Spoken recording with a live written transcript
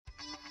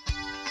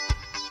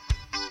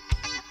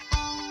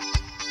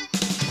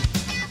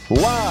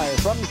Live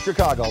from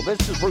Chicago,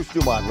 this is Bruce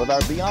Dumont with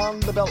our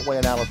Beyond the Beltway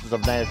analysis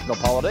of national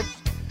politics,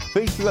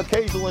 featuring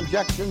occasional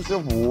injections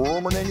of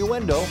rumor and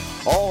innuendo,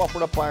 all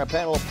offered up by our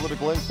panel of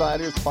political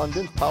insiders,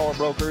 pundits, power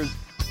brokers,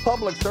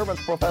 public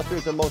servants,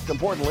 professors, and most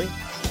importantly,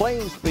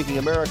 plain-speaking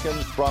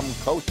Americans from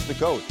coast to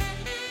coast.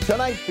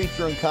 Tonight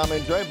featuring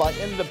commentary by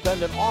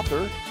independent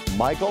author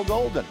Michael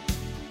Golden,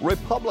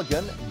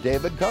 Republican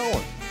David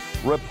Cohen,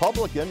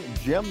 Republican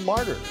Jim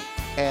Martyr,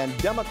 and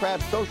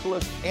Democrat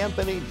Socialist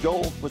Anthony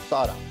Joel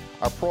Quesada.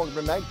 Our program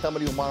tonight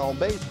coming to you on our own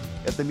base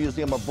at the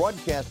Museum of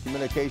Broadcast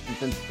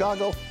Communications in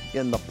Chicago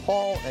in the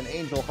Paul and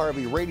Angel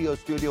Harvey radio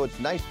studio.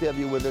 It's nice to have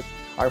you with us.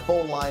 Our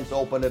phone lines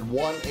open at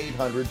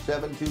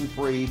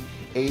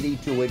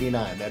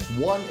 1-800-723-8289. That's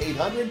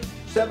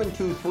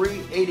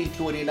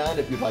 1-800-723-8289.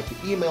 If you'd like to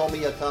email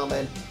me a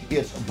comment,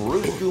 it's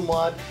Bruce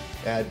Dumont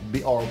at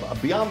Beyond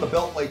the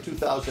Beltway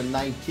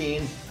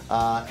 2019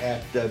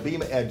 at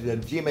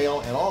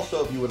Gmail. And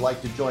also, if you would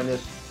like to join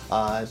us,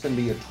 send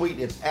me a tweet.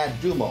 It's at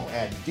Dumo,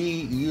 at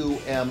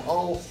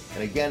D-U-M-O.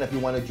 And again, if you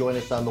want to join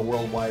us on the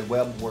World Wide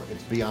Web,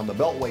 it's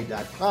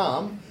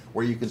beyondthebeltway.com,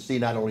 where you can see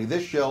not only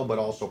this show, but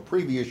also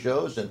previous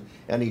shows and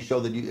any show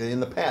that you in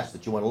the past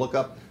that you want to look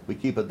up. We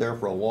keep it there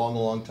for a long,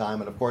 long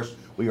time. And of course,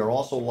 we are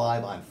also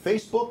live on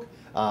Facebook,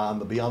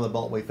 the Beyond the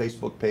Beltway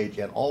Facebook page,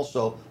 and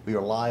also we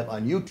are live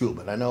on YouTube.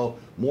 And I know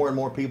more and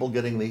more people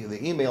getting the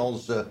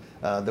emails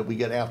that we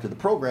get after the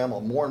program.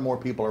 More and more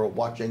people are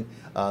watching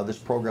this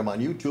program on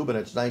YouTube, and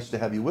it's nice to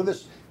have you with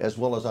us, as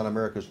well as on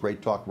America's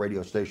Great Talk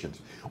radio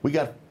stations. We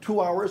got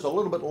 2 hours. A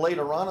little bit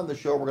later on in the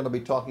show, we're going to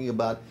be talking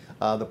about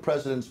the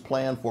president's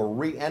plan for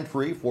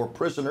re-entry for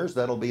prisoners.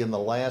 That'll be in the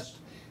last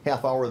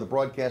half hour of the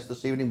broadcast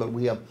this evening, but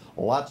we have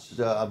lots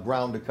of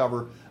ground to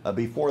cover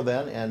before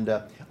then.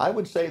 And I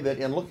would say that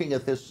in looking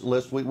at this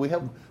list, we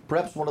have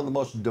perhaps one of the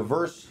most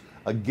diverse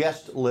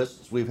guest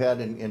lists we've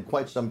had in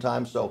quite some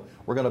time. So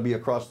we're going to be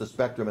across the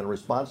spectrum in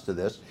response to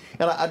this.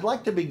 And I'd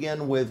like to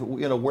begin with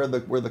where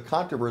the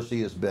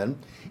controversy has been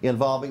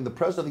involving the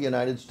President of the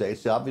United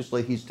States.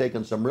 Obviously, he's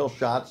taken some real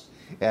shots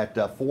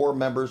at 4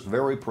 members,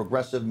 very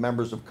progressive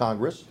members of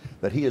Congress,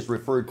 that he has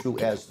referred to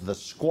as the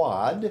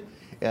Squad.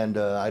 And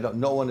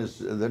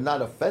they're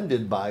not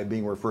offended by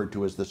being referred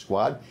to as the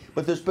Squad.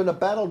 But there's been a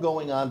battle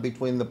going on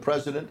between the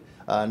president,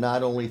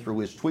 not only through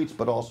his tweets,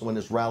 but also in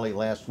his rally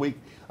last week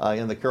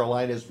in the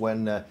Carolinas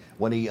when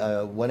he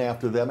went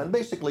after them and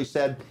basically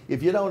said,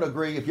 if you don't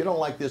agree, if you don't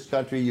like this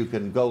country, you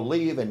can go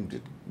leave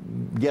and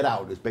get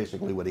out, is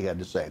basically what he had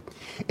to say.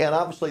 And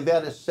obviously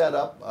that has set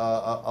up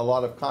a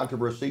lot of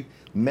controversy.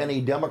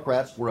 Many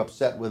Democrats were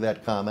upset with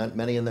that comment.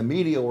 Many in the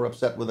media were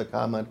upset with the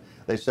comment.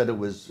 They said it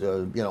was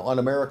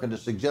un-American to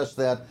suggest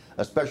that,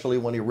 especially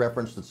when he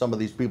referenced that some of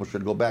these people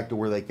should go back to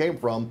where they came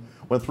from,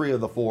 when 3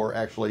 of the 4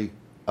 actually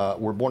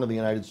were born in the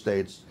United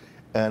States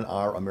and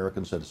are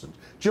American citizens.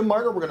 Jim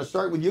Martyr, we're going to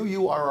start with you.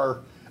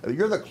 You're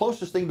the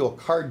closest thing to a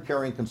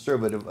card-carrying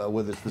conservative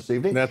with us this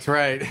evening. That's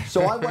right.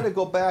 So I want to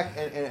go back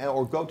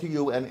or go to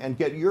you and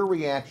get your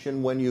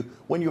reaction when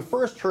you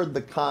first heard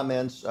the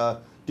comments.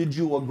 Did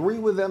you agree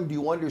with them? Do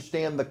you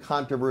understand the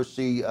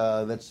controversy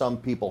that some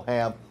people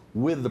have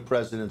with the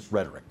president's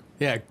rhetoric?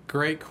 Yeah,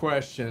 great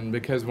question,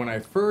 because when I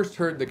first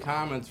heard the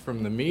comments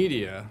from the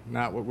media,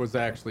 not what was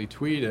actually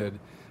tweeted,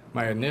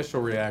 my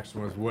initial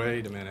reaction was,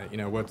 wait a minute,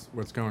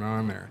 what's going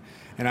on there?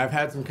 And I've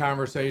had some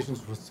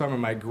conversations with some of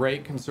my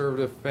great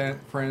conservative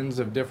friends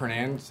of different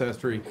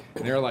ancestry,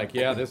 and they're like,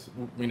 yeah,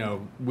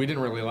 we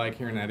didn't really like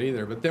hearing that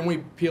either. But then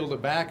we peeled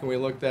it back and we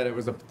looked at it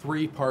was a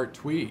 3-part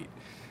tweet.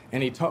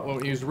 And he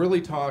was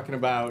really talking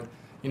about,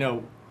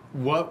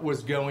 what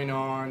was going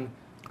on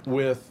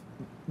with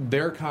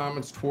their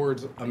comments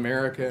towards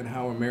America and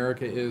how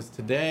America is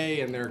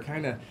today, and their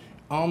kind of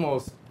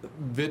almost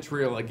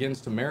vitriol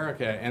against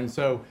America. And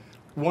so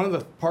one of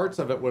the parts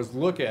of it was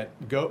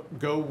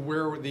go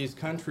where these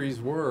countries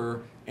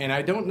were, and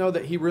I don't know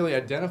that he really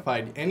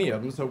identified any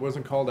of them, so it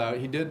wasn't called out.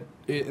 He did,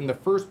 in the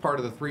first part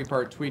of the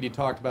 3-part tweet, he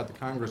talked about the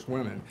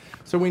congresswomen.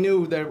 So we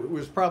knew that it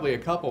was probably a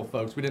couple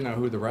folks. We didn't know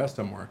who the rest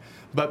of them were.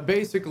 But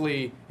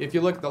basically, if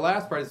you look at the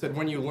last part, it said,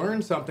 when you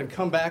learn something,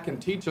 come back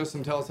and teach us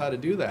and tell us how to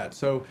do that.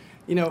 So,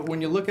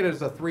 when you look at it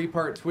as a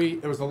 3-part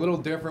tweet, it was a little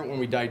different when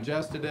we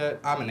digested it.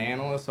 I'm an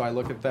analyst, so I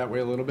look at it that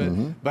way a little bit.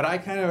 Mm-hmm. But I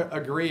kind of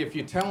agree, if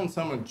you're telling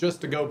someone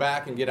just to go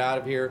back and get out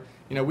of here,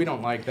 we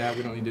don't like that.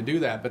 We don't need to do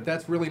that. But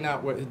that's really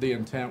not what the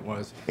intent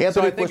was.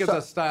 So I think it's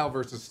a style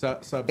versus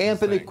substance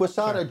Anthony thing.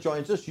 Quesada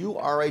joins us. You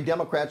are a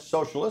Democrat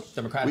socialist.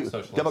 Democratic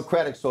socialist.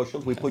 Democratic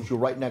socialist. We put you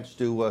right next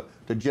to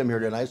Jim here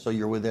tonight, so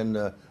you're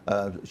within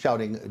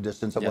shouting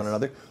distance of one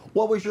another.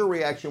 What was your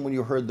reaction when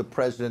you heard the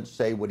president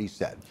say what he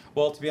said?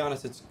 Well, to be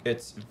honest,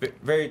 it's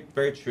very,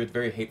 very true. It's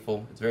very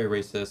hateful. It's very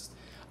racist.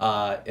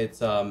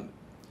 It's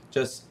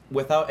just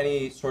without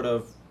any sort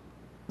of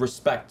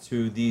respect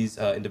to these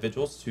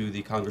individuals, to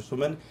the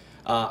congresswoman.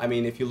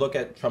 If you look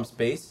at Trump's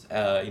base,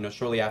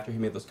 shortly after he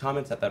made those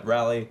comments at that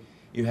rally,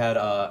 you had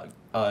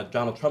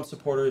Donald Trump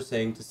supporters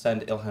saying to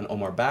send Ilhan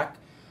Omar back.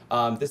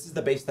 This is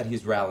the base that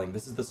he's rallying.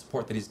 This is the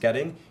support that he's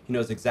getting. He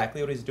knows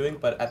exactly what he's doing,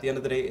 but at the end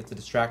of the day, it's a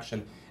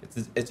distraction.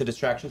 It's a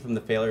distraction from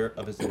the failure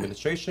of his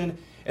administration.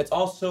 It's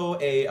also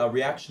a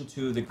reaction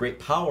to the great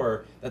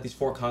power that these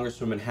 4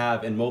 congresswomen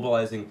have in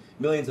mobilizing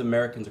millions of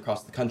Americans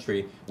across the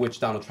country, which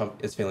Donald Trump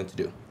is failing to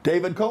do.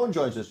 David Cohen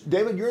joins us.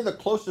 David, you're the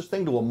closest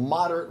thing to a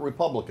moderate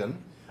Republican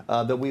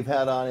that we've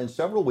had on in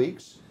several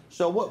weeks.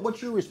 So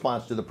what's your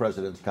response to the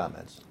president's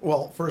comments?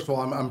 Well, first of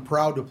all, I'm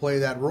proud to play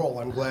that role.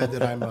 I'm glad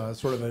that I'm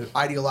sort of an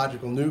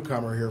ideological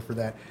newcomer here for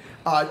that.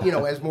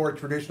 As more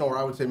traditional, or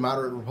I would say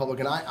moderate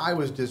Republican, I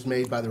was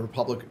dismayed by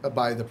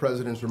the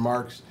president's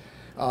remarks.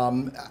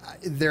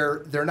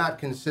 They're not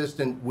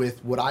consistent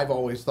with what I've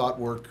always thought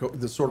were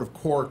the sort of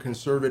core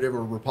conservative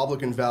or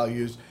Republican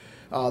values,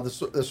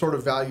 the sort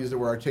of values that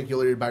were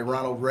articulated by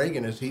Ronald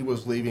Reagan as he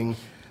was leaving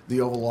the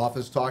Oval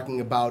Office,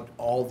 talking about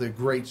all the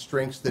great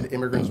strengths that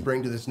immigrants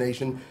bring to this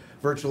nation.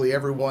 Virtually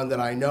everyone that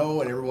I know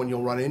and everyone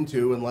you'll run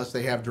into, unless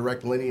they have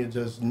direct lineage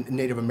as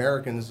Native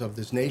Americans of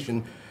this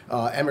nation,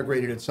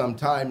 emigrated at some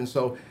time. And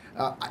so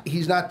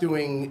he's not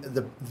doing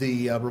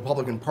the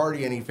Republican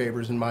Party any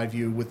favors, in my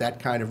view, with that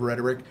kind of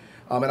rhetoric.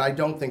 And I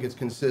don't think it's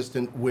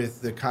consistent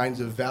with the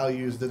kinds of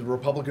values that the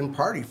Republican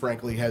Party,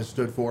 frankly, has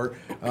stood for,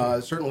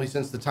 certainly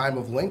since the time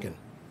of Lincoln.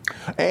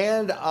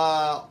 And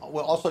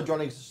also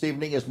joining us this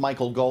evening is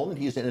Michael Golden.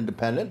 He's an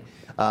independent,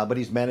 but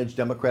he's managed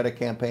Democratic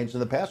campaigns in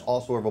the past.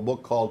 Also have a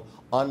book called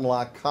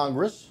Unlock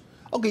Congress.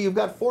 Okay, you've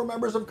got 4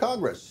 members of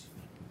Congress.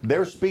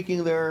 They're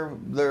speaking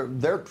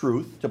their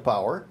truth to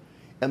power,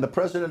 and the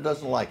president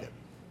doesn't like it.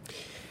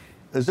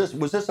 Was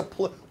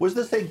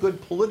this a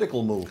good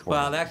political move for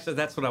him? Well,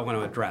 that's what I want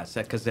to address,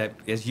 because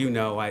as you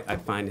know, I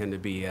find him to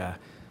be a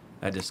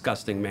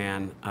disgusting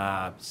man.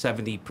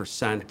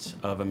 70%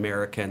 of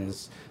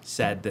Americans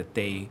said that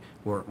they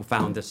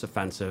found this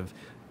offensive.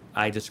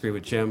 I disagree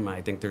with Jim.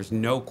 I think there's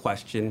no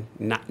question,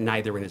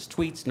 neither in his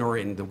tweets nor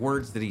in the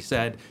words that he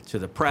said to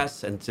the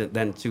press and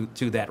then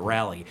to that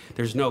rally.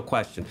 There's no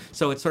question.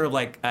 So it's sort of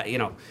like,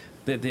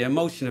 the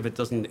emotion of it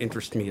doesn't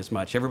interest me as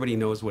much. Everybody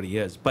knows what he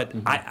is. But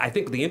I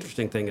think the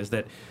interesting thing is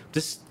that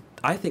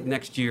I think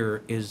next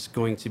year is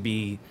going to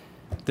be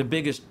the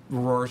biggest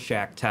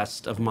Rorschach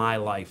test of my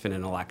life in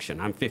an election.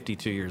 I'm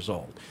 52 years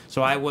old.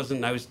 So I was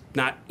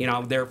not,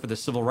 there for the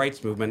civil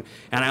rights movement.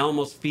 And I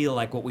almost feel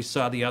like what we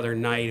saw the other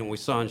night and we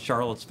saw in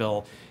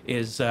Charlottesville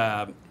is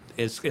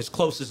as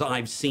close as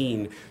I've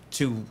seen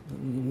to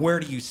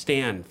where do you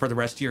stand for the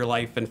rest of your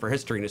life and for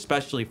history, and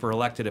especially for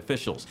elected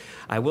officials.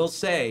 I will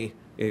say,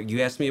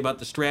 you asked me about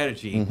the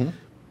strategy.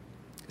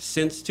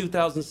 Since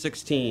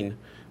 2016,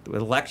 the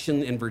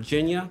election in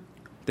Virginia,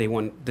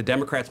 the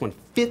Democrats won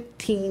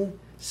 15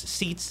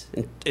 seats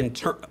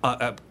and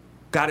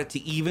got it to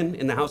even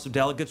in the House of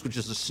Delegates, which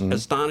is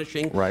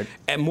astonishing. Right.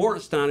 And more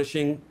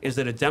astonishing is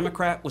that a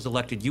Democrat was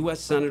elected U.S.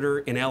 Senator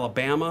in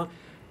Alabama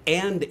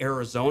and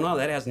Arizona.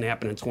 That hasn't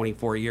happened in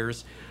 24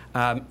 years.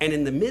 And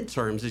in the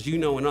midterms, as you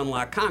know, in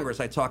Unlock Congress,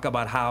 I talk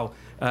about how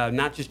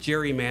not just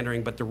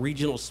gerrymandering, but the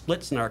regional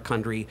splits in our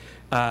country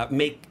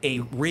make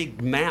a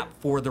rigged map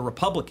for the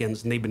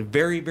Republicans, and they've been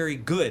very, very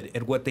good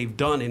at what they've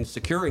done in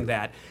securing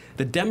that.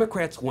 The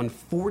Democrats won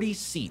 40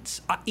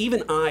 seats.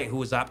 Even I, who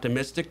was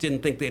optimistic,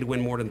 didn't think they'd win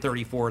more than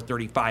 34 or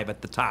 35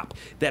 at the top.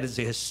 That is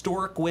a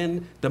historic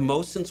win, the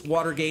most since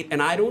Watergate,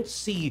 and I don't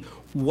see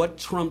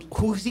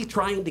who's he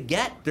trying to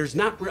get?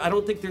 I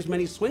don't think there's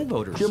many swing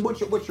voters. Jim,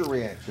 what's your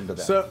reaction to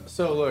that?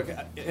 So look,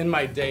 in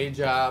my day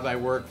job, I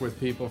work with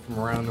people from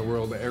around the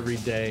world every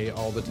day,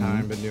 all the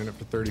time. Been doing it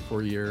for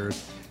 34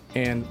 years.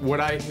 And what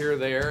I hear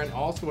there, and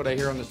also what I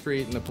hear on the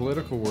street in the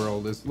political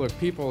world, is, look,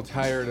 people are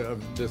tired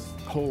of this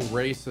whole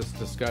racist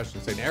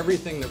discussion, saying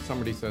everything that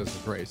somebody says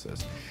is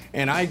racist.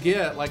 And I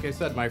get, like I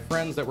said, my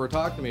friends that were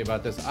talking to me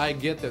about this, I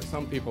get that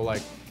some people,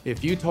 like,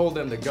 if you told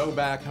them to go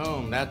back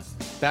home,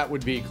 that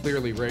would be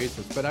clearly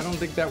racist. But I don't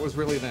think that was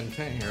really the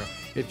intent here.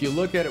 If you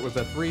look at it, it was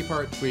a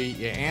 3-part tweet,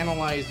 you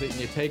analyze it and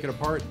you take it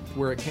apart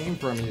where it came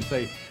from, and you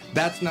say,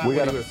 that's not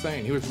what he was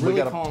saying. He was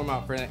really calling them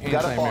out for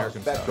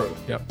anti-American stuff. That's true.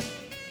 Yep.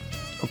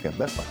 Okay,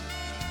 that's fine.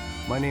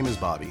 My name is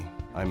Bobby.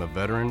 I'm a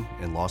veteran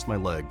and lost my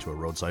leg to a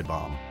roadside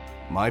bomb.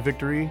 My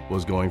victory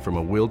was going from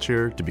a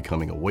wheelchair to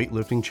becoming a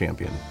weightlifting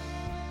champion.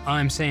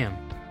 I'm Sam.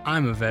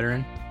 I'm a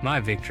veteran. My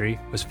victory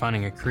was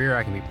finding a career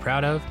I can be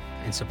proud of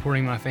and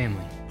supporting my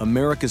family.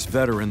 America's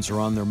veterans are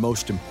on their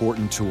most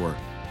important tour,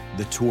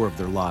 the tour of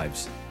their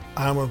lives.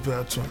 I'm a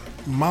veteran.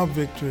 My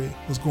victory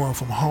was going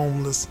from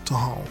homeless to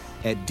home.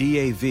 At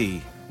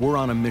DAV, we're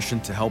on a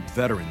mission to help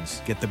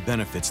veterans get the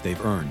benefits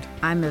they've earned.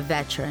 I'm a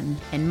veteran,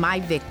 and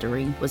my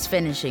victory was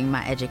finishing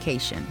my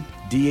education.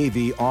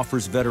 DAV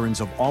offers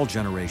veterans of all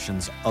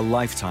generations a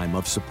lifetime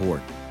of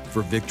support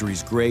for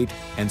victories great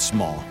and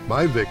small.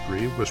 My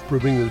victory was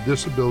proving that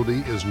disability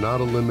is not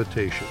a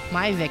limitation.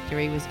 My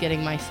victory was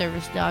getting my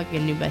service dog a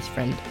new best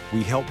friend.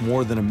 We help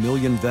more than 1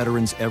 million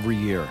veterans every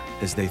year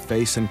as they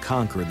face and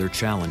conquer their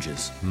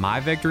challenges. My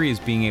victory is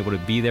being able to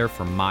be there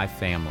for my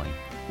family.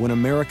 When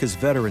America's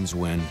veterans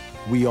win,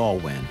 we all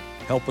win.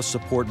 Help us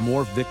support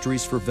more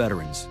victories for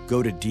veterans.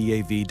 Go to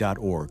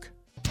DAV.org.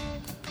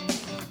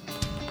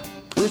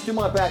 Bruce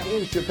Dumont back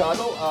in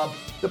Chicago.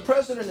 The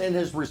president, in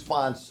his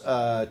response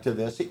to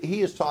this,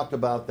 he has talked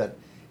about that,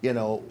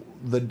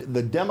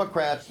 the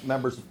Democrats,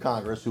 members of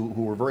Congress, who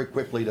were very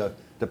quickly to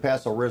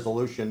pass a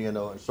resolution,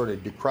 sort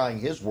of decrying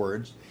his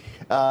words,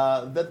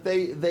 that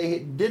they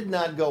did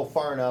not go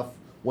far enough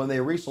when they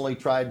recently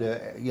tried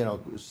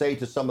to, say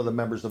to some of the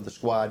members of the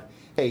squad,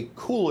 hey,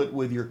 cool it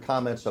with your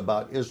comments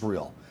about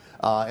Israel.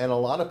 And a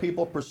lot of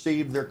people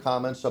perceive their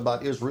comments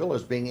about Israel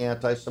as being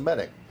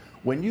anti-Semitic.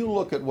 When you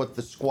look at what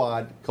the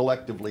squad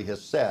collectively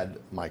has said,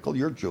 Michael,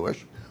 you're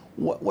Jewish,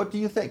 what do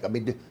you think? I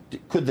mean,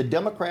 could the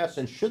Democrats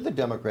and should the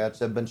Democrats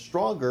have been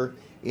stronger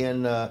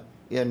in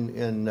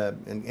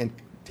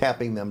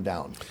tapping them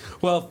down?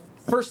 Well,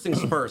 first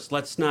things first.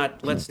 Let's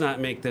not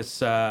make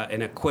this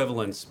an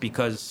equivalence,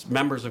 because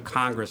members of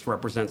Congress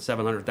represent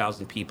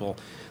 700,000 people.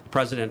 The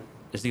president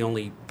is the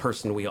only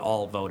person we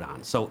all vote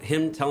on. So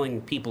him telling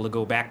people to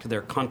go back to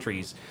their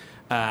countries,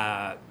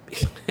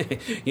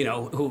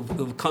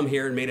 who've come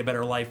here and made a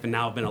better life and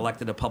now have been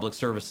elected to public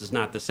service is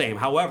not the same.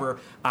 However,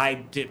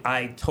 I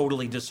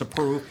totally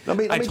disapprove.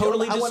 I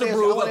totally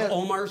disapprove of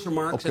Omar's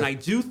remarks, and I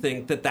do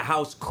think that the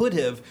House could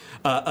have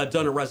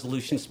done a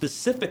resolution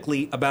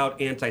specifically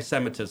about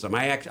anti-Semitism.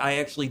 I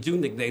actually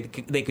do think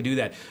they could do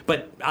that.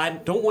 But I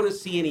don't want to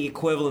see any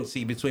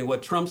equivalency between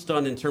what Trump's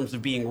done in terms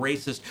of being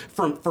racist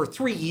for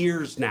 3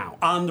 years now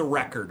on the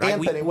record.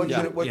 Anthony,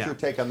 what's your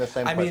take on this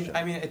same question?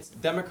 I mean, it's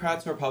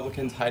Democrats and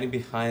Republicans hiding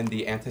behind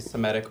the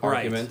anti-Semitic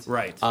argument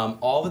right.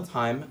 All the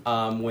time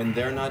when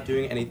they're not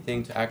doing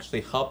anything to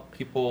actually help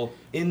people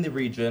in the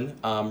region.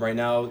 Right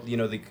now,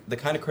 the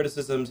kind of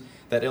criticisms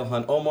that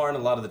Ilhan Omar and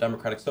a lot of the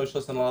Democratic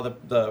Socialists and a lot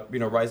of the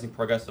rising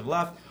progressive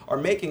left are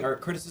making are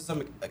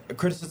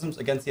criticisms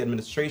against the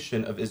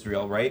administration of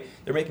Israel, right?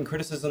 They're making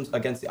criticisms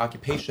against the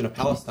occupation of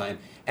Palestine,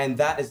 and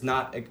that is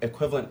not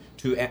equivalent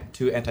to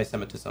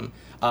anti-Semitism.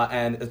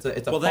 And it's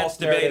a false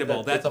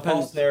narrative. That's a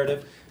false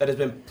narrative that has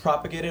been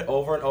propagated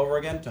over and over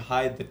again to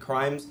hide the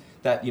crimes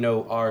that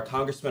our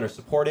congressmen are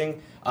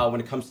supporting when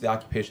it comes to the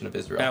occupation of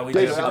Israel. Yeah, we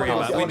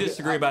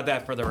disagree about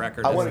that, for the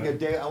record. I want to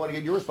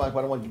get your response,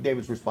 but I want to get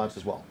David's response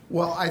as well.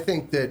 Well, I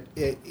think that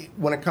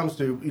when it comes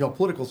to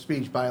political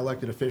speech by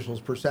elected officials,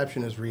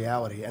 perception is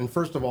reality. And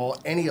first of all,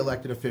 any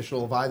elected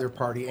official of either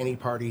party, any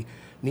party,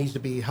 needs to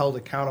be held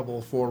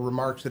accountable for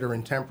remarks that are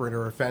intemperate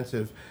or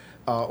offensive,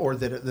 or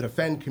that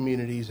offend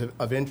communities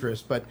of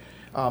interest. But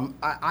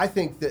I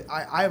think that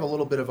I have a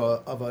little bit of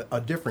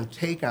a different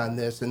take on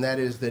this, and that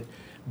is that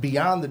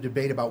beyond the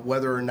debate about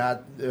whether or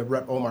not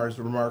Rep. Omar's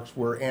remarks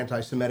were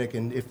anti-Semitic,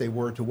 and if they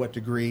were, to what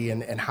degree,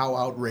 and how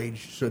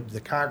outraged should the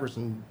Congress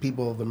and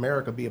people of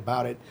America be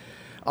about it,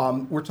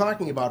 we're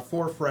talking about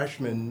 4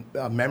 freshman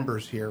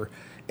members here.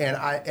 And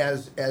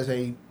as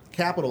a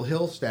Capitol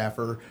Hill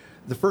staffer,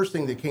 the first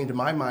thing that came to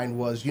my mind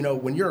was,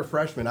 when you're a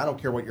freshman, I don't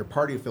care what your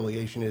party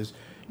affiliation is,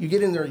 you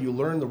get in there, you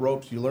learn the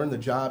ropes, you learn the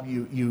job,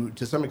 you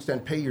to some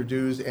extent pay your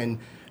dues, and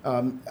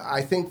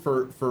I think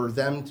for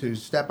them to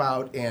step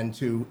out and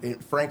to,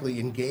 frankly,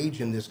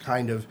 engage in this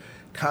kind of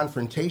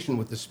confrontation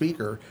with the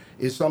speaker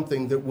is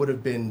something that would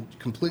have been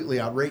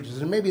completely outrageous,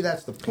 and maybe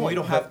that's the point. Well,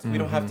 we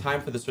don't have time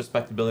for this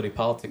respectability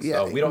politics,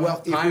 though. We don't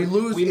have time. If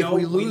we know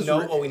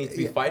what we need to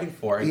be fighting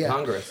for in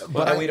Congress,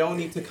 and we don't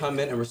need to come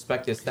in and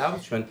respect the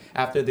establishment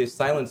after they've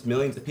silenced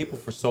millions of people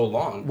for so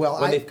long.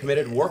 When they've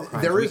committed war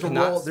crimes, there is a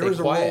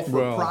role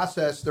for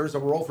process. There's a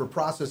role for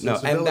process and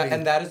civility.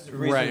 And that is the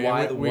reason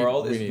why the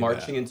world is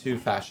marching into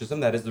fascism.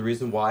 That is the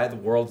reason why the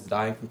world is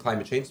dying from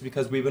climate change,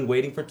 because we've been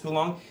waiting for too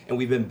long, and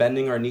we've been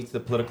bending our knee to the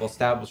political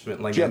establishment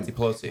like Nancy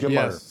Pelosi.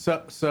 Yes.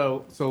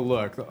 So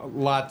look, a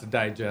lot to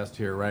digest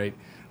here, right?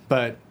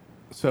 But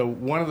so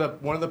one of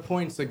the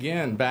points,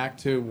 again, back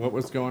to what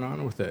was going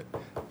on with it,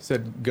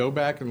 said go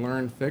back and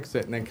learn, fix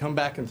it, and then come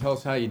back and tell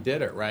us how you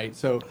did it, right?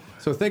 So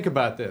think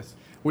about this.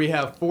 We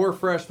have 4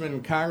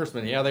 freshman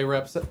congressmen. Yeah, they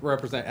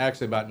represent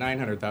actually about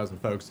 900,000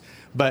 folks.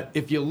 But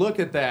if you look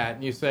at that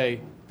and you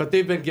say, but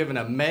they've been given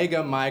a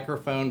mega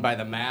microphone by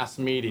the mass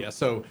media.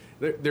 So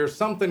there's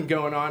something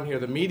going on here.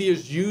 The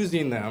media's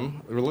using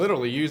them, they're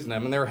literally using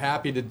them, and they're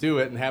happy to do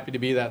it and happy to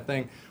be that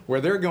thing where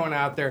they're going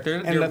out there.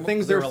 And the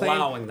things they're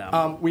allowing saying,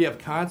 them. We have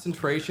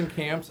concentration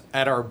camps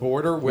at our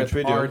border with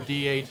our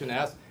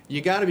DH&S.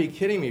 You got to be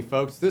kidding me,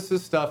 folks. This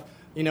is stuff.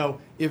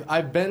 If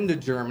I've been to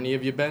Germany,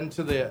 if you've been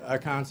to the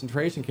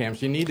concentration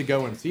camps, you need to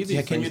go and see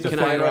these things to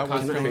find out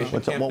what's going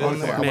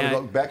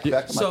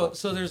on.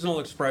 So there's an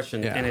old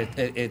expression, and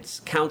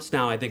it counts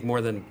now, I think,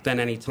 more than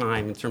any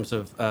time in terms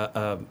of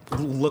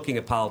looking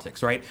at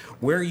politics, right?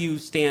 Where you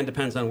stand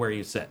depends on where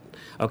you sit,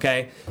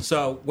 okay?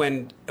 So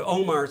when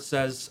Omar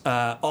says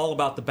all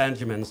about the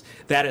Benjamins,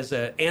 that is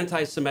an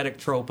anti-Semitic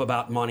trope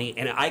about money,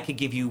 and I could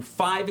give you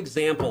 5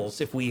 examples,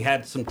 if we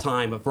had some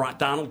time, of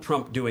Donald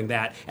Trump doing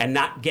that and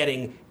not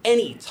getting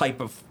any type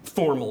of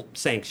formal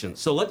sanction.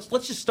 So let's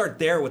just start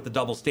there with the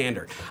double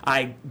standard.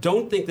 I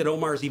don't think that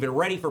Omar is even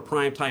ready for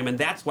prime time, and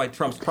that's why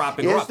Trump's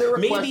propping her up.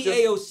 Maybe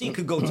AOC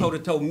could go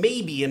toe-to-toe,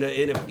 maybe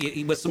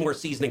with some more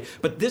seasoning,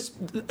 but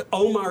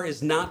Omar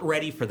is not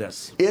ready for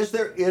this. Is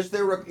there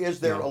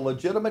a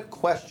legitimate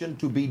question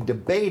to be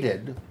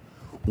debated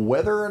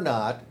whether or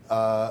not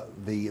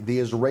the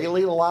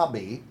Israeli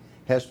lobby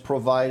has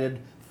provided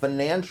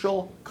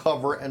financial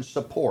cover and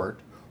support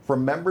for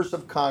members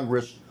of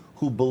Congress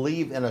who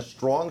believe in a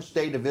strong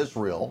state of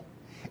Israel,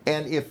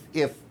 and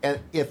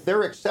if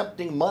they're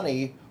accepting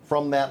money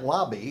from that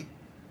lobby,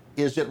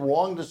 is it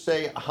wrong to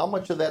say how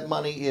much of that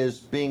money is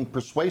being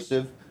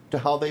persuasive to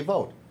how they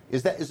vote?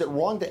 Is it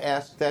wrong to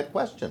ask that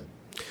question?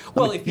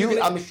 Well,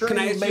 I'm sure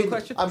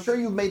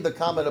you've made the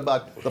comment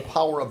about the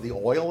power of the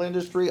oil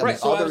industry and right,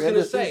 so other I was going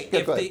to say,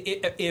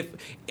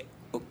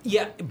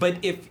 but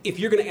if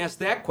you're going to ask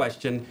that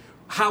question,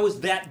 how is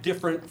that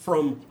different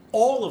from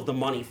all of the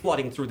money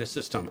flooding through the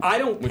system? I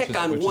don't pick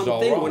on one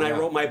thing when I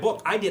wrote my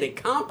book. I did a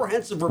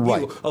comprehensive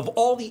review of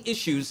all the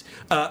issues,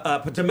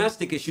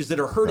 domestic issues that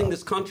are hurting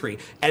this country,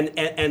 and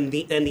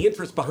the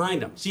interest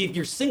behind them. See, if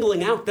you're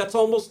singling out, that's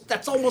almost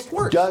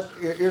worse.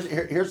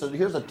 Here's I'm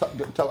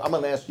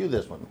going to ask you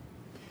this one.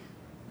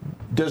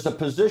 Does a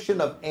position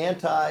of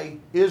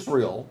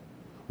anti-Israel,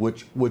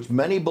 which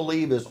many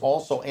believe is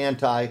also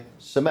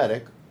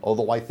anti-Semitic,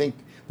 although I think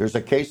there's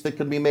a case that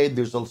can be made,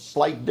 there's a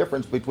slight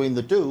difference between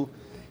the two.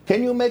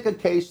 Can you make a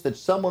case that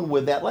someone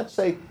with that, let's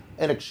say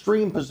an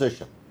extreme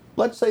position,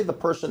 let's say the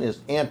person is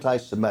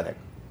anti-Semitic,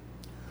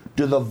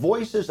 do the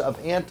voices of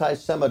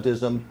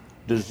anti-Semitism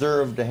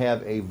deserve to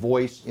have a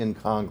voice in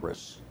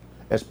Congress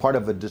as part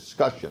of a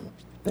discussion,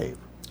 Dave?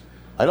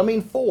 I don't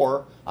mean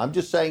I'm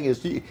just saying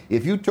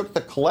if you took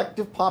the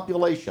collective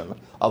population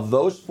of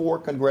those 4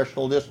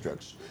 congressional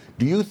districts,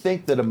 do you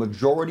think that a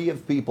majority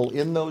of people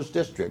in those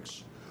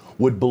districts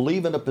would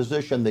believe in a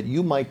position that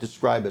you might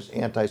describe as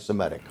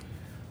anti-Semitic?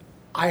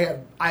 I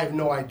have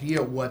no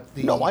idea what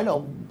I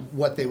know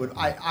what they would.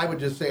 I would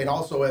just say, and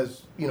also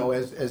as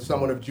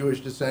someone of Jewish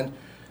descent,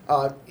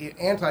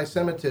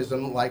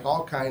 anti-Semitism, like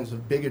all kinds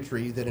of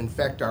bigotry that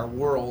infect our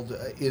world,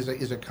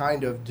 is a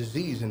kind of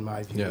disease in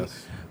my view.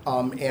 Yes.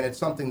 And it's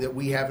something that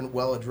we haven't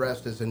well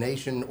addressed as a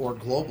nation or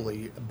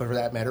globally, for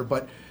that matter.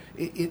 But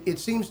it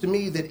seems to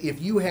me that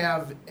if you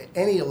have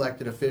any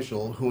elected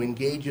official who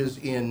engages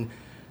in,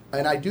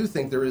 and I do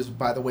think there is,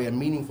 by the way, a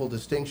meaningful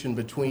distinction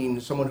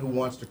between someone who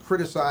wants to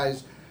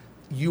criticize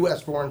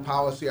U.S. foreign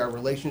policy, our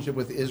relationship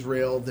with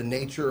Israel, the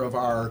nature of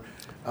our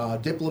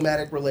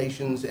diplomatic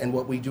relations, and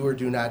what we do or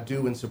do not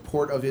do in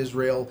support of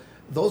Israel.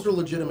 Those are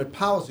legitimate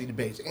policy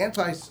debates.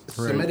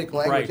 Anti-Semitic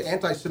language,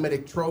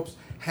 anti-Semitic tropes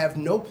have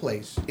no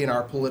place in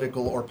our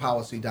political or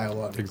policy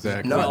dialogue.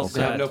 Exactly. None. Well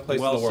said. Have no place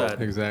in the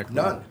world. Exactly.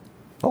 None.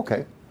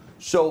 Okay.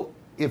 So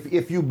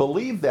if you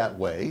believe that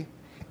way,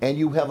 and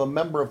you have a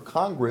member of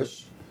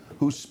Congress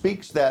who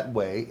speaks that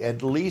way,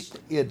 at least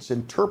it's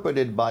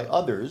interpreted by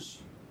others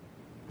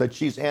that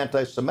she's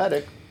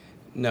anti-Semitic.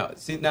 No,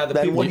 see, now the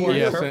Then people what who do are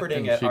you-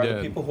 interpreting Yes, it are she the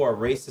did. people who are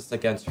racist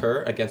against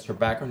her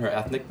background, her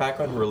ethnic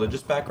background, her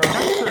religious background.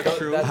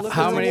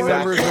 How many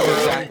members of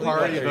her own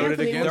party voted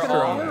against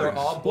her on They're this?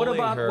 all What bullying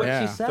about her. what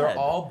Yeah. she said? They're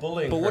all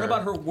bullying But her. what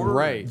about her words?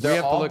 Right. We They're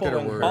have to all look at her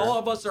bullying her. words. All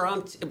of us are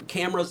on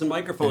cameras and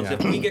microphones. Yeah.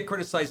 If we get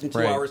criticized in 2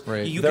 Right, hours,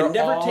 right. you They're can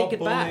never all take it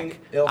bullying back.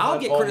 Ilhan I'll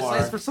get Omar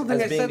criticized for something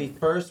as I being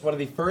said. one of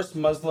the first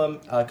Muslim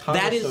congresswomen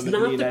That is in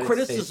not the United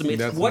criticism. States.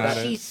 It's That's what not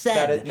she it.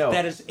 said.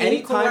 That is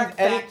Anytime incorrect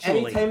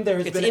factually.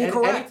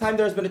 Anytime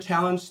there's been a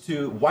challenge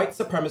to white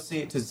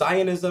supremacy, to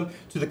Zionism,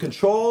 to the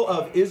control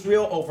of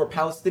Israel over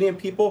Palestinian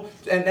people,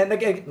 and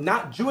again,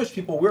 not Jewish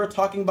people. We're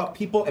talking about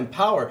people in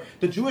power.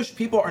 The Jewish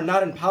people are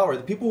not in power.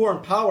 The people who are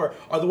in power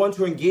are the ones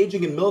who are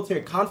engaging in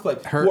military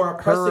conflict, who are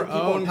oppressing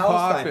people in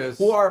Palestine,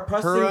 who are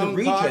oppressing the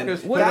region.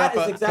 That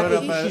is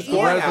exactly what she's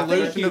going after.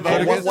 resolution to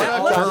vote against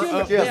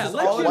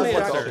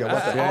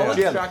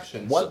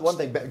Jim, one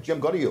thing, Jim,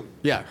 go to you.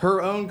 Yeah,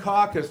 her own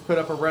caucus put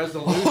up a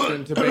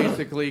resolution to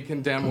basically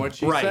condemn what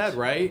she Right. said,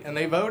 right? And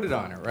they voted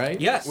on it, right?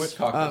 Yes. Which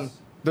caucus?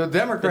 The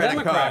Democratic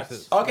Democrats.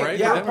 caucus. Okay, right?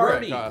 yeah, The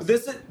Democratic party. caucus.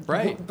 This is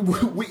Right.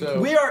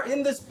 We are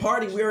in this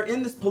party. We are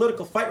in this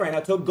political fight right now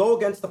to go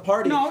against the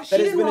party. No, she that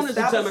has didn't been run as a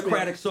established.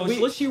 Democratic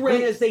socialist. She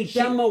ran as a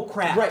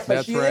Democrat. Right, but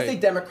That's she right. is a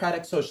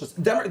Democratic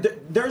socialist.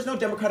 There is no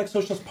Democratic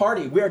Socialist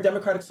Party. We are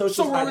Democratic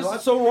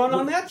Socialist. So run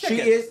on that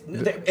ticket. She is.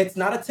 It's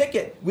not a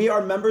ticket. We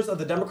are members of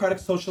the Democratic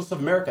Socialists of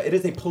America. It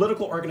is a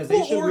political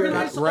organization. Well,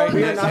 organize Right,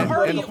 a and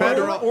party, in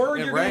federal- or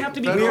and you're right, going to have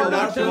to be federal part of the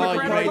national law, you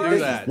Democratic may do Party.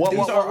 that.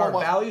 These are our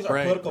values, our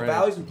Right, political right.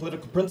 values and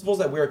political principles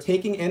that we are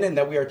taking in and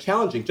that we are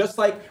challenging, just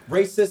like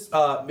racist,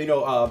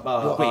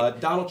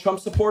 Donald Trump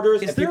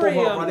supporters and people who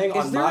are running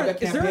on MAGA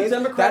campaigns.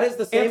 That is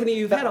the same. Anthony,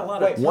 you've had a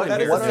lot of.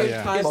 That is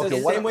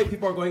the same way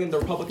people are going in the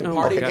Republican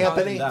Party.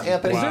 Anthony, is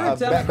there a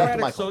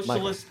Democratic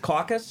Socialist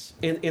caucus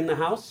in the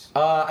House?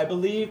 I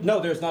believe no.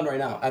 There's none right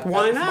now.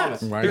 Why not?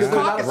 There's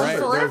caucuses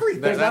for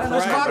everything. There's not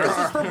enough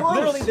caucuses for Bruce.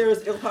 Literally,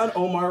 there's Ilhan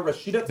Omar,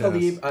 Rashida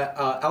Tlaib,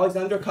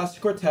 Alexandria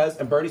Ocasio-Cortez,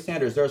 and Bernie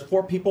Sanders. There's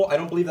 4 people. I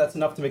don't believe that's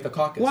enough to make a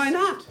caucus. Why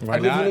not? I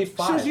believe you need 5.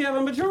 As soon as you have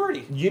a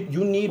majority.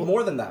 You need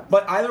more than that.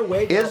 But either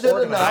way, is it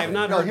enough? I have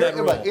not heard that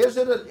rule.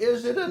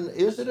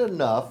 Is it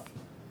enough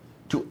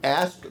to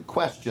ask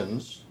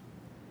questions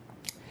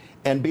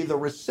and be the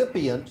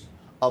recipient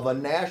of a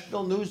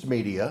national news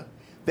media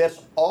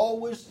that's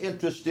always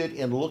interested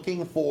in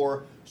looking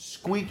for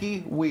squeaky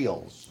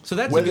wheels? So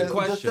that's a good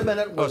question. Just a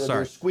minute, whether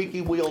there's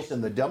squeaky wheels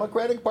in the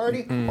Democratic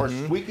Party or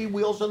squeaky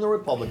wheels in the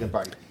Republican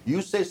Party.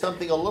 You say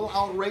something a little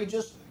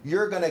outrageous,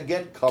 you're going to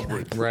get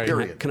coverage.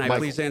 Period. Can I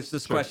please answer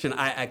this question?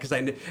 Because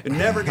I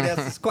never get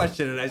asked this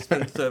question, and I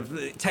spent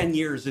 10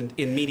 years in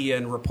media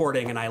and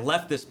reporting, and I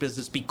left this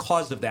business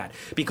because of that.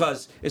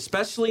 Because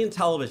especially in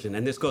television,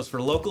 and this goes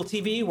for local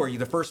TV, where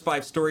the first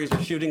 5 stories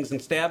are shootings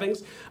and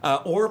stabbings,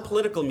 or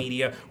political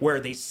media, where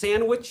they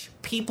sandwich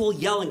people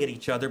yelling at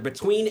each other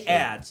between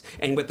ads,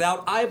 and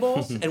without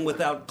eyeballs and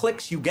without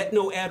clicks, you get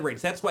no ad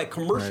rates. That's why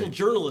commercial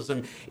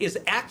journalism is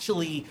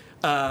actually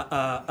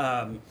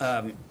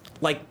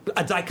like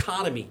a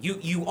dichotomy.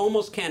 You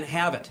almost can't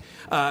have it.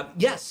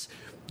 Yes,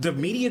 the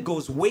media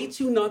goes way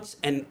too nuts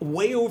and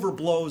way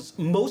overblows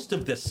most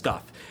of this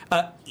stuff.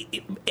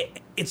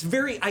 It's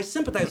I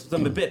sympathize with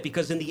them a bit,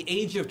 because in the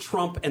age of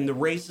Trump and the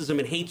racism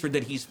and hatred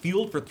that he's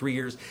fueled for 3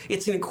 years,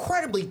 it's an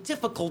incredibly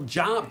difficult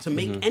job to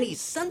make any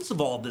sense of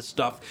all this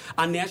stuff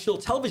on national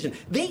television.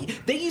 They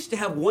used to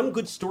have one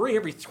good story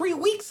every 3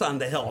 weeks on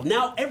the Hill.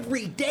 Now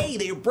every day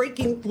they're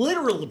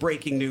literal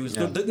breaking news,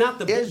 not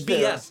the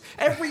BS.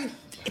 Every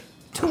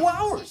 2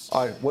 hours.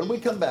 All right. When we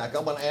come back,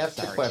 I'm going to ask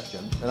the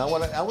question, and I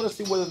want to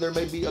see whether there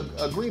may be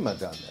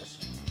agreement on this.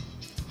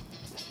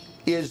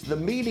 Is the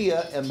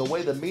media and the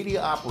way the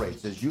media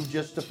operates, as you've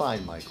just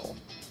defined, Michael,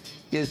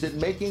 is it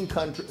making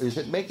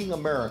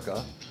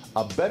America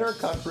a better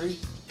country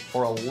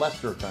or a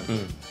lesser country?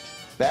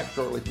 Back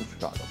shortly from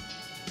Chicago.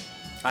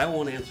 I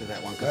won't answer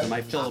that one because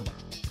my filibuster.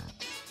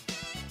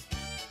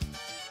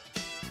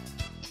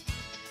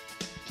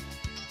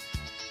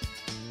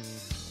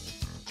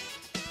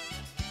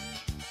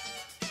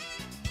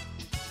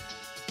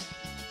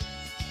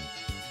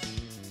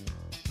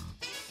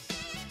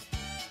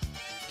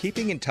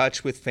 Keeping in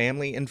touch with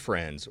family and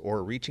friends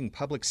or reaching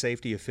public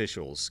safety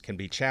officials can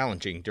be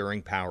challenging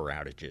during power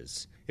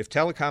outages. If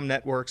telecom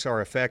networks are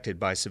affected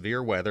by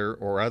severe weather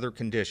or other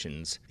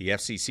conditions, the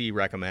FCC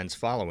recommends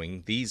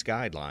following these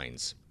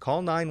guidelines.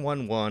 Call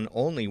 911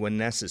 only when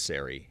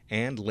necessary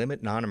and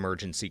limit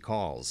non-emergency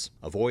calls.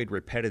 Avoid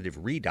repetitive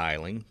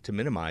redialing to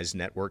minimize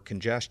network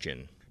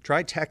congestion.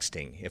 Try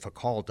texting if a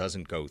call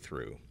doesn't go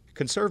through.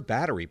 Conserve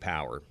battery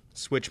power.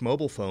 Switch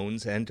mobile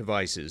phones and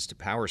devices to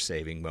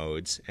power-saving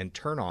modes and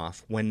turn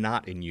off when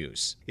not in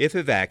use. If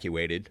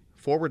evacuated,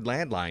 forward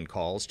landline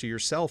calls to your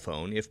cell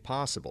phone if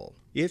possible.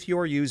 If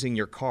you're using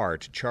your car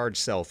to charge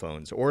cell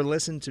phones or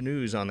listen to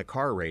news on the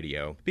car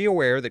radio, be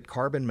aware that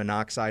carbon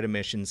monoxide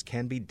emissions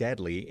can be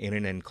deadly in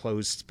an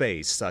enclosed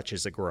space such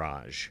as a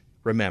garage.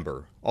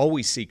 Remember,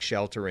 always seek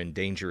shelter in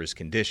dangerous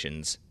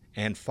conditions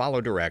and follow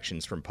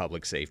directions from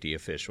public safety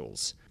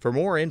officials. For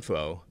more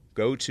info,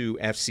 go to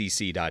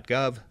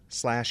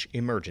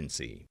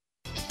fcc.gov/emergency.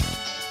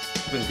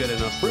 It's been good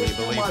enough for me,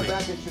 believe me.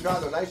 Back in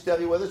Chicago. Nice to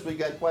have you with us. We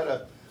got quite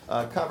a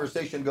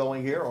conversation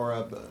going here, or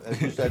as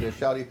you said,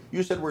 Shouty.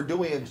 You said we're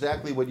doing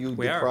exactly what you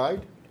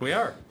decried? We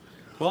are.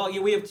 Well,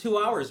 we have 2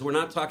 hours. We're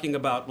not talking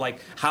about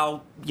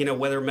how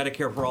whether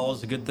Medicare for all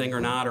is a good thing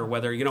or not, or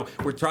whether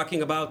we're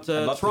talking about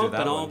Trump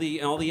and all the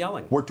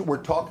yelling. We're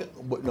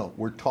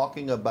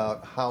talking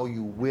about how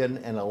you win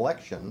an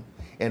election,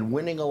 and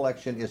winning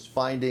election is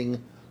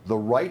finding the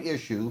right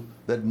issue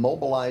that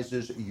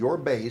mobilizes your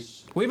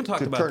base. We haven't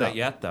talked about that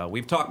yet, though.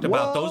 We've talked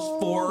about those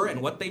 4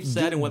 and what they've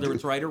said and whether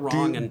it's right or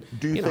wrong.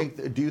 Do you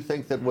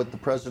think that what the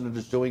president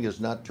is doing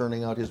is not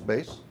turning out his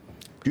base?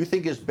 Do you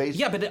think his base?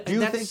 Yeah, but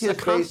that's a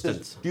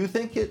constant. Do you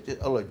think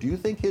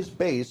his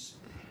base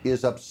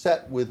is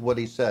upset with what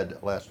he said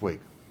last week?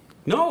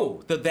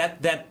 No,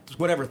 that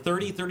whatever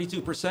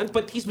 32%,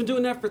 but he's been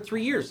doing that for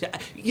 3 years.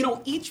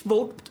 Each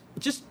vote,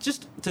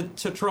 just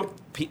to Trump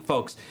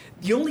folks,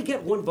 you only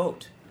get 1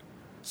 vote.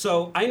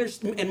 So I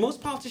understand, and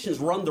most politicians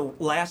run the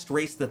last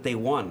race that they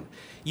won.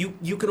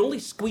 You can only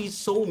squeeze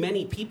so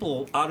many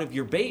people out of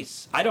your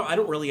base. I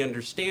don't really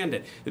understand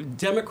it.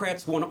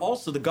 Democrats won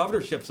also the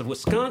governorships of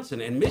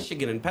Wisconsin and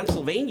Michigan and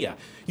Pennsylvania.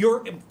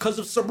 Because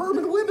of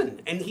suburban women,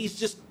 and he's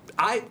just.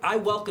 I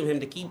welcome him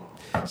to keep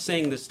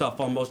saying this stuff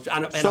almost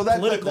on a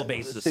political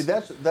basis. See,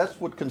 that's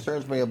what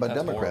concerns me about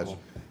Democrats. Horrible.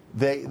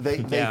 They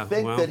think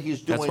that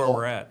he's doing. That's where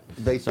we're at.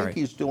 They think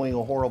he's doing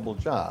a horrible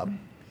job,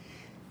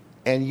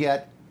 and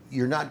yet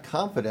you're not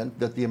confident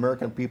that the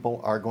American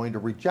people are going to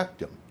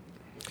reject him.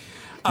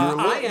 I'm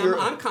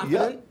confident.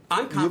 Yeah.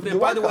 I'm confident. You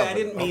By are the way, I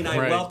confident. didn't mean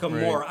I welcome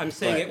more. I'm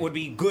saying it would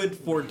be good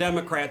for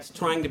Democrats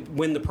trying to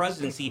win the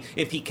presidency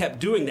if he kept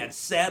doing that.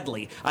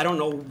 Sadly, I don't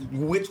know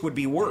which would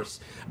be worse.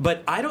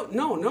 But I don't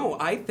know. No,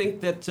 I think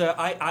that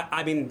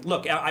I mean,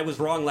 look, I was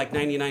wrong like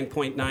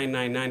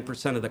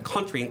 99.999% of the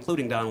country,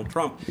 including Donald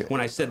Trump,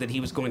 when I said that he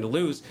was going to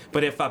lose.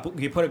 But if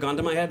you put a gun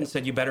to my head and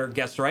said you better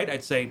guess right,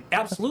 I'd say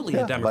absolutely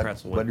the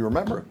Democrats will win. But you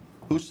remember,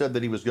 who said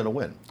that he was going to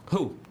win?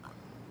 Who?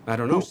 I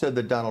don't know. Who said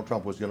that Donald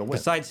Trump was going to win?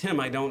 Besides him,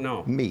 I don't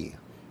know. Me.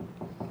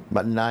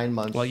 About 9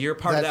 months. Well, you're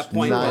part of that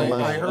point. I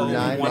heard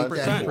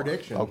 1%.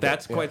 prediction. Okay.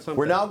 That's quite something.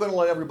 We're now going to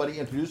let everybody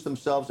introduce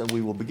themselves, and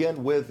we will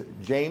begin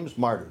with James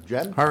Martyr.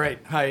 Jen? All right.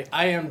 Hi,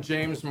 I am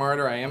James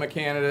Martyr. I am a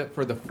candidate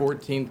for the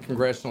 14th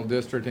Congressional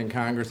District in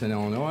Congress in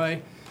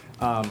Illinois.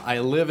 I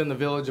live in the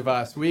village of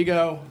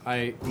Oswego.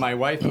 My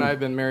wife and I have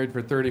been married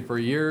for 34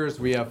 years.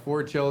 We have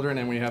 4 children,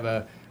 and we have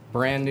a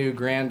brand new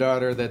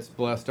granddaughter that's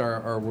blessed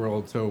our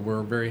world. So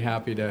we're very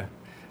happy to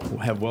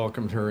have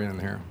welcomed her in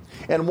here.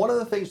 And one of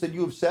the things that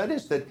you have said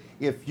is that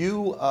if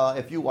you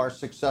are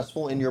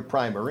successful in your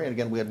primary, and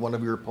again, we had one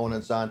of your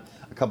opponents on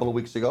a couple of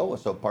weeks ago,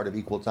 so part of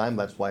Equal Time,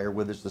 that's why you're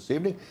with us this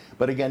evening.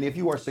 But again, if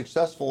you are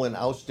successful in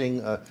ousting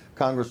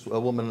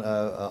Congresswoman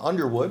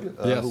Underwood,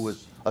 yes, who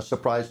was a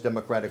surprise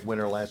Democratic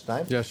winner last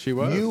time, yes, she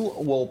was, you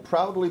will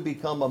proudly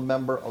become a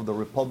member of the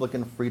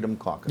Republican Freedom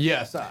Caucus.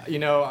 Yes,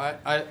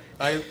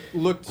 I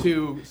look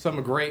to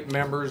some great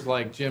members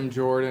like Jim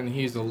Jordan.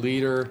 He's a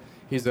leader.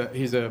 He's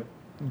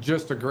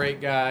just a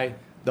great guy.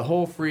 The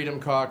whole Freedom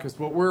Caucus,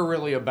 what we're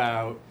really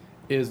about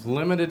is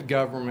limited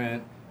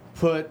government,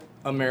 put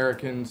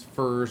Americans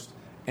first,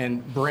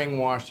 and bring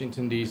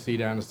Washington, D.C.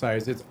 down to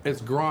size.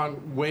 It's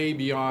gone way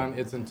beyond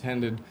its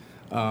intended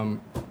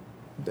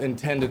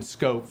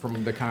scope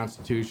from the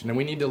Constitution, and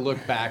we need to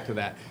look back to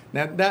that.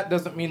 Now, that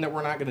doesn't mean that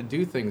we're not going to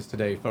do things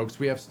today, folks.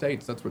 We have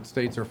states. That's what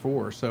states are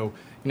for. So,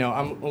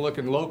 I'm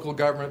looking local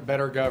government,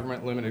 better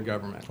government, limited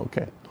government.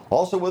 Okay.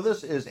 Also with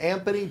us is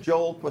Anthony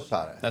Joel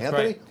Quesada. That's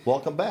Anthony, right.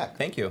 Welcome back.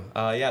 Thank you.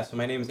 So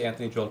my name is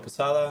Anthony Joel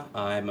Quesada.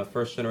 I'm a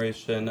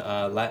first-generation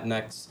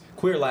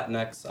queer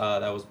Latinx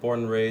that was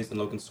born and raised in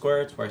Logan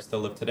Square. It's where I still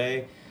live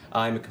today.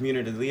 I'm a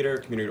community leader,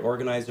 community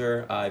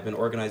organizer. I've been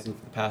organizing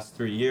for the past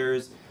 3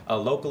 years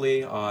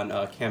locally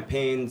on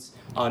campaigns,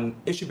 on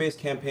issue-based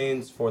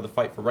campaigns for the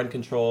fight for rent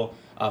control,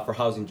 for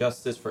housing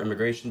justice, for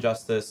immigration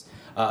justice,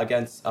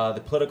 against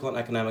the political and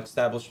economic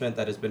establishment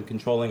that has been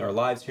controlling our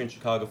lives here in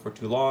Chicago for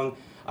too long.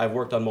 I've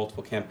worked on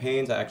multiple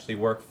campaigns. I actually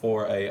work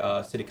for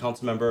a city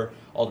council member,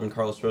 Alderman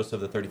Carlos Rosa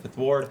of the 35th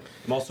Ward.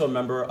 I'm also a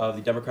member of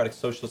the Democratic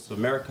Socialists of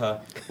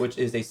America, which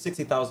is a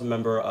 60,000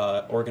 member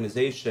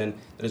organization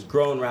that has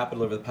grown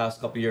rapidly over the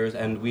past couple of years,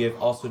 and we have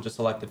also just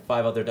elected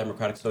 5 other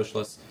Democratic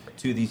Socialists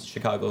to the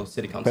Chicago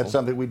City Council. That's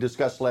something we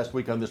discussed last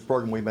week on this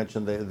program. We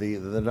mentioned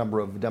the number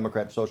of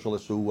Democrat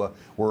Socialists who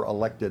were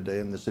elected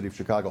in the city of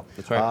Chicago.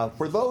 That's right.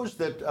 For those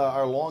that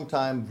are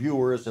longtime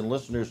viewers and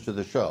listeners to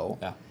the show,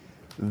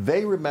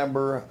 they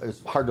remember,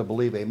 it's hard to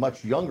believe, a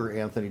much younger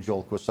Anthony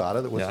Joel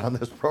Quesada that was on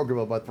this program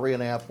about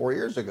 3.5, 4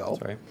 years ago.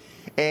 That's right.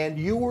 And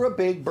you were a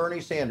big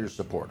Bernie Sanders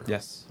supporter.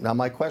 Yes. Now,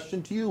 my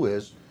question to you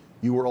is,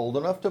 you were old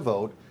enough to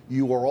vote.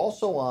 You were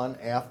also on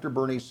after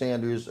Bernie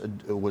Sanders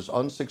was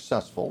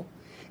unsuccessful,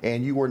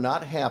 and you were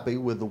not happy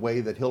with the way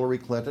that Hillary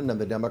Clinton and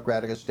the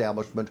Democratic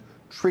establishment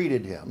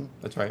treated him.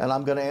 That's right. And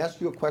I'm going to ask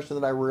you a question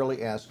that I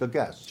rarely ask a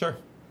guest. Sure.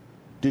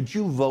 Did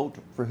you vote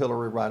for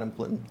Hillary Rodham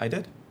Clinton? I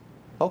did.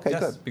 Okay,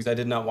 yes, good. because I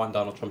did not want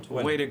Donald Trump to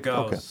win. Way to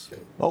go.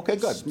 Okay,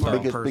 good.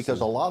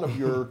 Because a lot of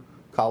your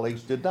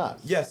colleagues did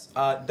not. Yes,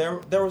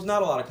 there was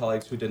not a lot of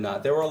colleagues who did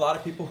not. There were a lot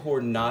of people who were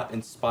not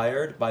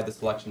inspired by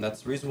this election.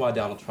 That's the reason why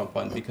Donald Trump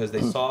won, because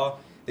they saw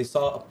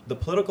the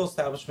political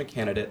establishment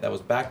candidate that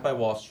was backed by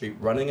Wall Street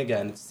running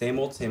again, same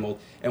old,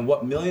 and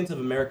what millions of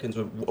Americans,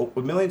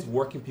 what millions of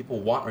working people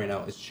want right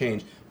now is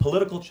change.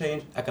 Political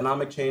change,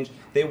 economic change.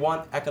 They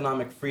want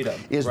economic freedom.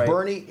 Is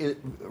Bernie,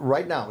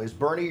 right now, is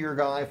Bernie your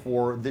guy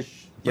for this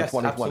Yes,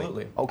 2020?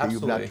 absolutely. Okay, absolutely.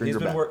 You've not turned your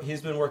back.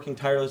 He's been working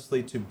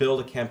tirelessly to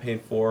build a campaign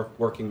for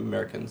working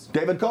Americans.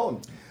 David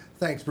Cohn.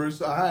 Thanks, Bruce.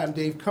 Hi, I'm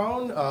Dave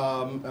Cohn.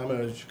 I'm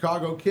a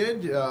Chicago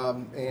kid,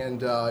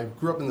 and I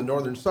grew up in the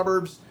northern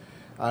suburbs.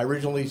 I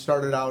originally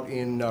started out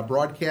in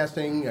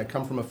broadcasting. I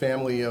come from a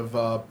family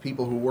of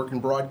people who work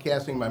in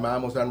broadcasting. My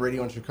mom was on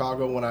radio in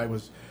Chicago when I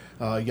was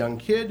a young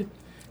kid.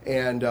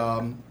 And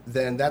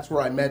then that's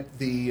where I met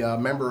the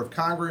member of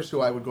Congress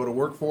who I would go to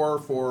work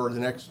for the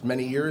next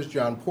many years,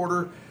 John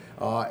Porter.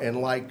 And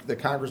like the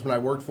congressman I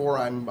worked for,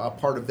 I'm a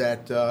part of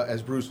that,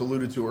 as Bruce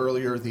alluded to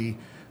earlier, the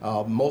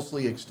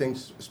mostly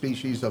extinct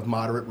species of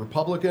moderate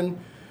Republican.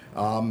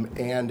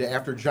 And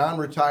after John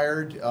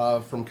retired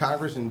from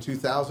Congress in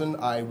 2000,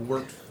 I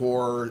worked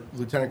for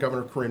Lieutenant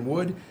Governor Corinne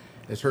Wood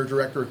as her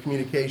director of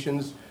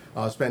communications.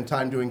 Spent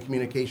time doing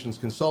communications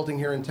consulting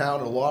here in town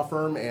at a law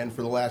firm, and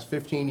for the last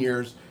 15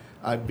 years,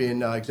 I've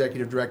been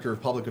Executive Director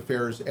of Public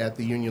Affairs at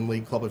the Union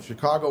League Club of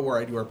Chicago, where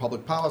I do our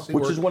public policy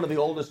Which work. is one of the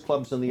oldest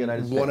clubs in the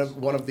United States.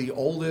 One of the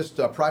oldest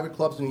private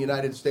clubs in the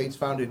United States,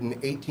 founded in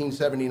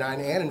 1879,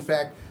 and in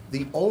fact,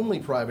 the only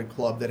private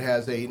club that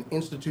has an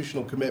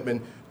institutional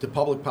commitment to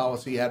public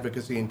policy,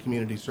 advocacy, and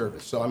community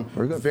service. So I'm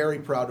very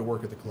proud to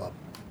work at the club.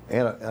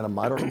 And a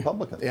moderate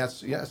Republican.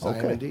 Yes, I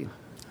am indeed.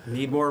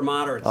 Need more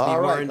moderates, All need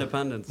right. more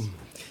independents.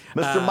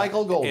 Mr.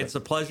 Michael Golden. It's a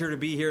pleasure to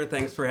be here.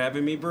 Thanks for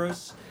having me,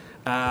 Bruce.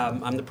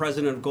 I'm the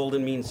president of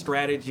Golden Mean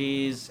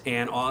Strategies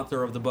and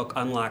author of the book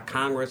Unlock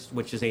Congress,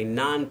 which is a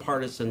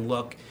nonpartisan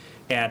look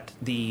at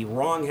the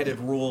wrong-headed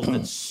rules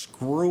that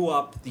screw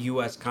up the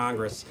U.S.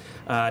 Congress,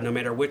 no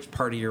matter which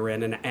party you're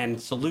in, and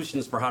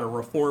solutions for how to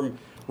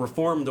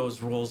reform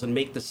those rules and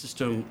make the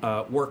system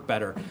work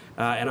better.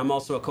 And I'm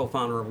also a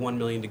co-founder of 1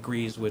 Million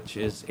Degrees, which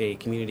is a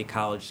community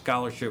college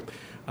scholarship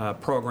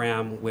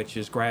program, which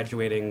is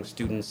graduating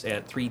students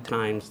at 3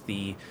 times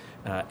the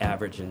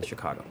average in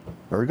Chicago.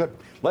 Very good.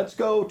 Let's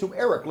go to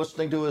Eric,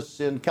 listening to us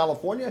in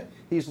California.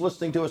 He's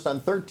listening to us on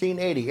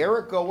 1380.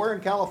 Eric, where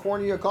in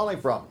California are you calling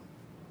from?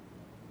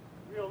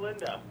 Rio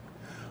Linda.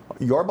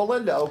 Yorba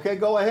Linda. Okay,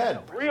 go ahead.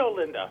 Rio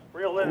Linda.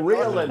 Rio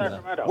north of Linda.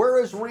 Sacramento.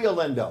 Where is Rio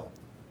Linda?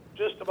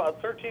 Just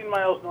about 13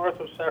 miles north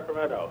of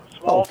Sacramento.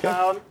 Small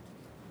town.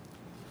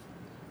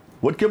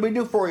 What can we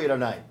do for you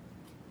tonight?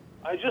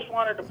 I just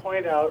wanted to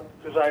point out,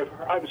 because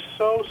I'm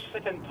so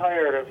sick and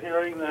tired of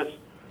hearing this,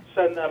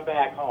 send them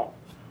back home.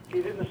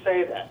 He didn't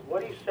say that.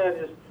 What he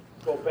said is,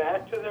 go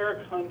back to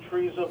their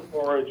countries of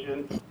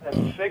origin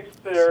and fix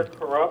their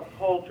corrupt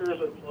cultures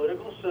and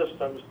political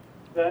systems,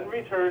 then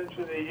return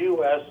to the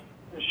U.S.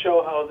 and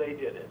show how they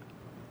did it.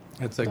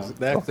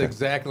 That's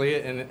exactly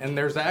it. And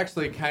there's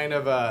actually kind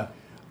of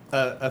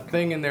a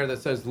thing in there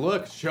that says,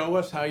 look, show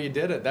us how you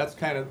did it. That's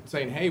kind of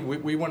saying, hey,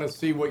 we want to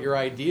see what your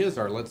ideas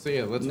are. Let's see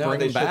it. Let's bring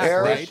them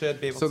back. They should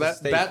be able to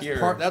stay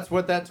here. That's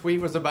what that tweet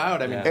was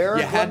about. I mean,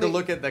 Eric, you had to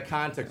look at the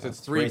context.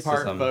 It's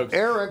 3-part, folks.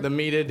 Eric, the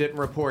media didn't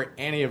report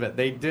any of it.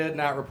 They did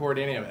not report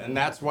any of it. And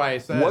that's why I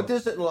said. What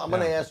does it, I'm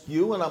going to ask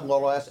you, and I'm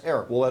going to ask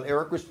Eric. We'll let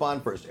Eric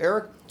respond first.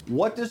 Eric,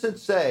 what does it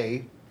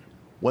say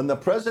when the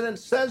president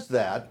says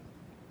that,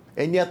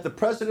 and yet the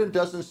president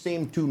doesn't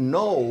seem to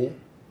know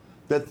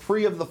that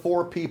 3 of the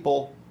 4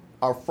 people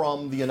are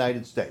from the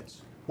United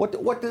States?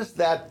 What does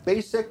that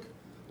basic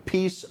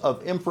piece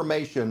of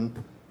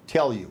information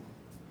tell you?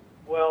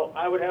 Well,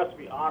 I would have to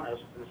be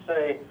honest and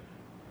say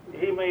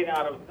he may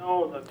not have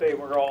known that they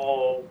were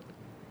all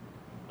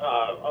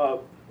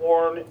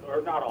born,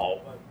 or not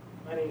all, but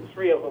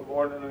 3 of them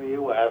born in the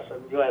U.S.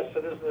 and U.S.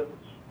 citizens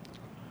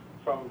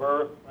from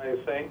birth, I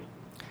think.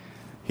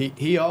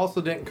 He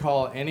also didn't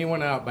call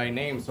anyone out by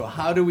name, so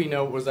how do we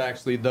know it was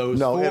actually those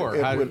 4? He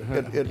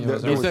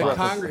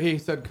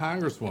said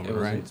Congresswoman,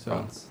 right?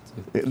 So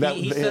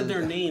he said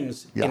their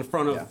names in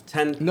front of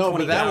 10, no,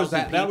 20,000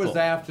 but that was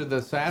after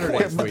the Saturday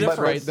tweet,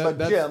 right?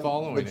 That's Jim,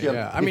 following Jim, it.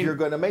 Yeah. if you're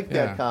going to make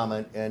that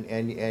comment,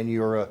 and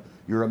you're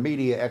a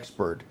media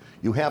expert,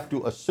 you have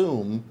to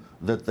assume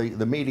that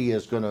the media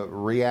is going to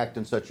react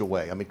in such a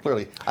way. I mean,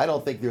 clearly, I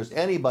don't think there's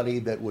anybody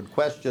that would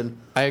question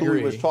who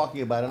he was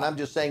talking about. And I'm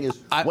just saying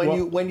is,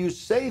 when you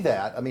say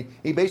that, I mean,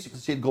 he basically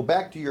said, go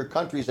back to your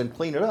countries and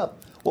clean it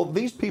up. Well,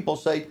 these people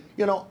say,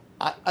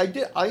 I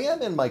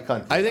am in my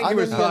country. I think I'm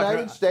he in was the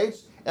United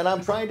States, and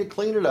I'm trying to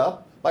clean it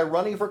up by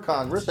running for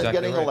Congress and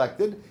getting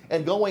elected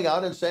and going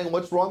out and saying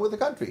what's wrong with the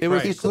country. It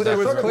was clear to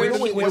me.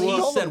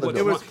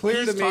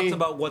 He's talked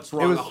about what's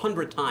wrong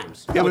 100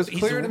 times. It was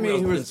clear to me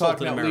he was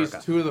talking about at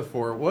least 2 of the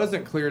 4. It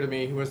wasn't clear to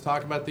me he was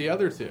talking about the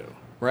other 2.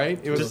 Right?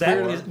 It was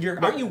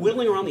aren't you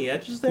whittling around the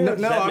edges there?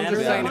 No, I'm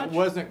just saying it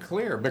wasn't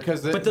clear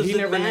because he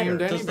never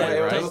named anybody.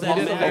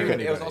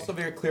 It was also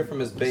very clear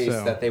from his base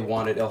that they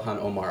wanted Ilhan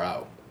Omar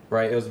out.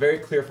 Right, it was very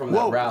clear from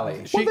that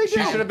rally. She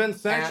should have been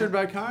censured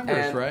by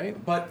Congress, right?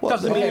 But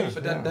doesn't mean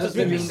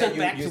that you sent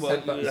back.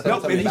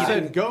 No, but he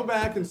said go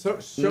back and show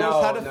us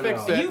how to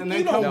fix it, and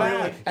then come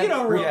back. You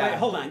don't really.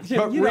 Hold on, Jim.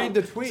 But read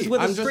the tweet.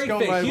 With I'm a straight just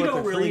going by face, you what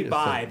don't the really tweet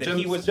buy that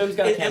he was Jim's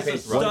got a as a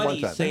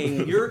study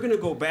saying you're going to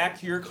go back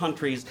to your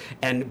countries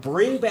and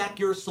bring back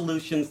your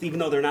solutions, even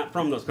though they're not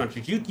from those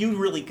countries. You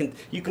really can.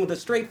 You can with a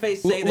straight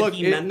face say that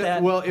he meant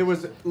that. Well, it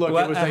was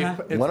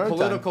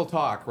political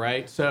talk,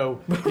 right? So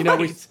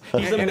he's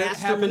a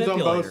master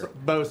manipulator.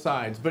 Both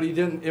sides, but he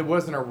didn't. It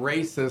wasn't a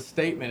racist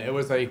statement. It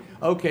was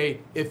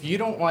if you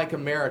don't like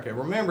America,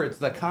 remember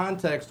the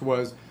context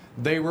was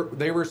they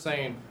were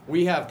saying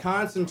we have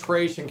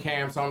concentration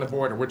camps on the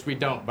border, which we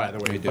don't, by the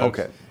way.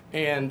 Okay.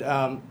 And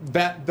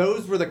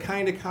those were the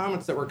kind of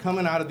comments that were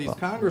coming out of these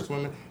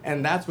congresswomen,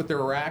 and that's what they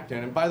were reacting.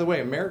 And by the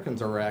way,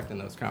 Americans are reacting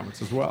those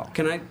comments as well.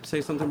 Can I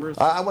say something, Bruce?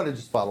 I want to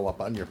just follow up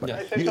on your point. Can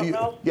I say something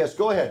else? Yes,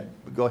 go ahead.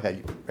 Go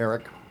ahead,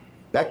 Eric.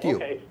 Back to you.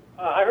 Okay.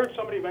 I heard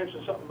somebody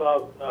mention something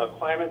about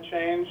climate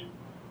change.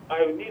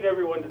 I need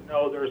everyone to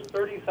know there's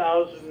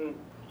 30,000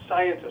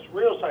 scientists,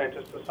 real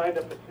scientists, that signed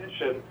a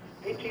petition,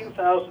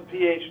 18,000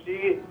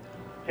 PhD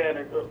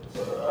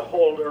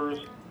holders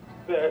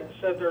that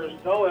said there's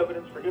no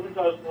evidence for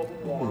human-caused global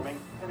warming,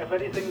 and if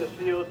anything, the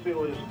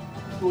CO2 is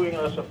doing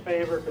us a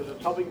favor because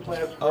it's helping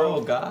plants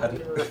grow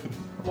under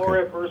more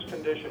adverse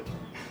conditions.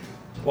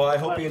 Well, I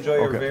hope you enjoy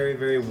your Okay. very,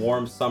 very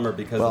warm summer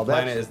because Well, the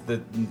planet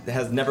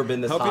has never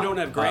been this hot. Hope you don't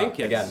have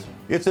grandkids. Again.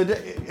 That's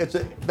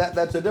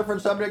a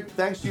different subject.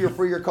 Thanks to you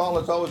for your call.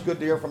 It's always good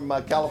to hear from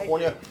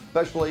California,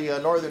 especially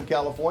Northern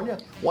California.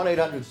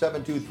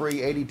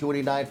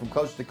 1-800-723-8289 from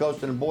coast to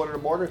coast and border to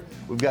border.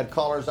 We've got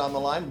callers on the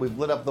line. We've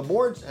lit up the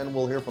boards, and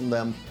we'll hear from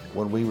them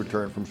when we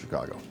return from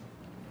Chicago.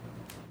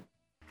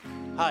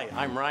 Hi,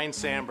 I'm Ryan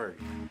Sandberg,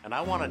 and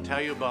I want to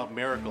tell you about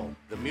Miracle,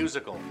 the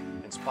musical,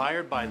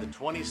 inspired by the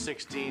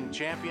 2016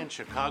 champion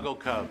Chicago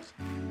Cubs.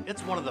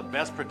 It's one of the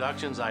best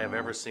productions I have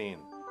ever seen.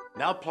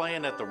 Now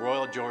playing at the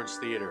Royal George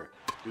Theater.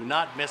 Do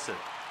not miss it.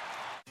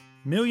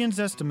 Millions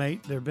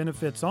estimate their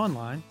benefits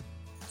online,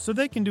 so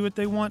they can do what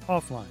they want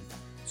offline.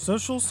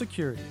 Social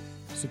Security,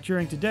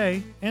 securing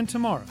today and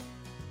tomorrow.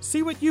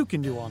 See what you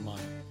can do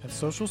online at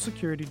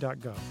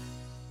socialsecurity.gov.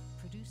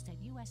 Produced at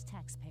U.S.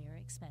 taxpayer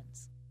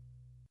expense.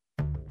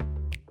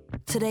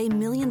 Today,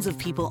 millions of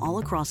people all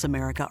across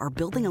America are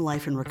building a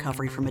life in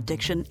recovery from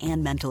addiction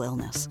and mental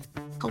illness,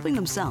 helping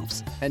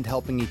themselves and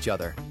helping each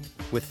other,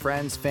 with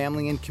friends,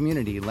 family, and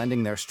community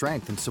lending their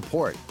strength and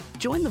support.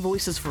 Join the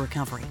Voices for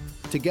Recovery.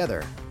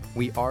 Together,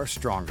 we are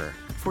stronger.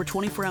 For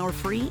 24-hour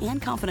free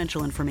and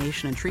confidential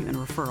information and treatment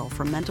referral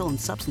for mental and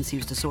substance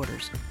use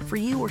disorders, for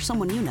you or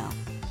someone you know,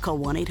 call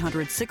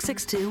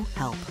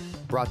 1-800-662-HELP.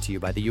 Brought to you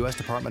by the U.S.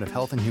 Department of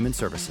Health and Human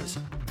Services.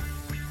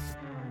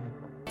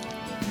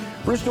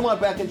 Bruce Dumont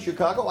back in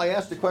Chicago. I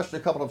asked a question a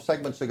couple of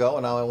segments ago,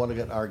 and now I want to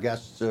get our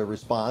guest's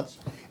response.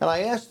 And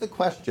I asked the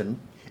question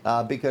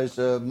because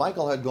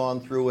Michael had gone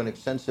through an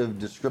extensive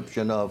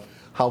description of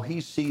how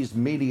he sees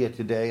media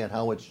today and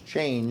how it's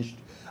changed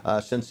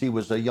since he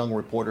was a young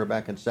reporter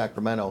back in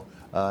Sacramento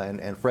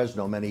and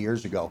Fresno many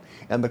years ago.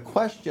 And the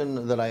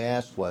question that I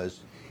asked was,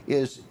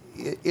 is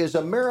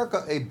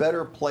America a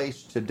better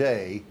place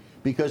today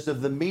because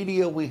of the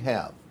media we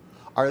have?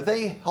 Are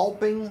they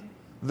helping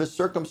the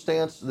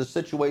circumstance, the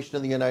situation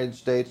in the United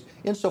States,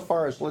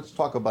 insofar as, let's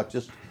talk about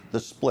just the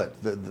split,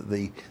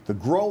 the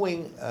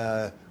growing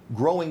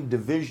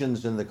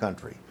divisions in the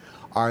country?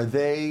 Are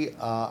they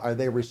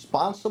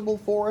responsible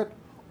for it,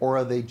 or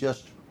are they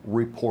just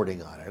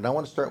reporting on it? And I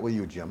want to start with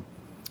you, Jim.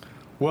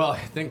 Well, I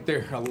think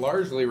they're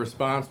largely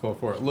responsible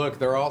for it. Look,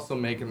 they're also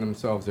making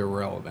themselves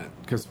irrelevant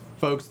because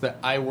folks that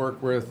I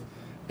work with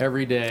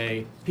every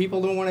day,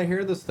 people don't want to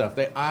hear this stuff.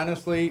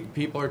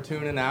 People are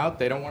tuning out.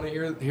 They don't want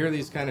to hear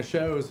these kind of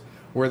shows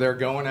where they're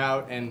going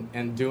out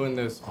and doing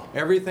this.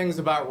 Everything's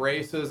about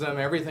racism.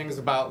 Everything's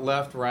about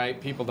left, right.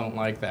 People don't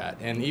like that.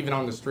 And even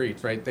on the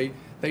streets, right? They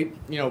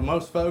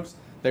most folks,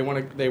 they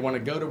want to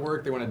go to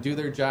work. They want to do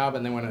their job,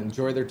 and they want to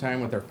enjoy their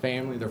time with their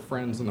family, their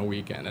friends on the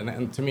weekend.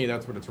 And to me,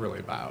 that's what it's really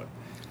about.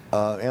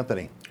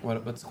 Anthony.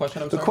 What's the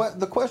question? I'm sorry.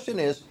 The question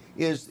is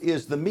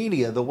the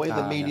media, the way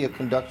the media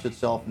conducts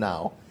itself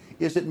now,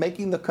 is it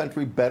making the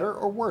country better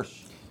or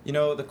worse? You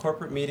know, the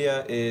corporate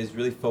media is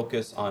really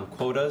focused on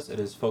quotas. It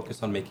is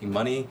focused on making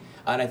money,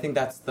 and I think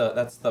that's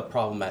the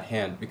problem at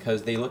hand,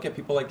 because they look at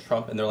people like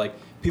Trump and they're like,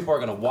 people are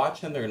going to watch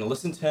him, they're going to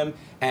listen to him,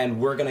 and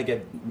we're going to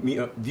get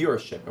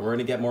viewership, and we're going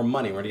to get more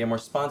money, we're going to get more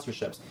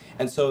sponsorships.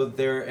 And so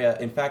their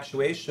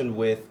infatuation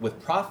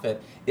with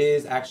profit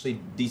is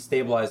actually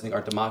destabilizing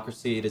our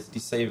democracy. It is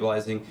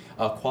destabilizing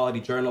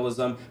quality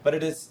journalism. But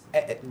it is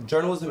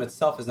journalism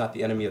itself is not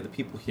the enemy of the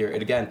people here.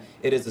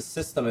 It is a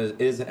system. It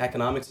is an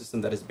economic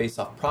system that is based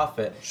off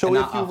profit and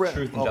not off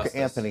truth and justice.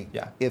 Anthony,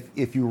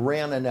 if you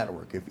ran a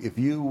network, if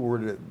you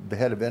were the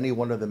head of any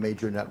one of the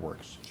major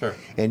networks, sure,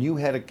 and you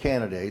had a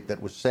candidate that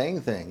was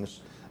saying things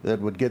that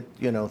would get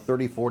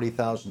 30,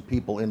 40,000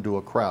 people into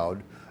a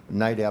crowd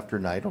night after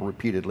night or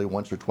repeatedly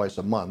once or twice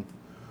a month,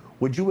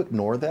 would you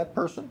ignore that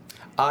person?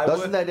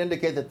 Doesn't that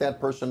indicate that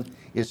person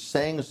is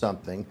saying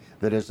something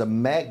that is a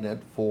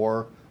magnet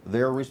for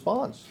their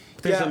response?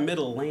 There's a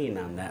middle lane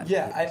on that.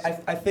 Yeah,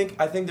 I think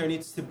there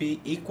needs to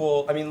be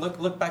equal. I mean,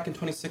 look back in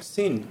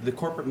 2016. The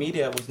corporate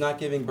media was not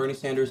giving Bernie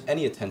Sanders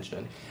any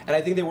attention, and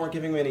I think they weren't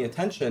giving him any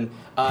attention,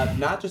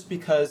 not just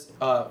because.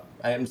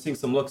 I'm seeing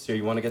some looks here.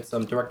 You want to get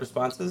some direct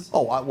responses?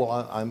 Oh,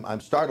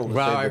 I'm startled to say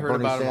that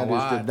Bernie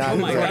Sanders did not. Oh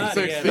my God!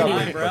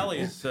 Yeah,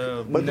 rallies.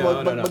 No.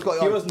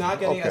 He was not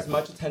getting as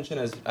much attention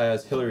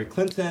as Hillary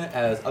Clinton,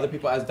 as other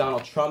people, as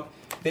Donald Trump.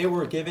 They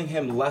were giving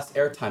him less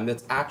airtime.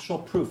 That's actual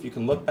proof. You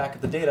can look back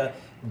at the data.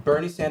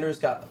 Bernie Sanders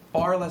got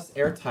far less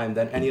airtime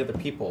than any other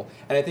people.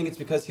 And I think it's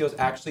because he was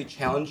actually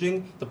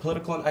challenging the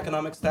political and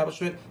economic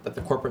establishment that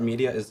the corporate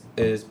media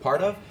is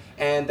part of,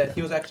 and that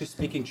he was actually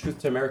speaking truth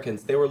to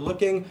Americans. They were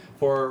looking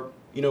for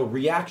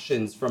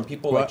reactions from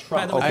people like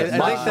Trump. I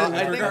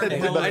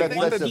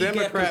think the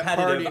Democrat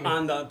Party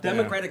on the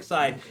Democratic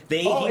side,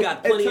 he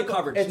got plenty of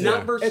coverage.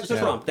 Not versus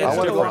Trump. That's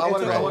different. I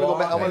want to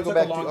go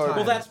back to.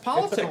 Well, that's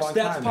politics.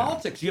 That's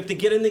politics. You have to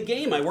get in the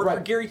game. I worked for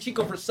Gary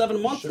Chico for 7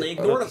 months, and they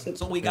ignored us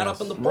until we got up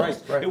in the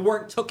polls.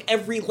 It took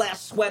every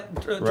last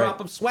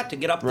drop of sweat to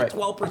get up to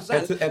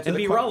 12% and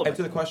be relevant. And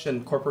to the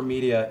question, corporate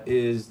media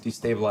is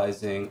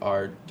destabilizing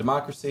our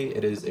democracy.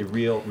 It is a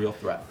real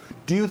threat.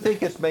 Do you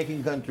think it's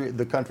making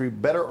the country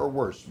better or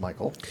worse,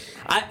 Michael?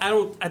 I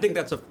don't. I think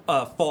that's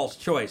a false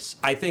choice.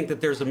 I think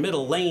that there's a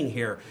middle lane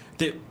here.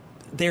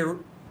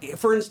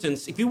 For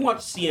instance, if you watch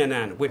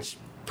CNN, which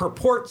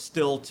purports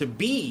still to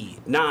be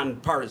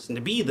nonpartisan,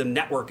 to be the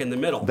network in the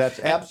middle. That's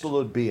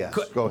absolute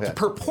BS. Go ahead.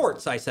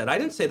 Purports, I said. I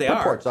didn't say they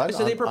purports. are. I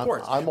said they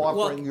purports. I'm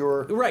offering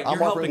right. I'm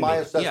you're offering my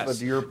assessment yes.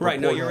 to your purport. Right.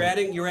 No, you're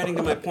adding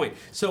to my point.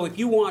 So if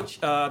you watch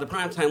the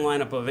primetime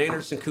lineup of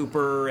Anderson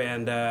Cooper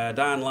and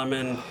Don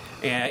Lemon,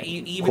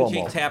 even Cuomo.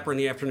 Jake Tapper in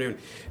the afternoon,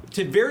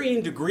 to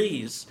varying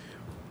degrees,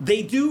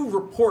 they do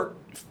report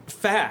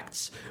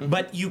facts,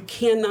 but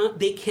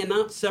they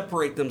cannot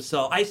separate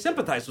themselves. I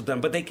sympathize with them,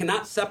 but they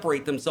cannot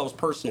separate themselves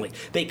personally.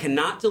 They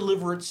cannot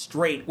deliver it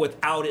straight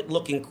without it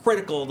looking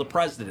critical of the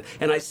president.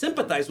 And I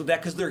sympathize with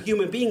that because they're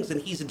human beings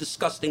and he's a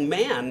disgusting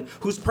man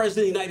who's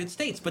president of the United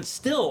States. But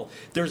still,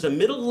 there's a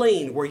middle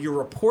lane where you're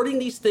reporting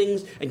these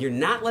things and you're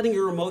not letting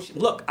your emotion.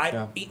 Look,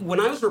 when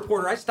I was a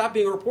reporter, I stopped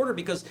being a reporter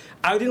because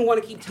I didn't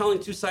want to keep telling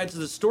two sides of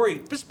the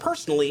story, just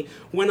personally,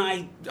 when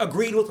I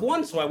agreed with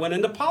one. So I went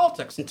into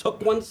politics and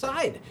took one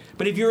side.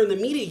 But if you're in the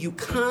media, you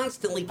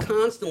constantly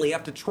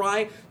have to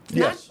try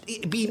not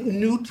be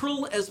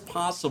neutral as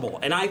possible.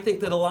 And I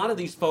think that a lot of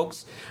these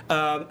folks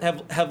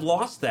have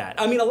lost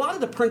that. I mean, a lot of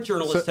the print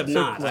journalists have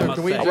not, I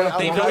must say.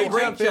 They've done a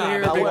great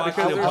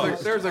job.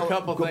 There's a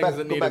couple things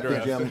that need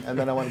addressed. Jim, and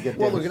then I want to get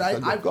well, look,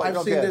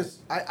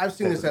 I've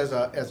seen this as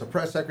a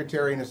press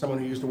secretary and as someone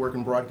who used to work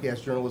in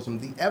broadcast journalism.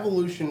 The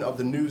evolution of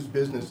the news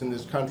business in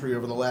this country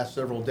over the last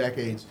several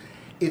decades.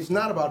 It's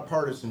not about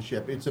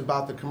partisanship. It's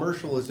about the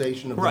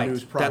commercialization of the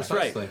news process.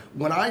 That's right.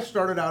 When I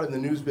started out in the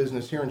news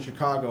business here in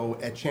Chicago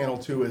at Channel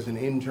 2 as an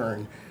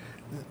intern,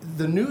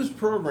 the news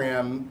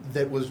program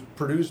that was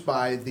produced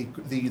by the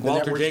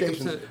Walter network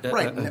Jacobson,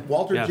 stations,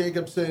 Walter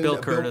Jacobson, Bill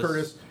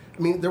Curtis.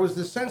 I mean, there was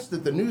this sense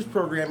that the news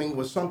programming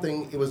was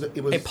something. It was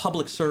a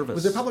public service. It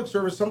was a public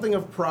service, something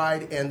of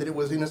pride, and that it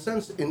was, in a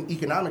sense, in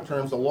economic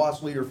terms, a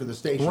loss leader for the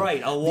station.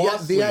 Right, a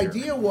loss leader. The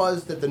idea leader.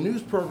 was that the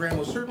news program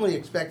was certainly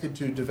expected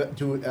to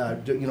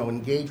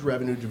engage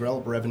revenue,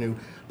 develop revenue,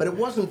 but it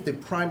wasn't the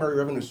primary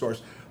revenue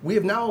source. We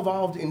have now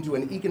evolved into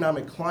an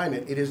economic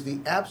climate. It is the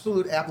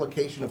absolute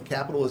application of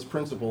capitalist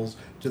principles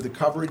to the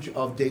coverage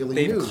of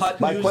daily news. They've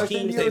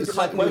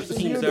cut news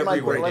teams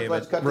everywhere, David.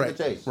 Let's cut to the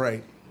chase.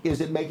 Right. Is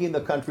it making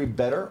the country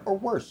better or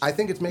worse? I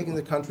think it's making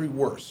the country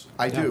worse.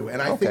 I do. And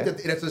I think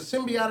that it's a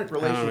symbiotic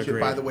relationship,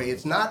 by the way.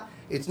 It's not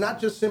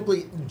just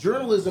simply,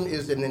 journalism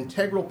is an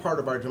integral part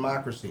of our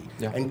democracy.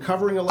 And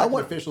covering elected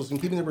officials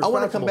and keeping them responsible.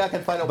 I want to come back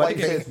and find out why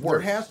you say it's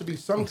worse. There has to be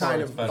some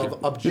kind of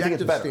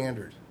objective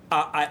standard.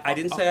 I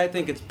didn't say I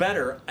think it's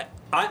better.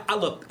 I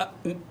look,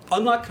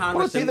 I'm not Congress.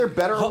 Well, it's either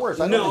better or worse.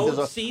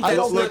 No, see,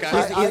 that's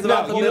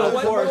not. You know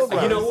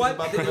what? You know what?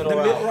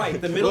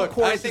 The middle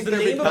course is the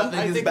name of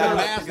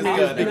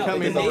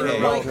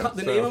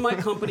the name of my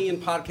company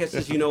and podcast,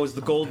 as you know, is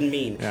the Golden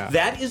Mean.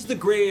 That is the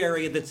gray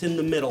area that's in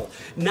the middle.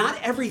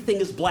 Not everything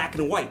is black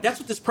and white. That's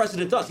what this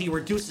president does. He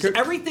reduces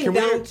everything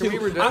down to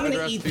I'm going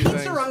to eat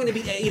pizza or I'm going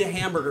to eat a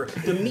hamburger.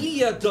 The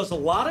media does a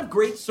lot of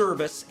great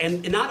service,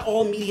 and not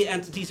all media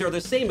entities are the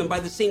same. And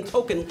by the same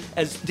token,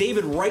 as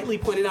David rightly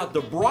pointed out,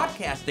 the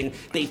broadcasting,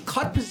 they've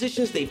cut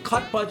positions, they've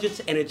cut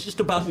budgets, and it's just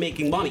about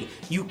making money.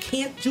 You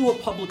can't do a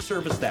public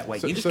service that way.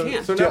 You just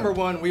can't. So number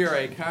one, we are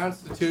a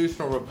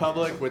constitutional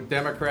republic with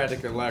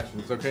democratic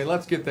elections. Okay,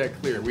 let's get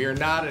that clear. We are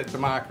not a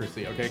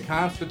democracy. Okay,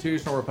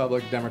 constitutional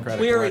republic,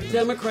 democratic. We are elections. a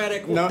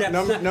democratic.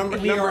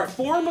 We are a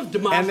form of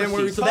democracy. And then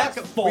when we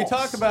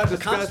talk about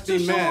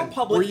disgusting men,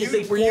 were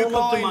you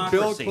calling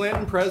Bill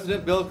Clinton,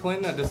 President Bill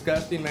Clinton, a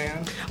disgusting man?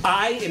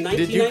 In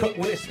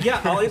 1990,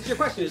 I'll answer your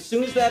question. As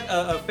soon as that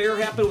affair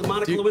happened with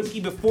Monica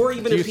Lewinsky, before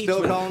even impeachment. Do you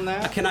still call him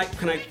that? Can I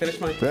finish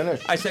my?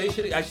 Finish. I said he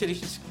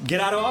should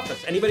get out of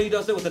office. Anybody who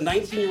does that with a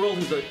 19-year-old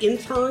who's an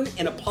intern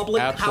in a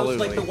public house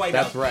like the White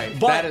House. That's right.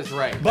 But, that is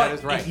right. But that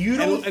is right. If you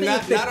don't think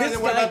that this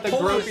what guy, about the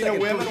groping of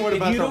women? What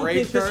about the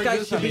rape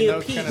charges? If you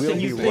don't think this guy should be impeached,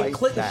 and you think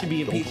Clinton should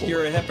be impeached,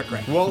 you're a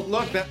hypocrite. Well,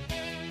 look, that.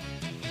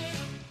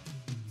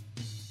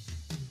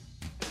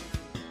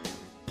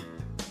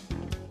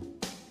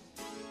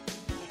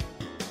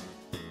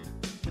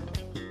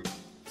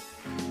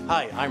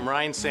 Hi, I'm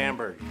Ryan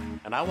Sandberg,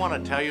 and I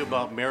want to tell you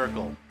about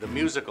Miracle, the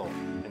musical,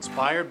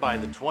 inspired by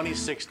the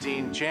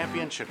 2016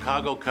 champion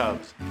Chicago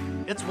Cubs.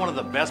 It's one of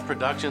the best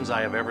productions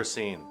I have ever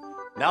seen.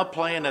 Now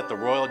playing at the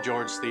Royal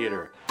George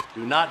Theater.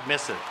 Do not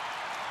miss it.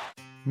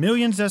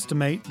 Millions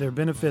estimate their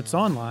benefits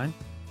online,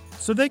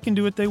 so they can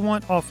do what they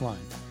want offline.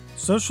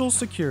 Social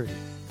Security,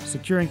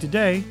 securing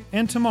today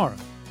and tomorrow.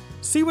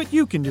 See what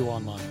you can do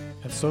online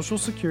at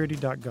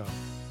socialsecurity.gov.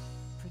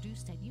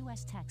 Produced at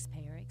U.S.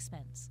 taxpayer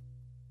expense.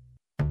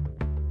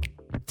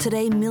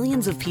 Today,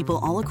 millions of people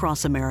all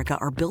across America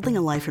are building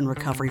a life in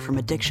recovery from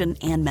addiction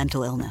and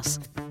mental illness,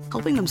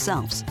 helping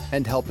themselves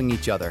and helping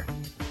each other.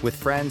 With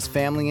friends,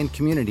 family, and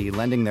community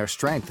lending their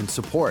strength and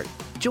support.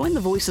 Join the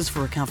Voices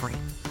for Recovery.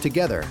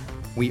 Together,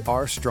 we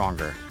are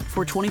stronger.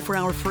 For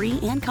 24-hour free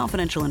and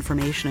confidential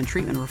information and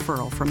treatment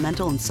referral for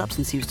mental and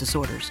substance use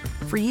disorders,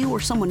 for you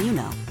or someone you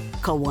know,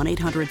 Call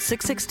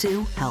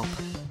 1-800-662-HELP.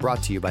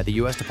 Brought to you by the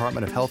U.S.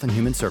 Department of Health and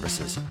Human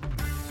Services.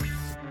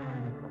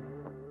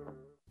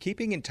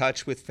 Keeping in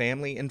touch with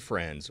family and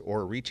friends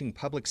or reaching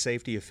public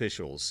safety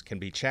officials can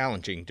be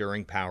challenging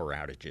during power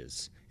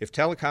outages. If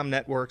telecom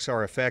networks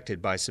are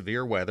affected by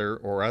severe weather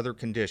or other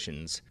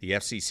conditions, the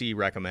FCC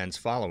recommends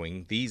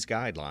following these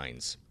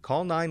guidelines.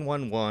 Call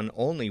 911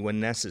 only when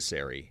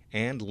necessary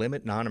and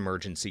limit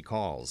non-emergency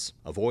calls.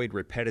 Avoid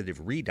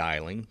repetitive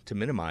redialing to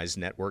minimize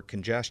network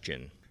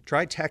congestion.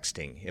 Try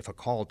texting if a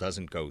call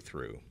doesn't go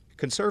through.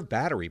 Conserve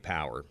battery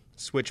power.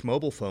 Switch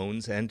mobile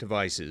phones and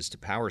devices to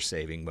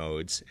power-saving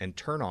modes and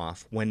turn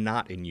off when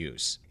not in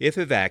use. If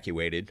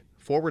evacuated,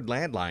 forward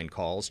landline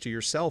calls to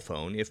your cell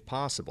phone if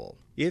possible.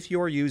 If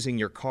you're using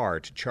your car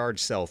to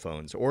charge cell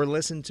phones or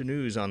listen to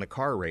news on the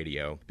car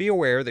radio, be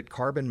aware that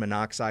carbon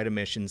monoxide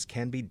emissions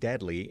can be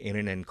deadly in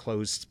an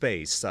enclosed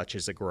space such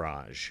as a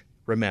garage.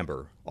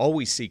 Remember,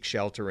 always seek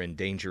shelter in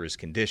dangerous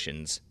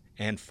conditions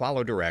and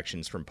follow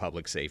directions from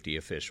public safety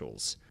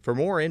officials. For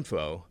more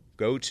info,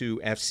 go to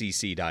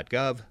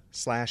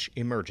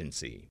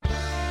fcc.gov/emergency.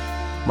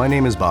 My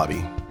name is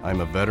Bobby.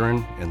 I'm a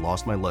veteran and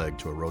lost my leg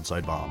to a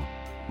roadside bomb.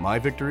 My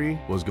victory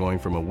was going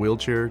from a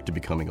wheelchair to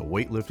becoming a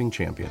weightlifting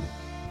champion.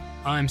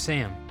 I'm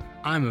Sam.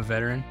 I'm a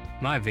veteran.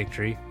 My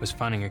victory was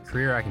finding a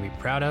career I can be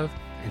proud of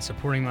and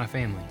supporting my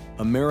family.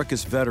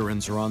 America's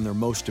veterans are on their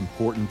most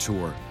important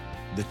tour,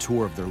 the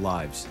tour of their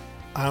lives.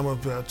 I'm a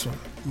veteran.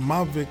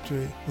 My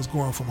victory was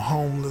going from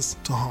homeless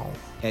to home.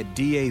 At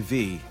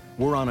DAV,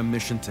 we're on a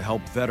mission to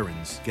help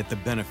veterans get the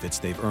benefits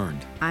they've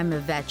earned. I'm a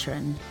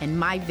veteran, and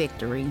my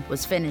victory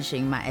was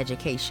finishing my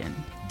education.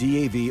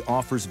 DAV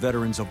offers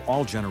veterans of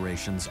all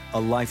generations a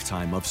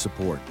lifetime of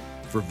support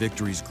for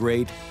victories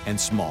great and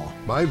small.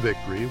 My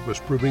victory was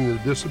proving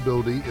that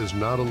disability is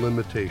not a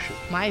limitation.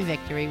 My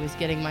victory was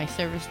getting my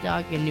service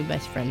dog a new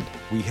best friend.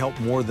 We help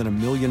more than 1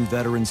 million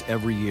veterans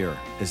every year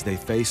as they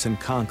face and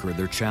conquer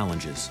their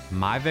challenges.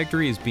 My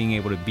victory is being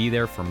able to be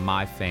there for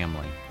my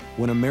family.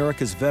 When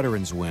America's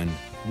veterans win,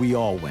 we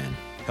all win.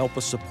 Help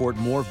us support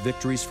more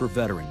victories for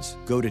veterans.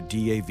 Go to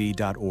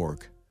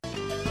DAV.org.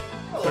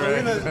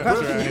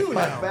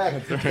 Back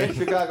in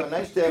Chicago.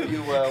 Nice to have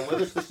you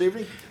with us this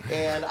evening.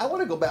 And I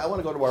want to go back. I want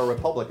to go to our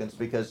Republicans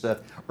because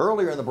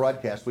earlier in the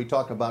broadcast we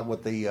talked about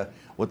what the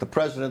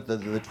president, the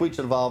tweets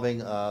involving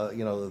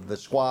the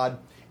squad,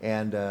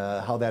 and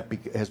how that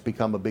has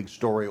become a big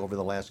story over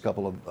the last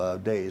couple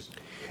of days,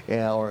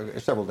 or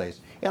several days.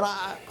 And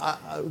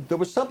there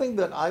was something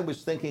that I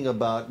was thinking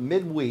about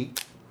midweek.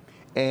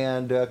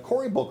 And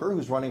Cory Booker,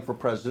 who's running for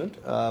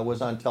president,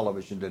 was on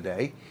television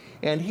today,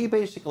 and he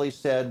basically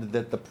said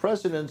that the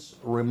president's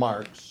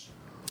remarks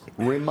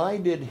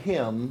reminded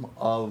him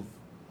of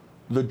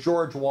the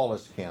George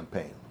Wallace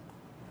campaign.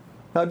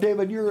 Now,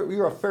 David,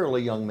 you're a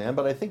fairly young man,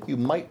 but I think you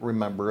might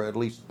remember at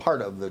least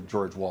part of the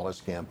George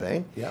Wallace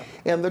campaign. Yeah.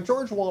 And the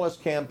George Wallace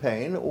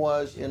campaign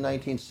was in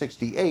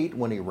 1968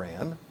 when he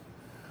ran.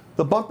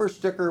 The bumper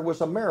sticker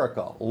was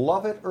America,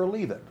 love it or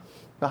leave it.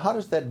 Now, how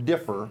does that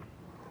differ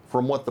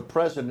from what the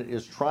president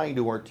is trying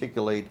to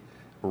articulate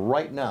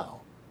right now?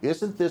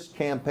 Isn't this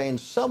campaign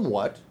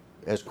somewhat,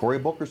 as Cory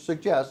Booker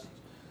suggests,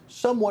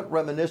 somewhat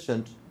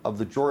reminiscent of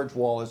the George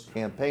Wallace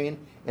campaign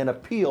and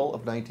appeal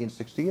of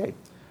 1968?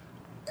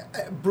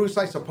 Bruce,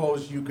 I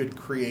suppose you could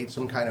create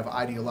some kind of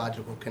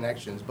ideological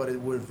connections, but it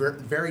would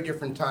very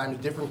different times,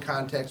 different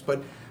contexts,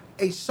 but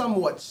a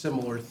somewhat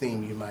similar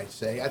theme, you might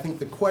say. I think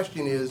the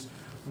question is,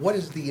 what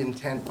is the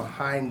intent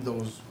behind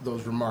those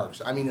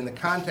remarks? I mean, in the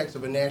context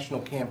of a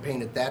national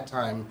campaign at that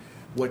time,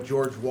 what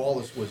George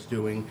Wallace was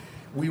doing,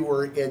 we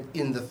were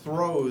in the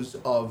throes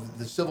of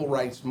the civil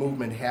rights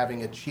movement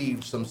having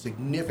achieved some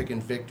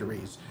significant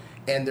victories,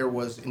 and there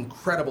was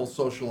incredible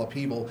social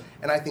upheaval,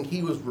 and I think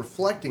he was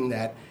reflecting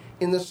that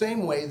in the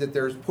same way that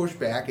there's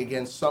pushback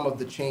against some of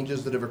the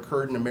changes that have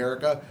occurred in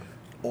America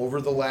over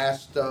the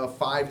last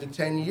 5 to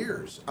 10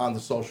 years on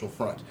the social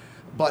front.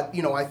 But,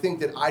 I think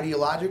that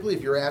ideologically,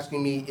 if you're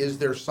asking me, is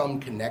there some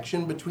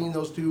connection between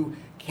those two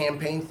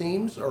campaign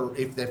themes, or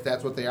if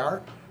that's what they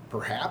are,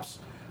 perhaps.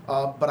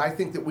 But I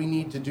think that we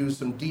need to do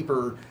some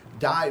deeper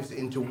dives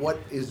into what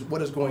is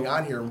going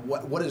on here, and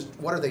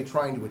what are they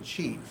trying to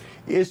achieve.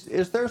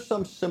 Is there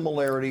some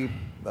similarity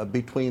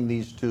between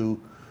these two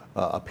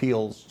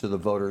appeals to the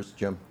voters,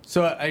 Jim?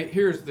 So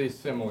here's the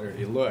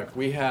similarity. Look,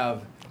 we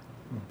have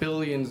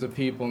billions of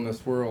people in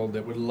this world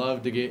that would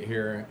love to get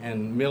here,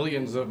 and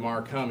millions of them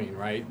are coming,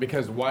 right?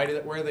 Because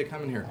where are they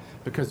coming here?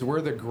 Because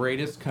we're the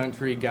greatest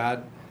country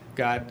God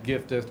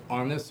gifted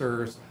on this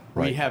earth.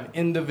 Right. We have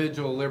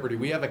individual liberty.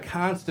 We have a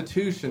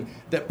constitution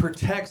that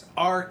protects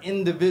our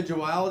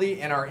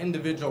individuality and our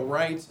individual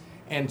rights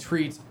and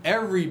treats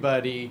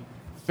everybody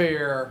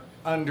fair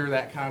under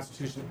that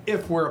constitution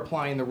if we're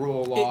applying the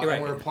rule of law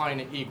and we're applying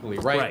it equally,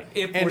 right?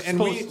 And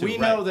we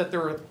know that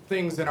there are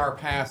things in our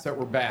past that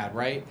were bad,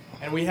 right?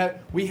 And we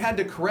had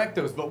to correct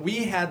those, but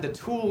we had the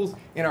tools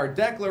in our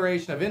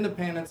Declaration of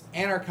Independence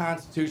and our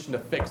Constitution to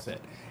fix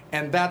it.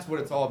 And that's what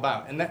it's all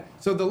about.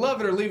 So the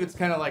love it or leave it's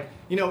kind of like,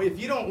 if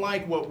you don't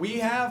like what we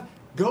have,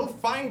 Go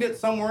find it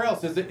somewhere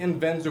else. Is it in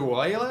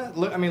Venezuela?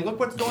 Look, I mean, look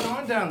what's going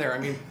on down there. I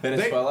mean,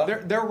 Venezuela?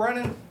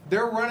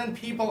 they're running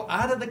people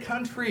out of the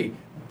country.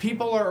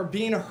 People are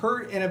being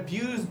hurt and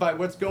abused by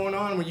what's going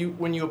on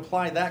when you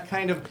apply that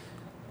kind of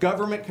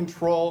government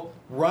control.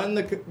 Run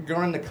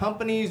the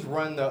companies,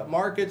 run the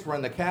markets,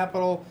 run the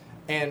capital,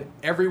 and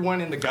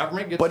everyone in the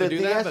government gets to do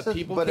that. But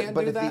people can't do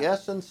that. But the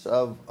essence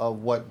of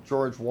what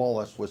George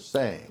Wallace was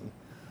saying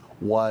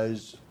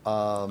was.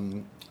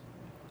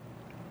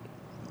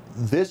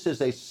 This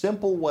is a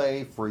simple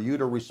way for you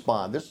to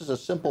respond. This is a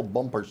simple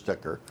bumper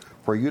sticker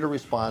for you to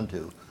respond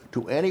to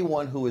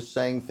anyone who is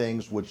saying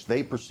things which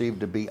they perceive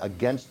to be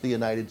against the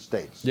United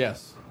States.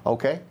 Yes.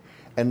 Okay?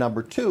 And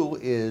number two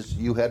is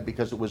you had,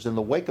 because it was in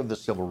the wake of the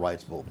Civil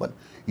Rights Movement,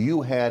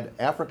 you had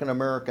African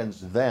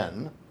Americans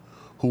then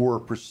who were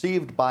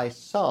perceived by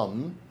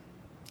some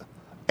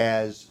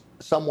as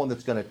someone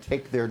that's going to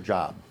take their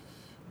job.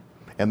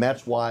 And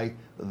that's why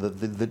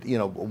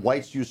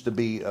whites used to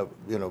be,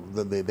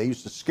 they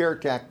used to scare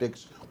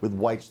tactics with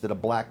whites that a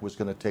black was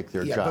going to take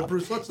their job. Yeah, but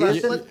Bruce, let's not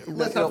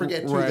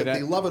forget, too, that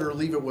the Love It or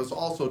Leave It was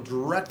also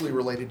directly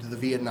related to the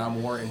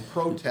Vietnam War and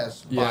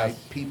protests by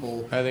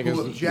people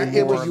who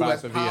objected to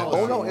U.S.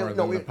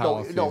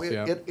 policy.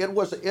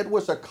 It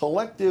was a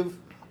collective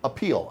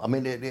appeal. I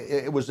mean,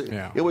 it was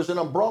an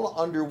umbrella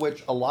under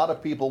which a lot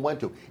of people went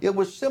to. It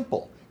was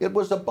simple. It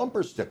was a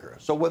bumper sticker.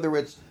 So whether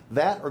it's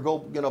that or go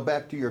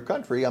back to your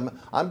country,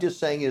 I'm just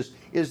saying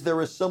is there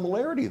a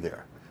similarity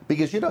there?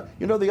 Because you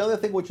know the other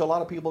thing which a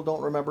lot of people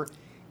don't remember,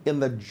 in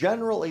the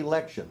general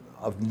election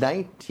of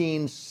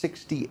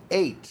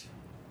 1968,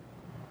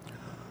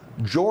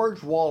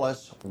 George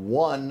Wallace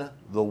won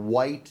the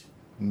white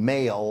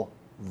male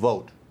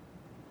vote.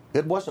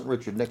 It wasn't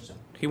Richard Nixon.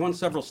 He won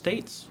several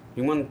states.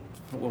 He won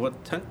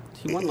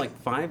He won like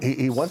 5.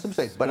 He won some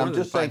states, but I'm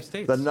just saying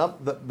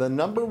the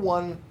number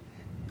one.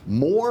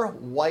 More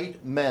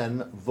white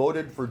men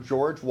voted for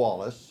George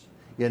Wallace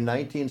in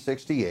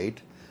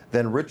 1968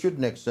 than Richard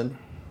Nixon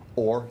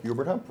or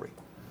Hubert Humphrey.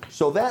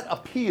 So that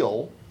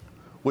appeal,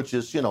 which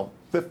is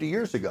 50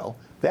 years ago,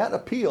 that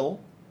appeal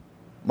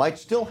might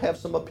still have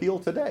some appeal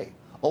today.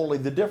 Only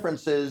the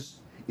difference is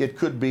it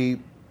could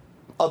be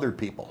other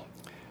people.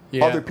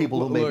 Yeah, other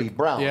people who may be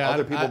brown. Yeah,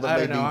 other people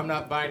I don't know. I'm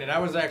not buying it. I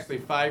was actually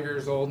 5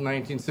 years old in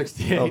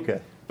 1968. Okay.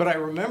 But I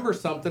remember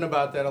something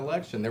about that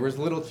election. There was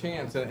little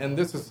chance, and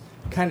this is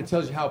kind of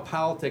tells you how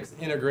politics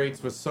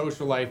integrates with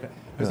social life. I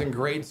was in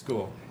grade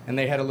school, and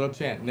they had a little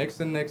chant: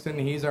 Nixon, Nixon,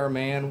 he's our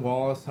man.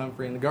 Wallace,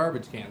 Humphrey, in the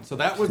garbage can. So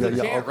that was the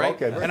chant, right?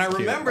 Okay, and I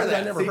remember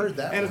that. I never heard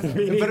that.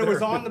 But it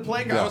was on the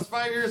playground. I was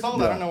 5 years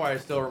old. I don't know why I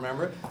still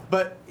remember it.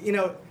 But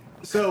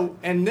So,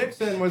 and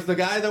Nixon was the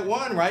guy that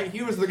won, right?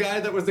 He was the guy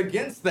that was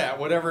against that,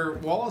 whatever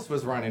Wallace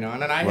was running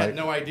on. And I had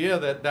no idea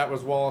that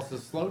was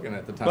Wallace's slogan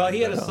at the time. Well, he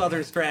had a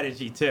Southern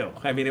strategy, too.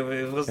 I mean,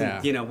 it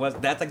wasn't,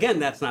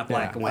 that's not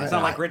black and white. It's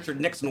not like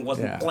Richard Nixon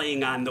wasn't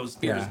playing on those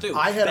fears, too.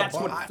 I had a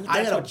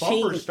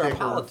bumper sticker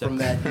politics from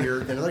that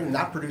year, and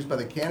not produced by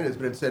the candidates,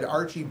 but it said,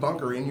 Archie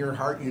Bunker, in your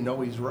heart, you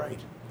know he's right.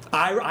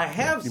 I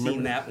have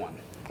seen that one.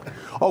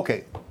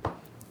 Okay,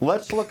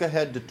 let's look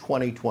ahead to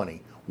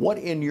 2020. What,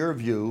 in your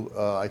view,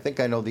 I think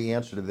I know the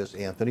answer to this,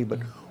 Anthony, but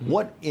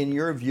what, in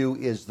your view,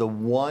 is the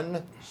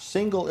one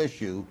single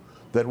issue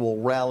that will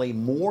rally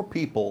more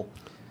people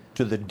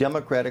to the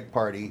Democratic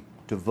Party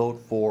to vote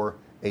for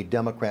a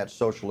Democrat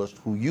socialist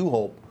who you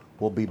hope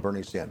will be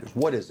Bernie Sanders?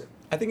 What is it?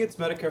 I think it's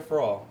Medicare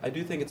for all. I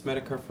do think it's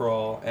Medicare for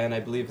all, and I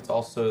believe it's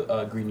also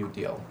a Green New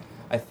Deal.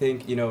 I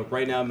think,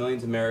 right now,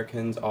 millions of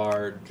Americans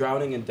are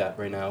drowning in debt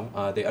right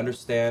now. They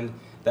understand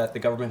that the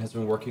government has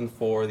been working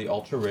for the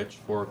ultra-rich,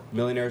 for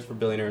millionaires, for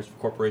billionaires, for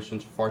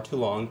corporations for far too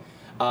long.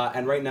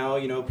 And right now,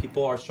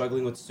 people are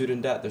struggling with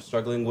student debt. They're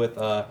struggling with,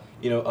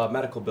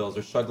 medical bills.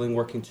 They're struggling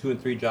working 2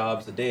 and 3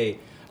 jobs a day.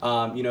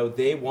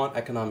 They want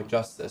economic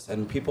justice,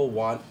 and people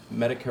want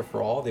Medicare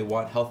for all. They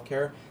want health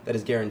care that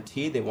is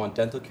guaranteed. They want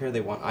dental care.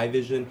 They want eye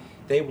vision.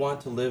 They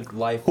want to live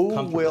life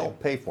comfortably. Who will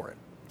pay for it?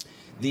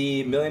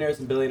 The millionaires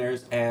and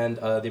billionaires and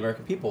the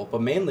American people,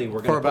 but mainly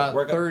we're going to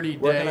put 30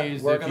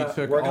 days if you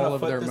took all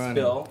of their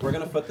money. We're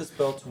going to put this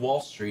bill to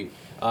Wall Street,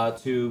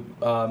 to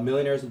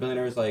millionaires and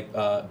billionaires like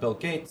Bill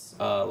Gates,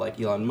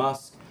 like Elon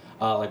Musk,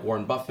 like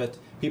Warren Buffett,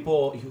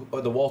 people,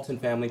 the Walton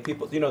family,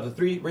 people. The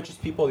 3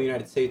 richest people in the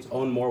United States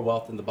own more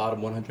wealth than the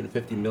bottom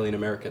 150 million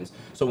Americans.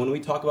 So when we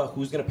talk about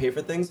who's going to pay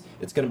for things,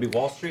 it's going to be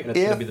Wall Street and it's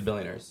going to be the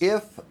billionaires.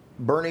 If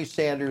Bernie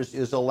Sanders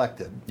is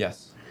elected,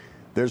 yes.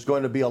 There's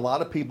going to be a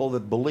lot of people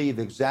that believe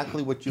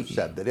exactly what you've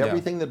said, that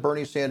everything that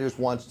Bernie Sanders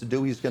wants to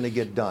do, he's going to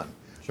get done.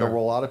 Sure. There were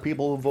a lot of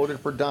people who voted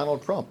for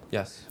Donald Trump.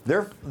 Yes.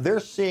 They're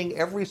seeing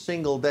every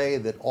single day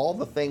that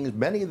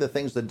many of the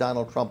things that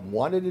Donald Trump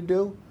wanted to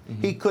do,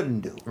 he couldn't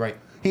do. Right.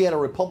 He had a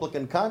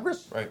Republican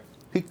Congress. Right.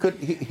 He could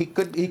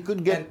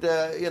get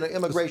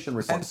immigration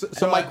reform.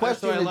 So my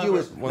question to you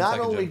is not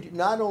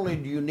only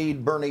do you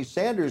need Bernie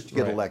Sanders to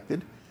get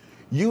elected,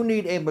 you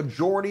need a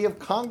majority of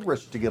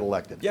Congress to get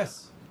elected.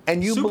 Yes.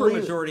 And you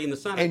supermajority in the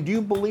Senate. And do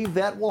you believe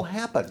that will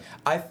happen?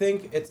 I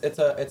think it's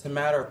a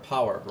matter of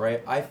power,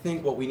 right? I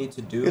think what we need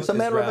to do It's a is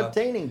matter of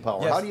attaining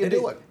power. Yes, How do you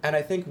do is. it? And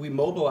I think we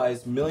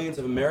mobilize millions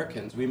of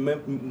Americans. We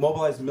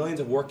mobilize millions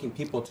of working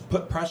people to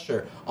put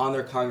pressure on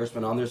their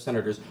congressmen, on their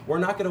senators. We're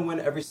not going to win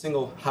every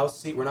single House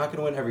seat. We're not going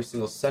to win every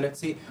single Senate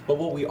seat. But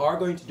what we are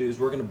going to do is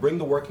we're going to bring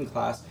the working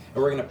class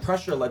and we're going to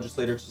pressure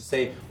legislators to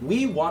say,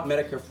 we want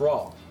Medicare for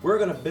all. We're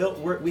going to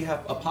build, we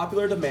have a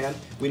popular demand.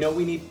 We know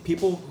we need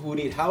people who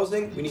need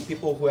housing. We need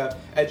people who have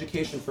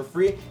education for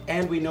free.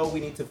 And we know we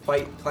need to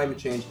fight climate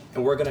change.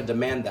 And we're going to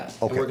demand that.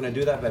 Okay. And we're going to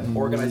do that by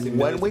organizing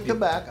When we millions of come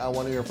back, I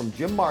want to hear from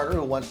Jim Marter,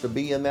 who wants to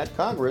be in that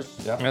Congress.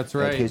 That's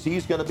right. Because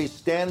he's going to be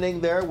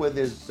standing there with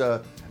his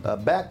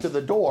back to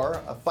the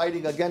door,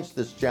 fighting against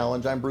this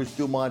challenge. I'm Bruce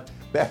Dumont,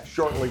 back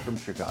shortly from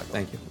Chicago.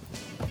 Thank you.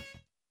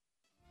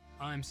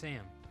 I'm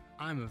Sam.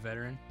 I'm a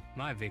veteran.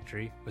 My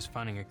victory was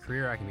finding a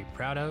career I can be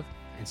proud of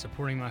and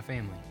supporting my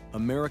family.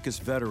 America's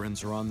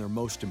veterans are on their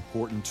most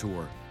important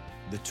tour,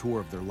 the tour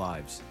of their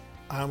lives.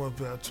 I'm a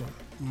veteran.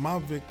 My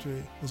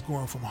victory was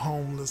going from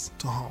homeless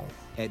to home.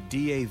 At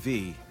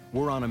DAV,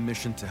 we're on a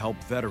mission to help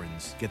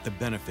veterans get the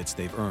benefits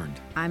they've earned.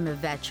 I'm a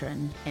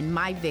veteran, and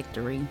my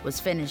victory was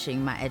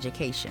finishing my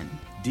education.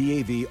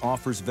 DAV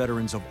offers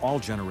veterans of all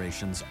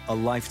generations a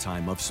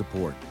lifetime of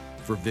support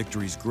for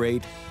victories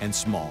great and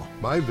small.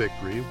 My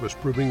victory was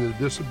proving that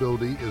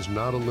disability is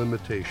not a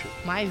limitation.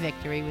 My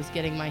victory was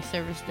getting my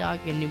service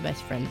dog a new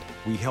best friend.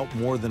 We help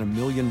more than 1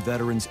 million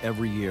veterans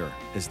every year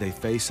as they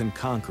face and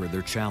conquer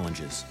their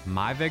challenges.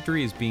 My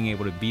victory is being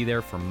able to be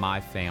there for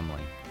my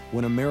family.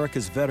 When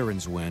America's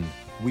veterans win,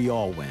 we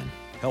all win.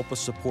 Help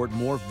us support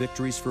more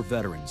victories for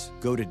veterans.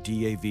 Go to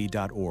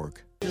DAV.org.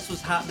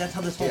 That's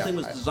how this whole thing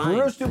was designed.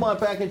 Bruce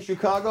Dumont back in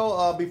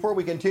Chicago. Before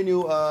we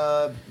continue,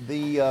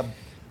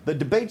 the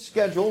debate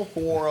schedule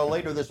for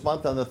later this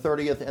month on the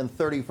 30th and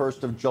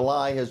 31st of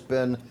July has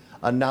been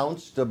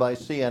announced by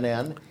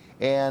CNN.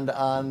 And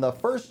on the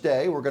first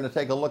day, we're going to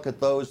take a look at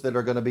those that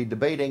are going to be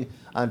debating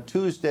on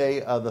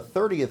Tuesday, the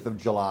 30th of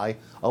July.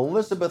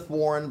 Elizabeth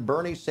Warren,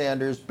 Bernie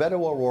Sanders, Beto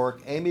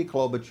O'Rourke, Amy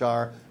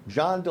Klobuchar,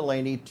 John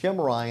Delaney,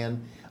 Tim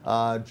Ryan,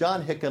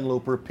 John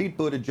Hickenlooper, Pete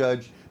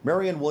Buttigieg,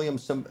 Marianne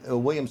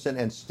Williamson,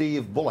 and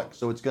Steve Bullock.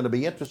 So it's going to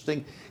be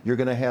interesting. You're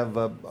going to have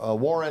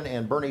Warren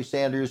and Bernie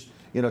Sanders,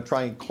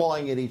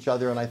 clawing at each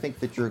other. And I think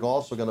that you're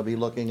also going to be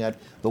looking at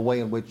the way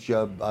in which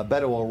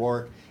Beto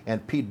O'Rourke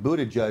and Pete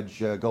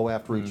Buttigieg go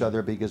after each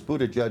other, because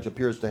Buttigieg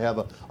appears to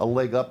have a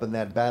leg up in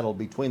that battle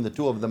between the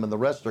two of them, and the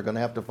rest are going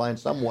to have to find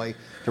some way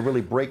to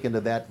really break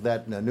into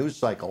that news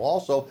cycle.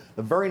 Also,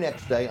 the very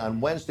next day, on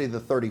Wednesday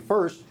the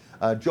 31st,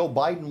 Joe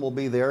Biden will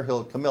be there.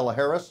 Kamala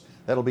Harris.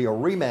 That'll be a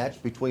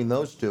rematch between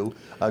those two.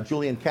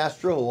 Julian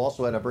Castro, who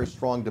also had a very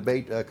strong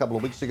debate a couple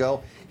of weeks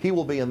ago, he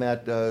will be in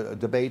that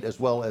debate,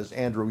 as well as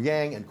Andrew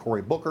Yang and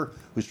Cory Booker,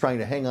 who's trying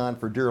to hang on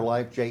for dear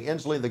life. Jay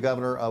Inslee, the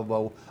governor of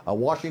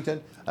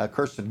Washington.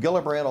 Kirsten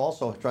Gillibrand,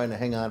 also trying to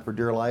hang on for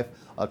dear life.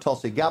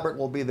 Tulsi Gabbard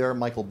will be there,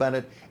 Michael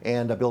Bennett,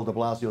 and Bill de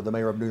Blasio, the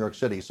mayor of New York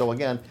City. So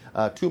again,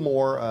 two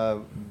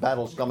more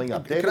battles coming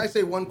up. David? Can I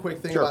say one quick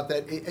thing Sure. about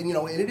that? And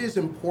it is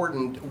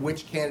important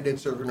which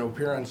candidates are going to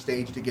appear on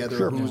stage together,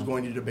 Sure. who's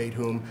going to debate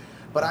whom.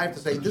 But I have to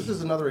say, this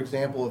is another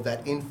example of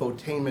that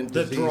infotainment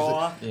The disease.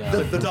 draw.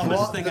 The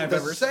dumbest thing I've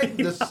ever seen.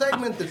 The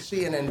segment that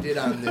CNN did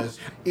on this,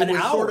 it An was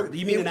hour. sort of,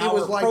 You mean an it hour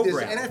was like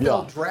program. this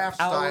NFL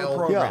draft Hour style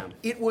program.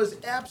 It was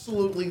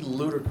absolutely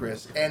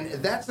ludicrous, and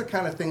that's the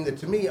kind of thing that,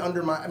 to me,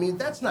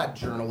 that's not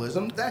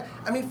journalism.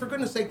 For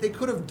goodness sake, they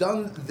could have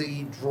done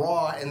the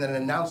draw and then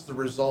announced the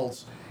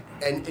results.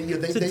 And they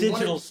It's a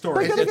digital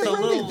story.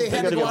 They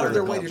had to go out of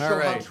their way to show how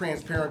right.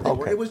 transparent they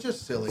were. It was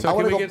just silly. So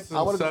can we get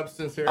some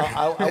substance here?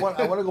 I want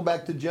to go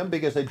back to Jim,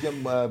 because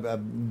Jim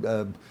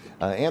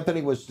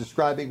Anthony was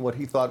describing what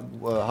he thought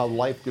how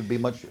life could be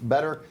much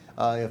better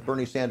if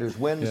Bernie Sanders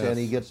wins and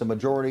he gets a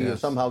majority,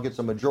 somehow gets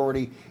a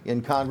majority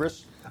in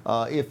Congress.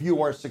 If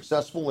you are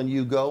successful and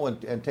you go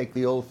and take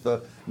the oath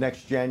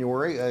next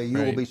January, you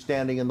will be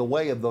standing in the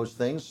way of those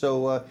things.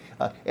 So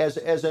as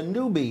a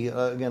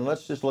newbie, again,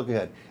 let's just look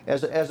ahead.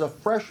 As a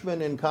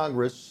freshman in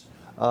Congress,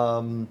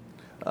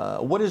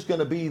 what is going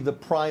to be the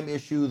prime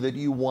issue that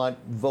you want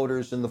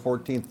voters in the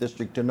 14th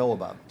District to know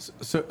about?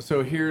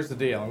 So here's the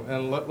deal,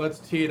 and let's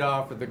tee it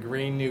off with the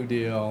Green New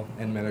Deal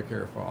and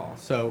Medicare for All.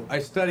 So I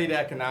studied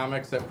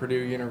economics at Purdue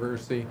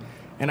University,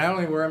 and I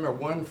only remember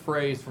one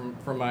phrase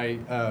from my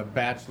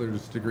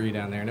bachelor's degree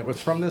down there, and it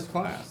was from this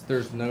class: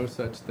 there's no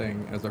such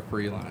thing as a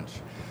free lunch.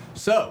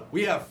 So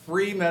we have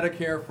free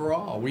Medicare for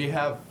all. We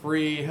have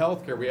free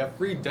health care. We have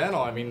free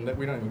dental. We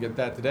don't even get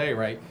that today,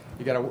 right?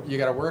 You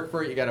gotta work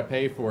for it. You gotta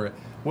pay for it.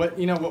 What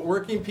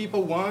working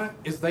people want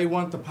is they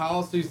want the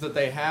policies that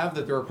they have,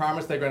 that they were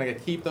promised they're going to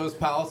keep those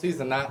policies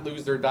and not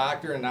lose their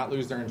doctor and not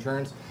lose their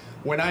insurance.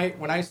 When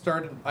I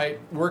started, I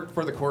worked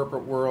for the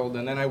corporate world,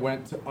 and then I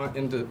went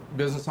into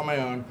business on my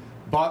own,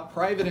 bought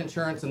private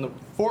insurance in the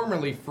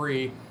formerly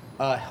free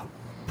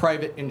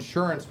private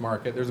insurance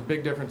market. There's a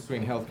big difference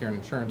between healthcare and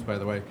insurance, by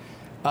the way.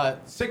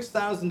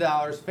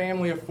 $6,000,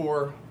 family of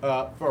four,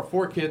 for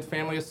 4 kids,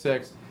 family of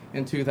 6.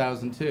 in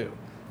 2002.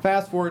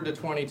 Fast forward to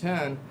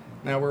 2010,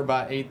 now we're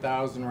about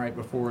 8,000 right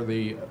before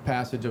the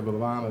passage of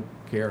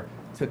Obamacare.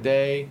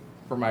 Today,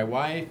 for my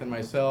wife and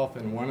myself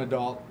and one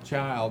adult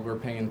child, we're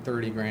paying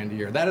 $30,000 a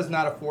year. That is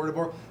not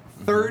affordable.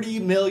 30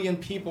 million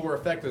people were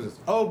affected with this.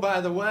 Oh, by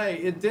the way,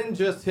 it didn't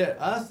just hit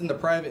us in the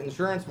private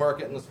insurance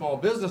market and the small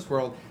business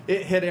world.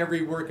 It hit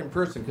every working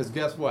person. Because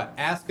guess what?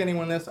 Ask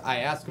anyone this. I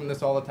ask them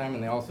this all the time,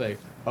 and they all say,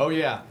 oh,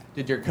 yeah.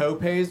 Did your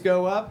co-pays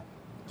go up?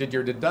 Did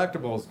your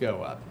deductibles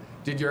go up?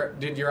 Did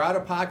your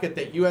out-of-pocket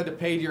that you had to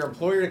pay to your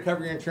employer to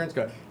cover your insurance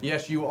go?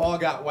 Yes, you all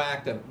got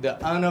whacked. The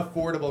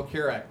Unaffordable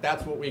Care Act.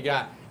 That's what we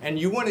got. And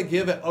you want to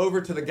give it over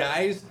to the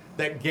guys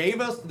that gave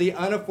us the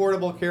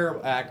Unaffordable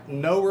Care Act.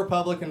 No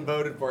Republican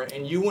voted for it.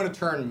 And you want to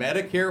turn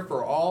Medicare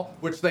for all,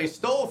 which they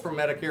stole from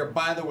Medicare,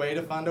 by the way,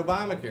 to fund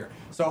Obamacare.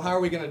 So how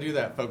are we going to do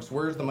that, folks?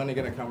 Where's the money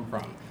going to come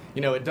from?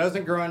 You know, it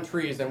doesn't grow on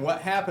trees. And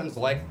what happens,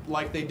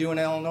 like they do in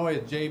Illinois,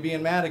 JB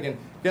and Madigan,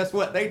 guess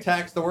what? They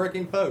tax the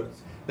working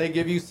folks. They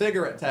give you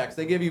cigarette tax.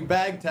 They give you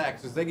bag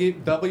taxes. They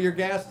give double your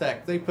gas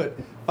tax. They put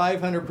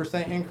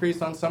 500%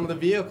 increase on some of the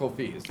vehicle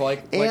fees,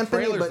 like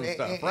trailers and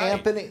stuff.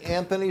 Right?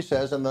 Anthony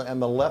says, and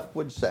the left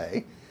would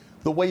say,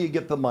 the way you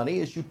get the money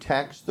is you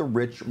tax the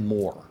rich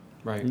more.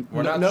 Right.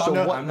 I'm not talking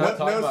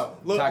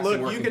about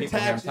taxing working you can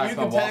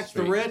people. tax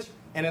the rich,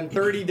 and in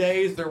 30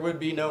 days there would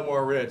be no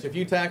more rich. If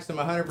you tax them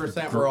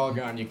 100%, we're all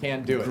gone. You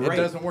can't do it. Great.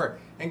 It doesn't work.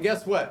 And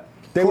guess what?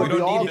 They would be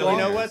all You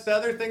know what? The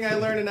other thing I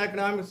learned in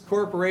economics,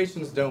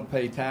 corporations don't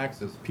pay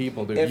taxes.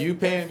 People do. You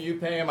pay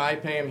them, I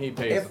pay him, he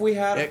pays If we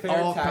had a it fair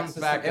all tax comes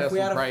system, back to if we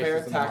had a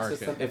fair prices in the tax market.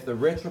 system, if the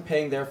rich were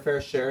paying their fair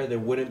share, there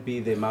wouldn't be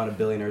the amount of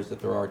billionaires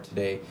that there are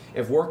today.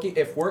 If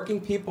working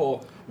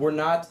people were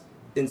not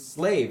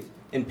enslaved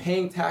in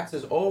paying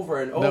taxes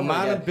over and over The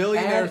amount again, of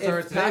billionaires and there are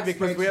if today tax because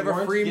breaks we have a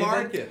weren't free given-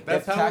 market.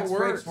 That's if how tax it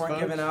works, breaks weren't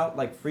folks. given out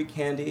like free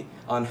candy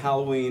on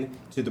Halloween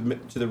to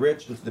the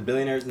rich and to the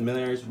billionaires and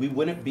millionaires, we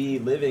wouldn't be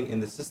living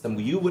in the system.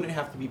 You wouldn't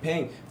have to be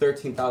paying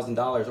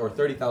 $13,000 or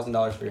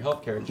 $30,000 for your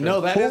health care insurance.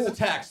 No, that is a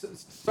tax.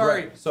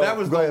 Sorry, Right, so- that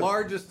was Go the ahead.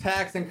 largest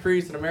tax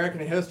increase in American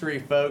history,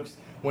 folks.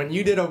 When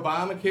you did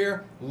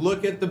Obamacare,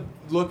 look at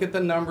the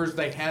numbers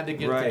they had to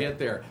get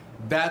there.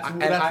 That's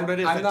what it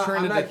is. It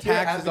turned into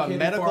taxes on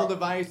medical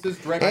devices,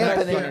 direct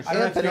Anthony,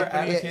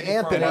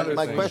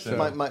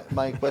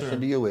 my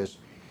question to you is,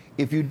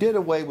 if you did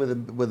away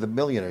with the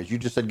millionaires, you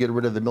just said get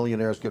rid of the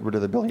millionaires, get rid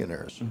of the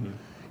billionaires. Mm-hmm.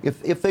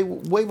 If they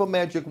wave a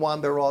magic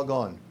wand, they're all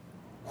gone.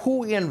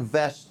 Who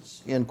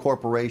invests in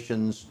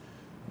corporations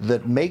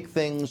that make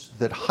things,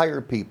 that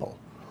hire people?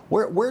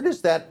 Where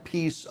does that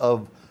piece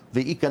of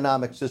the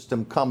economic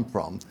system come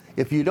from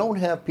if you don't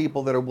have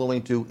people that are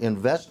willing to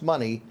invest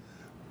money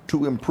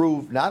to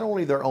improve not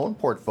only their own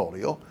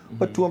portfolio,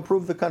 but to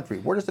improve the country?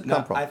 Where does it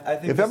come from? I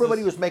think If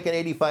everybody was making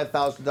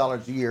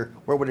 $85,000 a year,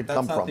 where would it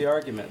come That's from? not the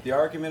argument. The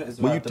argument is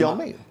about Will you tell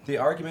me? The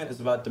argument is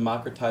about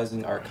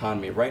democratizing our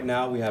economy. Right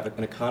now, we have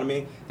an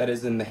economy that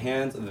is in the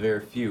hands of the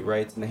very few,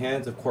 right? It's in the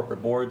hands of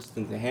corporate boards, it's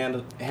in the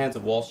hands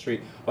of Wall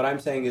Street. What I'm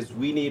saying is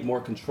we need more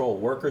control.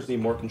 Workers need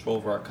more control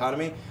over our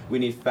economy. We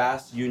need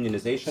fast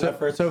unionization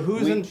efforts. So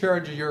who's in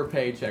charge of your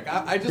paycheck?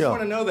 I just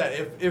want to know that.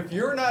 If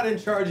you're not in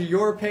charge of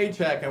your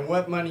paycheck and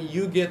what money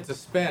you get to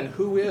spend,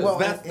 who is? Well,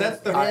 that's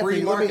the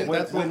free market.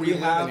 That's what we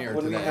live in here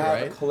when today, we have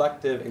right? a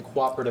collective and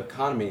cooperative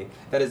economy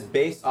that is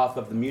based off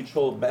of the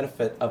mutual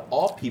benefit of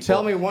all people.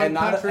 Tell me one and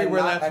not- country and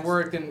where not that's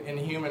worked in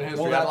human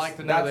history. Well, I'd like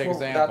to know the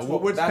example.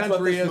 Which that's country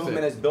what this is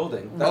movement it? is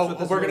building. That's Well, what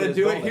this we're going to movement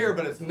do is it building. here,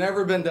 but it's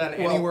never been done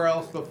Well- anywhere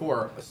else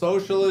before.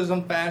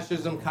 Socialism,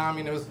 fascism,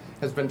 communism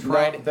has been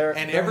tried,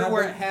 and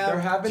everywhere it there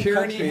have been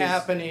tyranny countries-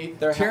 happening.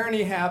 there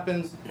Tyranny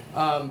happens,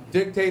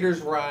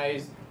 dictators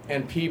rise,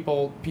 and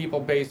people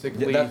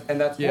basically.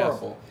 That's yes.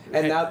 horrible.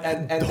 And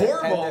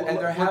horrible. And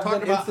there We're have talking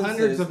been about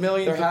hundreds of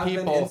millions of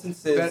people.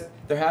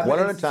 There have One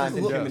been at a time.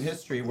 instances in human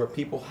history where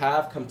people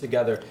have come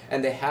together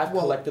and they have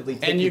collectively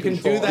taken And you can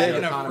control do that of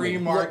in the a economy. free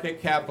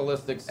market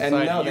capitalistic And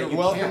society. no, that You're you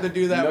welcome can't. to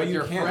do that No, with you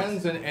your can't.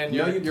 friends and No, your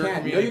you can't.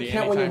 community. No, you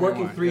can't when you're anytime working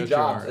you want. 3 Yes, you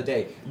jobs are. a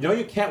day. No,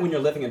 you can't when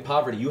you're living in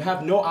poverty. You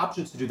have no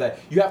options to do that.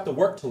 You have to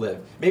work to live.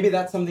 Maybe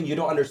that's something you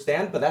don't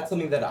understand, but that's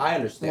something that I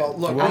understand. Well,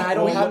 look, and I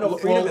don't have no well,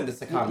 freedom well, in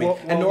this economy, well,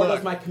 and nor look.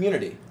 does my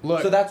community.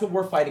 Look. So that's what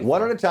we're fighting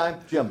One for. at a time,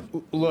 Jim.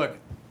 Look,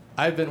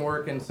 I've been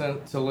working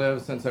to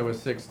live since I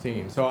was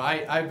 16. So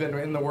I've been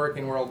in the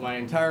working world my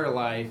entire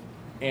life.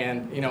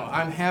 And,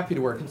 I'm happy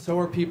to work. And so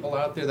are people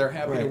out there. They're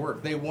happy to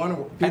work. They want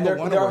to work. And there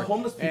are work.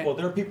 homeless people.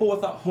 There are people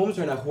without homes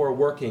right now who are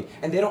working,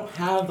 and they don't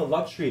have the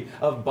luxury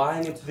of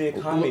buying into the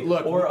economy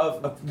or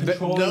of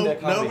controlling the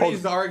economy.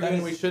 Nobody's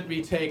arguing we should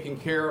be taking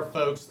care of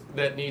folks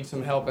that need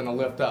some help and a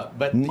lift up.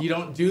 But you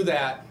don't do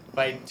that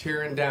by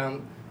tearing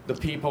down the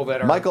people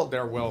that are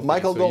they're wealthy.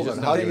 Michael So you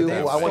just Golden, how do you?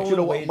 don't I want you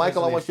to, wages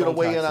Michael. I and want you to they've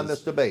weigh in stolen on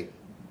this debate.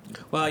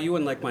 Well, you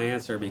wouldn't like my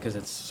answer because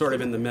it's sort of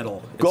in the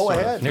middle. It's Go sort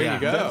of- ahead. There you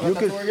go. You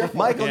can,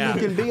 Michael, Yeah.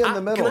 you can be in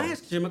the middle. Can I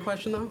ask Jim a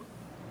question, though?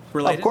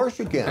 Related? Of course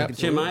you can.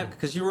 Jim,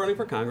 because you were running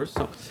for Congress,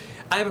 so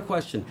I have a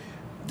question.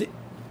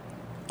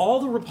 all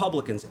the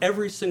Republicans,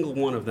 every single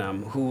one of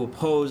them who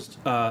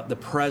opposed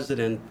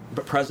President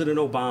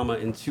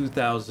Obama in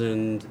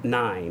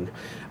 2009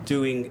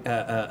 doing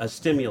a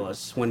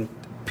stimulus when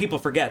people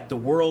forget the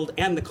world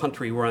and the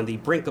country were on the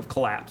brink of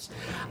collapse.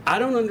 I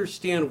don't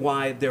understand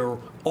why they're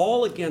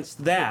all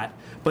against that,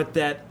 but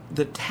that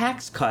the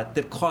tax cut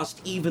that cost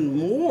even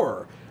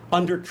more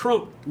under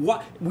Trump.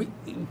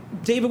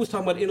 David was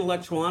talking about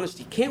intellectual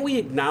honesty. Can't we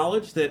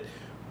acknowledge that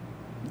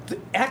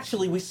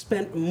actually we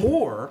spent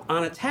more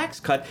on a tax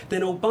cut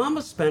than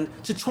Obama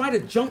spent to try to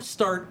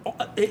jumpstart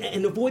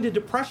and avoid a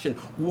depression?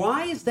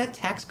 Why is that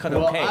tax cut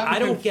okay? I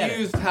don't get it. I'm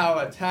confused how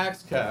a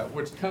tax cut,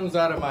 which comes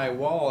out of my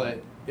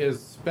wallet,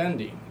 is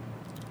spending.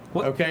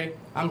 What? Okay?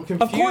 I'm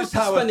confused. Of course,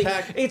 how spending.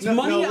 It's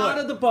money out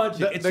of the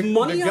budget. It's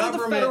money out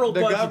of the federal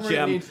budget,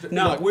 Jim.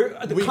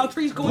 The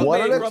country's going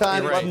bankrupt.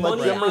 It's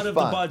money out of the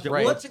budget.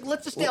 Right.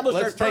 Let's establish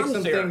our terms take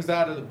some here. things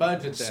out of the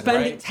budget then,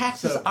 spending right?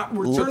 taxes,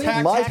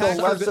 returning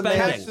taxes for spending.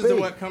 Taxes are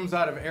what comes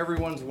out of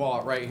everyone's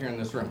wallet right here in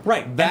this room.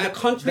 Right. That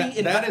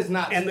is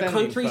not spending, the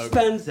country folks.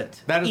 Spends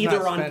it. That is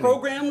either on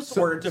programs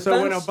or defense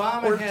so when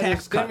Obama or had tax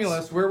his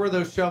stimulus, where were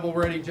those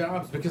shovel-ready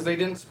jobs? Because they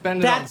didn't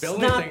spend it on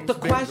building things. That's not the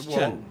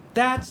question.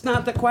 That's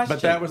not the question.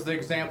 But that was the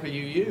example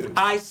you used.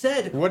 I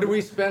said... What do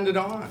we spend it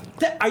on?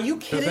 Are you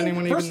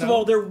kidding? First of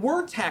all, there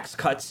were tax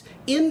cuts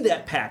in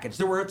that package.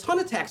 There were a ton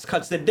of tax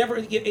cuts that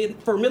never...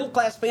 for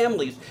middle-class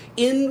families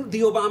in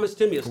the Obama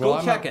stimulus.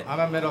 Go check it. I'm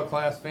a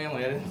middle-class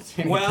family. I didn't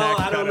see any tax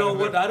I don't know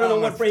what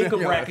income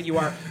bracket you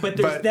are, but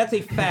that's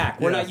a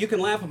fact. We're not. You can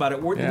laugh about it.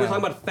 We're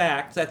talking about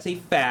facts. That's a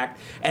fact.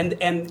 And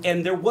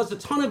there was a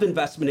ton of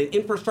investment in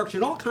infrastructure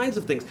and all kinds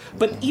of things.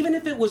 But even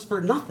if it was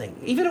for nothing,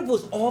 even if it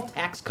was all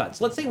tax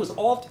cuts, let's say it was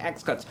all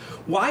tax cuts,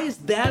 why is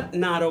that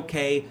not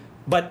okay?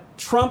 But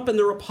Trump and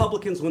the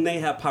Republicans, when they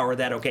have power,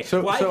 that okay.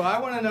 So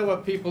I want to know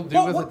what people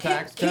do with a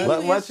tax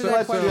cut. Let's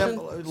let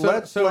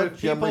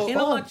Jim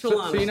respond.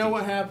 So you know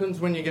what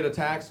happens when you get a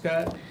tax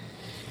cut?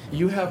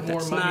 You have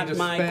more money to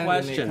spend in the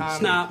economy.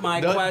 It's not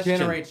my question. That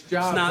generates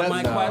jobs. It's not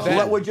my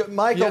question.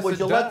 Michael, would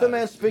you let the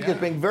man speak?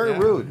 It's being very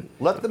rude.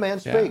 Let the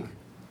man speak.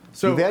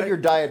 So you've had your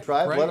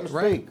diatribe. Let him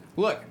speak.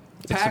 Look,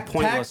 tax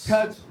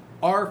cuts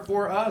are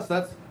for us.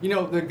 That's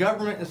the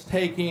government is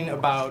taking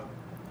about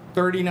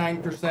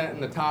 39% in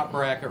the top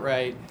bracket,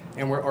 right?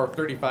 Or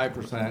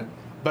 35%.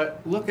 But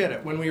look at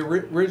it. When we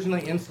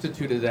originally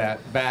instituted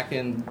that back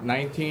in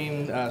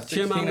 1916,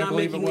 Jim, I'm not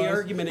making the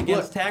argument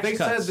against tax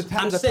cuts.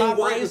 I'm saying,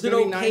 why is it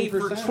okay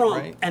for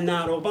Trump and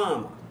not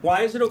Obama?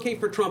 Why is it okay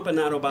for Trump and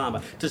not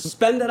Obama to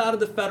spend it out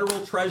of the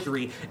federal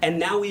treasury, and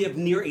now we have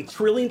near $1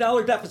 trillion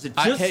deficit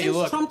just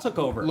since Trump took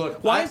over?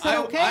 Look, why is that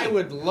okay? I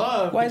would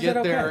love to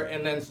get there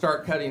and then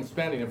start cutting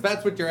spending. If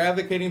that's what you're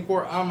advocating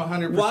for, I'm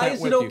 100% with you. Why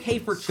is it okay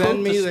for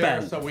Trump to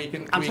spend? So we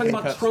can. I'm talking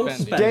about Trump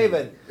spending.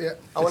 David,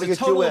 I want to get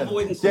you in.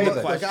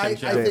 David, I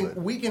think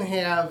we can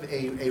have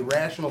a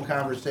rational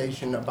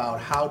conversation about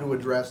how to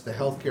address the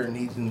healthcare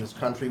needs in this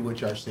country,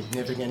 which are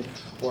significant,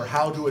 or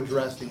how to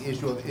address the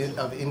issue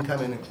of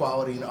income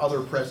inequality and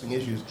other pressing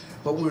issues.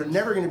 But we're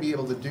never going to be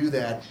able to do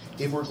that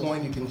if we're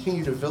going to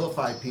continue to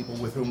vilify people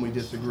with whom we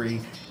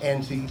disagree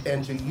and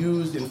to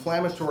use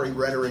inflammatory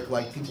rhetoric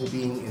like people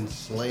being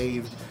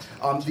enslaved.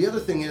 The other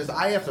thing is,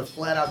 I have to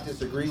flat out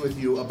disagree with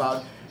you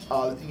about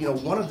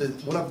one of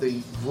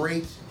the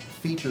great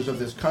features of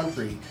this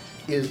country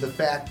is the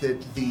fact that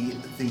the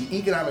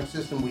economic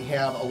system we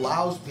have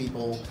allows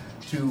people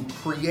to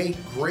create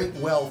great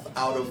wealth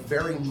out of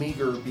very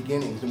meager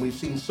beginnings. And we've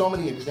seen so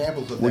many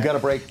examples of that. We got to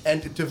break.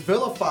 And to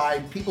vilify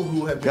people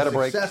who have been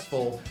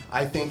successful,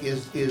 I think,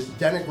 is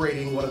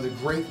denigrating one of the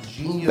great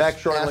genius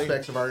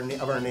aspects of our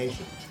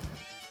nation.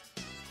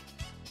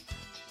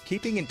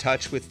 Keeping in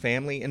touch with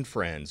family and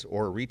friends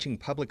or reaching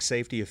public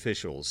safety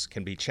officials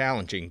can be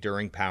challenging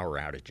during power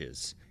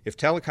outages. If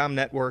telecom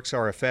networks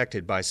are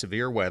affected by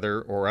severe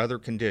weather or other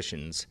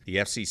conditions, the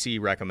FCC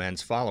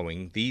recommends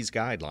following these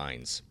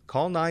guidelines.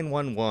 Call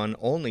 911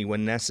 only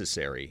when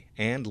necessary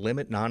and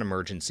limit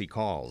non-emergency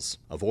calls.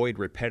 Avoid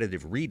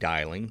repetitive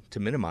redialing to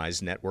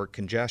minimize network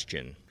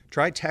congestion.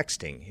 Try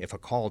texting if a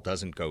call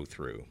doesn't go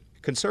through.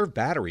 Conserve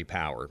battery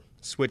power.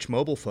 Switch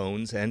mobile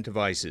phones and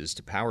devices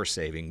to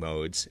power-saving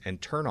modes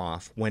and turn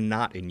off when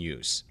not in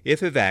use.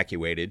 If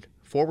evacuated,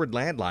 forward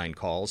landline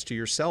calls to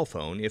your cell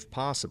phone if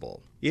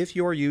possible. If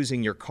you're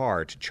using your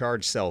car to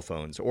charge cell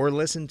phones or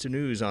listen to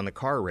news on the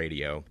car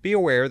radio, be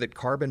aware that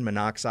carbon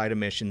monoxide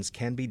emissions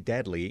can be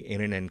deadly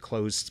in an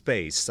enclosed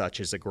space such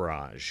as a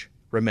garage.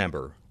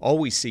 Remember,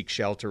 always seek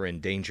shelter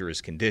in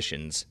dangerous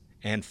conditions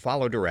and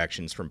follow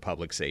directions from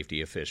public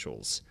safety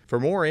officials. For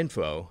more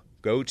info,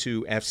 go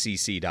to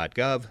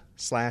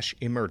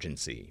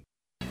fcc.gov/emergency.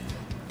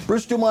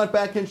 Bruce Dumont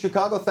back in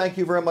Chicago. Thank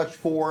you very much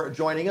for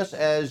joining us.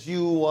 As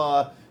you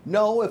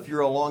know, if you're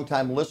a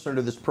longtime listener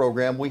to this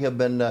program, we have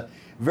been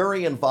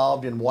very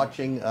involved in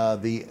watching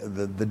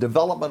the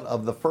development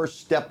of the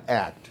First Step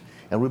Act.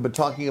 And we've been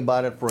talking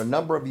about it for a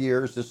number of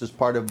years. This is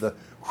part of the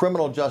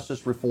criminal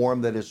justice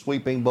reform that is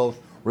sweeping both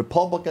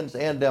Republicans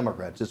and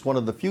Democrats. It's one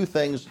of the few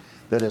things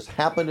that has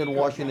happened in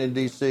Washington,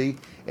 D.C.,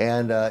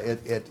 and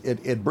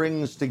it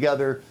brings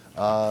together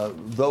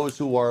those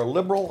who are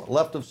liberal,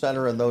 left of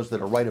center, and those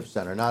that are right of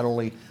center, not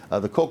only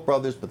the Koch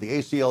brothers, but the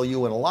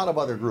ACLU and a lot of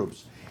other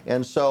groups.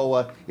 And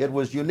so it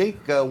was unique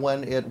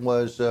when it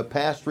was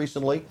passed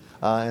recently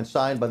and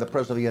signed by the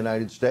President of the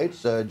United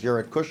States,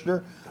 Jared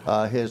Kushner.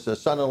 His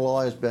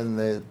son-in-law has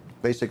been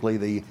basically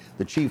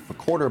the chief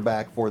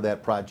quarterback for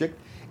that project.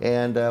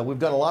 And we've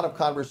done a lot of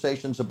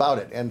conversations about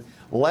it. And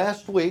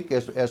last week,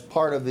 as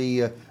part of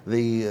the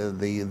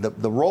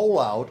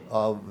rollout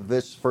of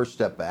this First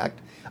Step Act,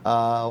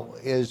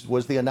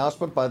 was the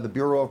announcement by the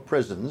Bureau of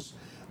Prisons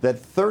that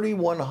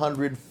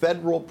 3,100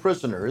 federal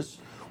prisoners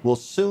will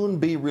soon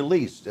be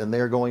released, and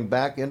they're going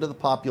back into the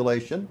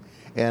population.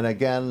 And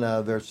again,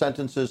 their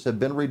sentences have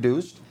been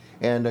reduced.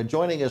 And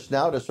joining us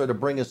now to sort of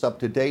bring us up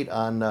to date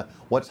on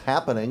what's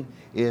happening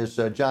is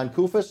John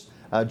Koufos.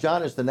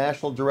 John is the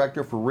National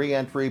Director for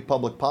Reentry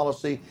Public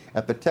Policy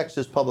at the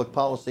Texas Public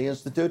Policy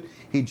Institute.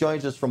 He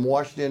joins us from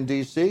Washington,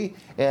 D.C.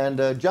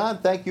 And John,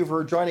 thank you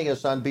for joining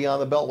us on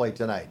Beyond the Beltway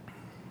tonight.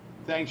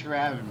 Thanks for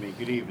having me.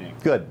 Good evening.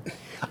 Good.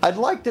 I'd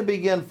like to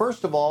begin,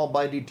 first of all,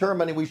 by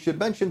determining, we should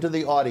mention to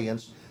the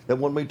audience that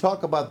when we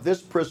talk about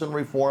this prison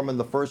reform and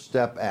the First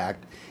Step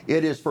Act,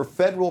 it is for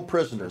federal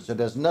prisoners. It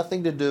has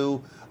nothing to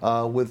do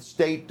with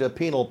state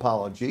penal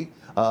policy,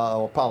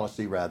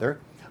 rather.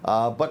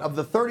 But of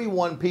the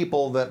 3,100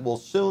 people that will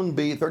soon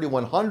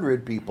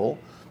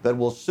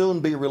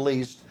be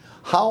released,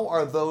 how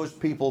are those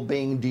people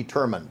being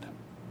determined?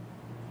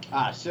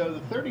 So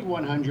the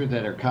 3,100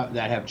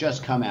 that have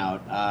just come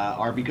out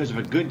are because of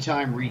a good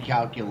time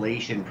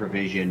recalculation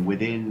provision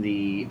within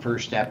the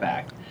First Step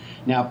Act.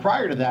 Now,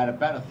 prior to that,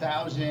 about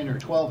 1,000 or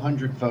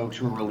 1,200 folks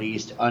were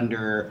released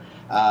under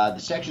the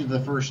sections of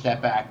the First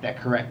Step Act that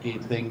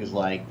corrected things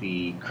like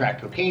the crack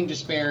cocaine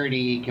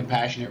disparity,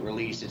 compassionate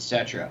release,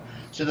 etc.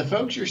 So the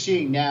folks you're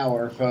seeing now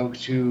are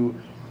folks who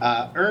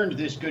earned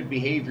this good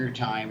behavior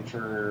time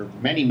for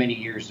many, many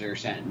years of their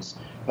sentence,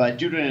 but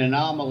due to an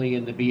anomaly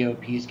in the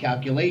BOP's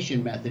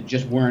calculation method,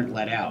 just weren't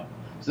let out.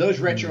 So those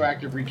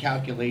retroactive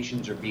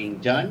recalculations are being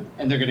done,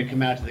 and they're going to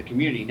come out to the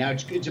community. Now,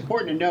 it's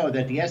important to know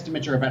that the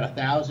estimates are about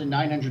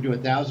 900 to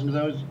 1,000 of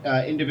those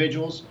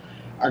individuals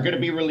are going to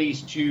be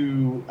released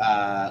to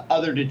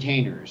other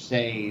detainers,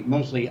 say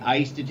mostly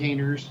ICE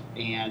detainers,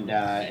 and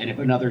if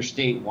another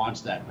state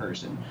wants that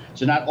person.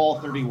 So not all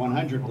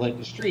 3,100 will hit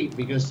the street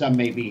because some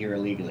may be here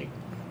illegally.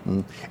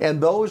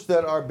 And those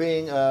that are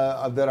being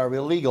that are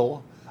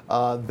illegal,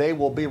 they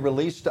will be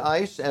released to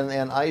ICE,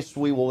 and ICE,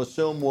 we will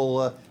assume,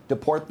 will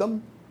deport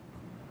them?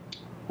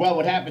 Well,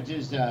 what happens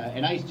is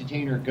an ICE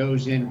detainer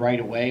goes in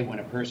right away when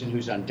a person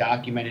who's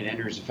undocumented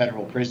enters the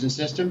federal prison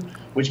system,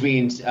 which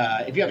means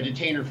if you have a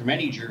detainer from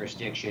any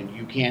jurisdiction,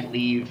 you can't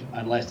leave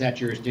unless that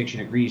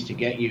jurisdiction agrees to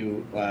get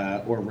you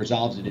or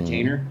resolves a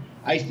detainer.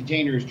 ICE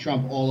detainers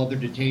trump all other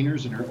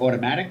detainers and are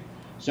automatic.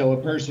 So a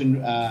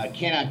person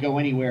cannot go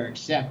anywhere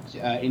except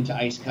into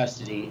ICE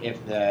custody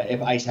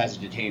if ICE has a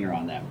detainer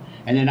on them.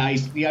 And then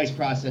the ICE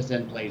process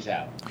then plays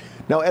out.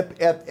 Now,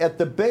 at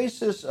the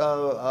basis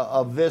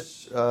of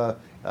this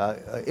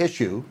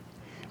issue,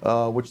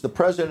 which the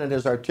president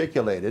has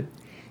articulated,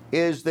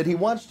 is that he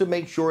wants to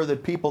make sure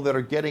that people that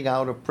are getting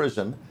out of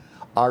prison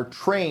are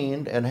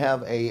trained and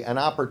have an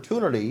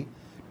opportunity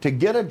to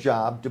get a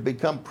job, to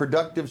become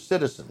productive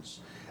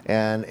citizens.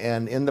 And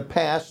in the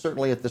past,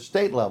 certainly at the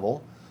state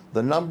level,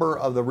 the number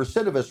of the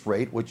recidivist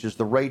rate, which is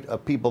the rate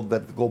of people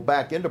that go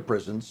back into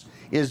prisons,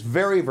 is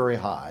very, very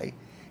high.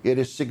 It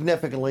is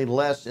significantly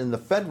less in the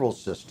federal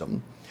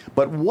system.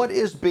 But what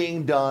is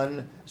being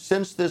done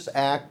since this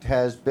act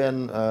has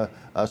been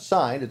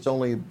signed? It's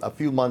only a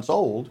few months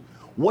old.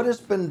 What has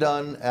been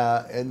done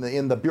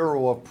in the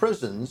Bureau of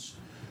Prisons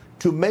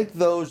to make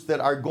those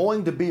that are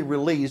going to be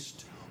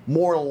released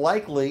more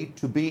likely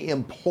to be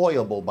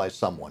employable by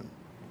someone?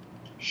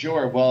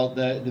 Sure. Well,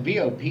 the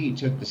BOP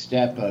took the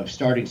step of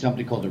starting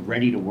something called the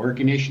Ready to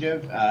Work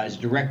Initiative as a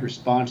direct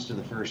response to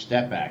the First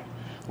Step Act.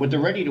 What the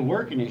Ready to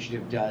Work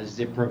Initiative does is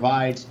it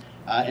provides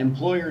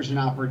employers an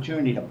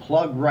opportunity to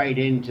plug right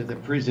into the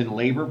prison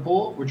labor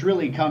pool, which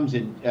really comes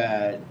in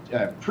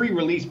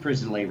pre-release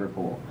prison labor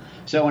pool.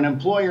 So an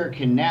employer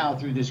can now,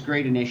 through this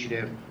great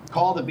initiative,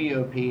 call the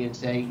BOP and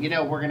say, you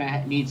know, we're going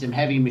to need some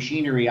heavy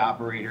machinery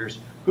operators.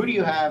 Who do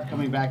you have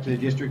coming back to the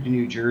District of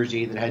New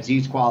Jersey that has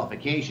these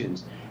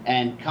qualifications?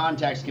 And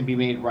contacts can be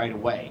made right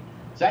away.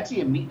 So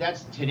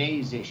that's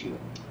today's issue.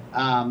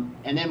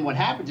 And then what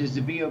happens is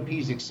the BOP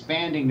is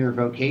expanding their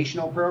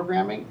vocational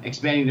programming,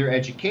 expanding their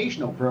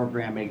educational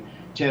programming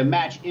to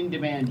match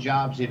in-demand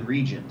jobs in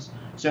regions.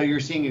 So you're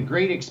seeing a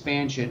great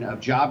expansion of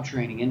job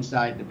training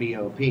inside the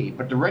BOP.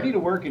 But the Ready to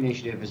Work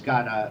initiative has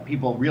got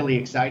people really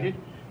excited,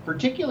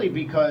 particularly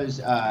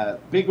because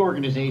big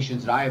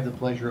organizations that I have the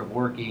pleasure of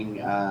working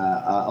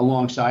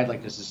alongside,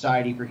 like the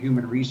Society for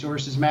Human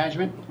Resources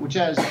Management, which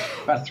has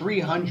about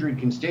 300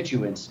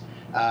 constituents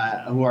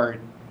who are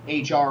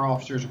HR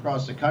officers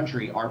across the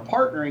country are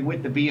partnering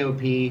with the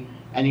BOP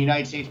and the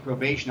United States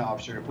Probation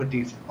Officer to put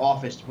these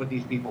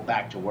people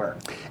back to work.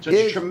 So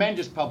it's a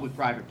tremendous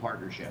public-private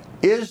partnership.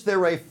 Is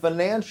there a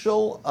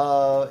financial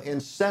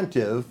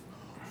incentive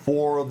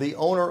for the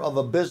owner of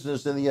a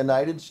business in the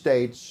United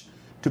States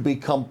to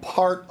become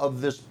part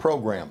of this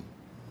program?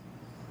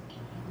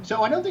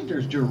 So I don't think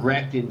there's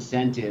direct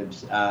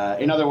incentives.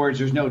 In other words,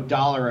 there's no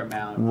dollar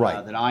amount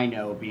that I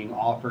know being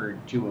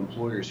offered to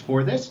employers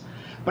for this.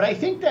 But I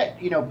think that,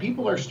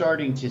 people are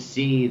starting to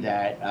see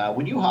that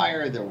when you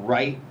hire the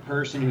right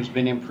person who's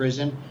been in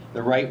prison,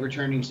 the right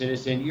returning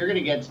citizen, you're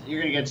going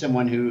to get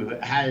someone who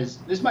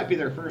this might be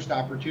their first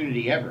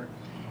opportunity ever.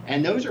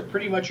 And those are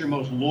pretty much your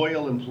most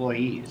loyal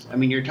employees. I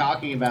mean, you're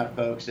talking about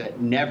folks that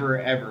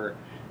never, ever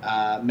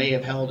may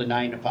have held a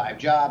 9-to-5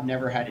 job,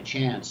 never had a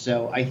chance.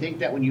 So I think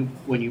that when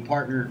you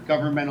partner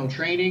governmental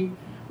training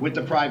with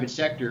the private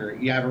sector,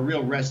 you have a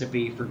real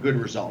recipe for good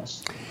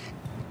results.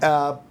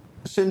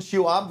 Since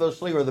you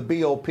obviously, or the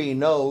BOP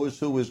knows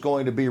who is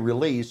going to be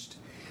released,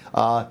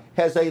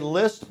 has a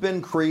list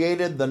been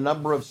created, the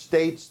number of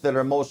states that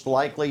are most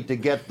likely to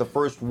get the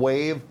first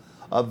wave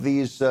of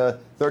these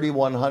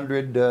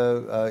 3,100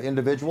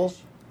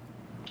 individuals?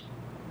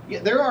 Yeah,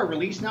 there are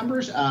release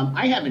numbers.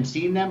 I haven't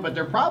seen them, but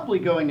they're probably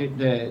going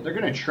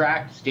to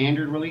track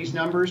standard release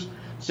numbers.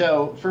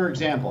 So, for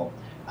example,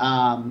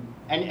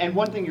 and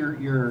one thing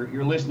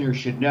your listeners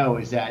should know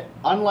is that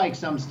unlike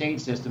some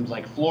state systems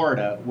like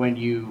Florida, when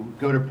you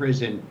go to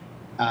prison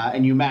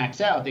and you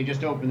max out, they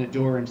just open the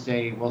door and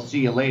say, "Well,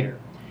 see you later."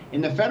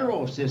 In the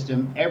federal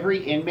system, every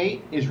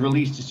inmate is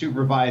released to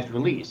supervised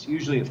release,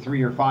 usually of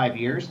 3 or 5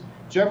 years.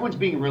 So everyone's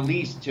being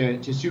released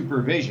to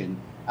supervision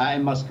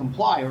and must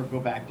comply or go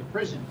back to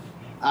prison.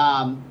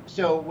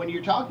 So when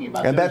you're talking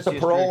about and those that's a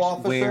parole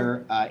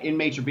officer where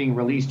inmates are being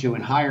released to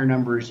in higher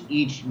numbers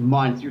each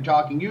month, you're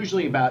talking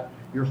usually about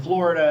your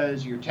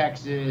Floridas, your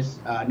Texas,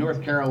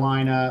 North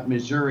Carolina,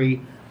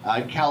 Missouri,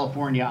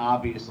 California,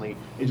 obviously,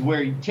 is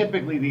where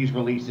typically these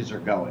releases are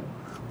going.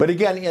 But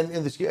again,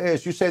 in this,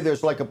 as you say,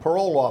 there's like a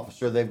parole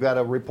officer they've got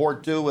to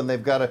report to, and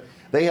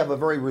they have a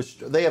very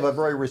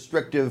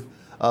restrictive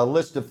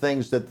list of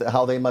things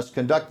how they must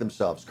conduct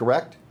themselves.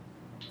 Correct?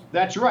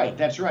 That's right.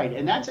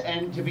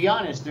 And to be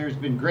honest, there's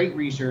been great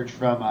research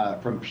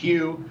from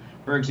Pew,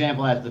 for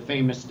example, has the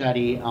famous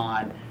study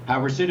on how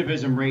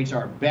recidivism rates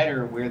are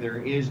better where there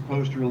is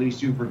post-release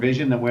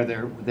supervision than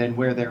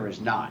where there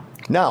is not.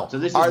 Now, so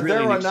this is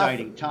really an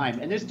exciting time,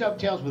 and this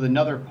dovetails with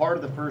another part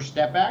of the First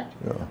Step Act,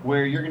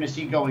 where you're going to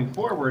see going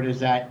forward is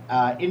that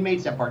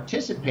inmates that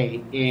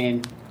participate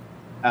in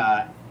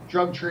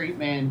drug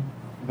treatment,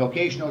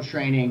 vocational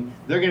training,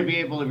 they're going to be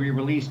able to be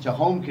released to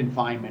home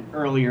confinement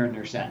earlier in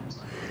their sentence.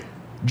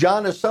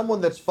 John, as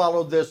someone that's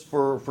followed this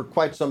for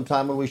quite some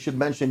time, and we should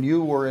mention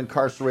you were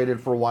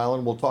incarcerated for a while,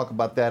 and we'll talk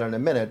about that in a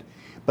minute.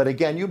 But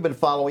again, you've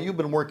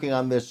been working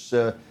on this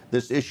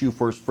issue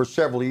for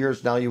several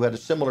years now. You had a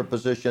similar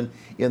position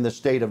in the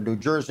state of New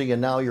Jersey,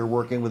 and now you're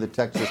working with the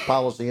Texas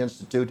Policy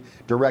Institute,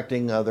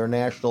 directing their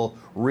national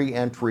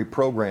reentry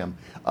program.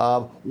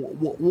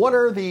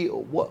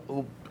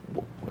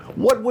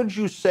 What would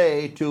you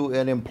say to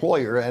an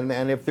employer,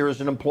 and if there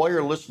is an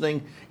employer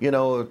listening,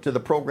 to the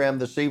program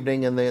this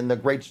evening in the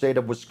great state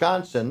of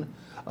Wisconsin,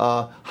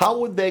 how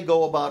would they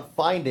go about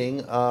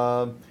finding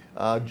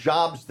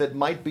jobs that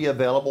might be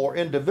available or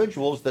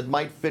individuals that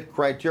might fit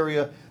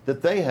criteria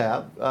that they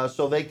have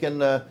so they can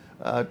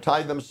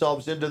tie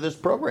themselves into this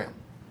program?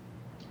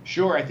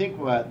 Sure. I think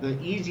the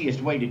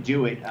easiest way to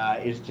do it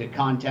is to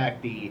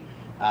contact the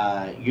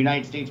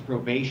United States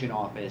Probation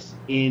Office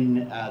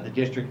in the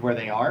district where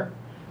they are.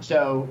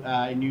 So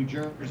in New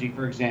Jersey,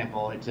 for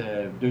example,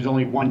 there's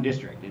only one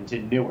district, and it's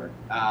in Newark.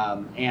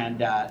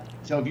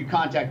 So if you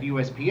contact the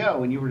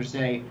USPO and you were to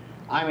say,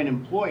 I'm an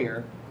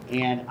employer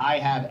and I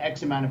have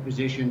X amount of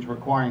positions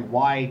requiring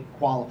Y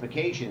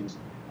qualifications,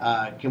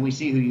 can we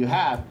see who you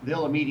have?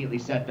 They'll immediately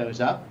set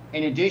those up.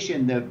 In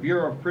addition, the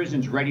Bureau of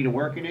Prisons Ready to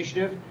Work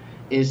initiative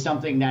is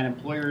something that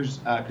employers,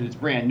 because it's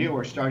brand new,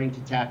 are starting to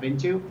tap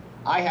into.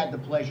 I had the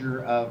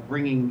pleasure of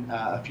bringing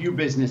a few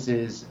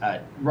businesses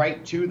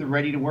right to the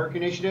Ready to Work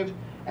initiative,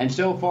 and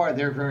so far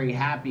they're very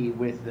happy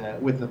with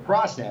the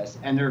process,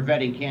 and they're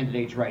vetting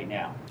candidates right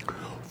now.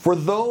 For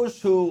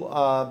those who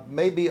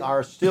maybe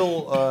are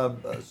still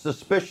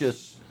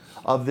suspicious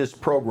of this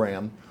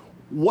program,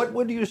 what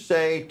would you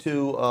say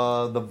to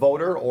the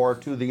voter or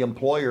to the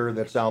employer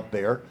that's out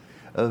there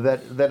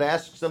that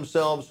asks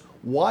themselves,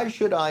 why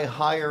should I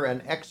hire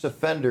an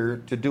ex-offender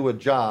to do a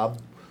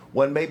job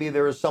when maybe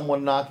there is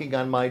someone knocking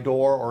on my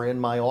door or in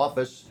my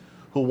office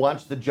who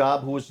wants the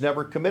job who has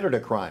never committed a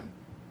crime?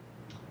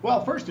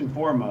 Well, first and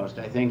foremost,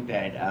 I think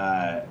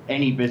that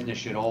any business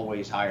should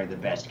always hire the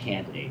best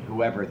candidate,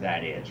 whoever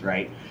that is,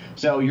 right?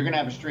 So you're going to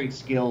have a straight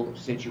skill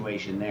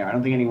situation there. I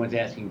don't think anyone's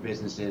asking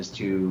businesses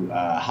to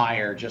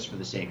hire just for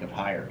the sake of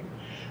hiring.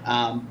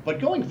 But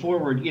going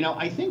forward,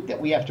 I think that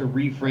we have to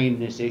reframe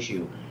this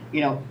issue.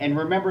 And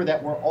remember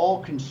that we're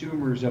all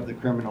consumers of the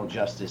criminal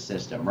justice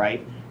system,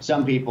 right?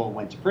 Some people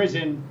went to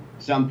prison,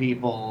 some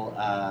people,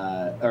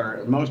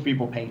 or most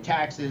people pay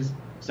taxes,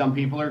 some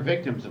people are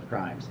victims of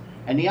crimes.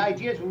 And the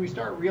idea is when we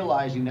start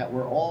realizing that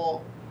we're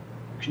all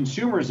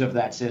consumers of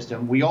that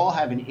system, we all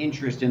have an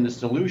interest in the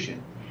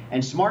solution.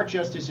 And smart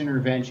justice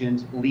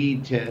interventions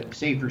lead to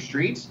safer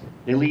streets.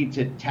 They lead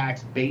to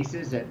tax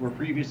bases that were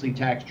previously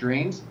tax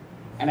drains.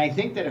 And I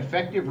think that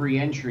effective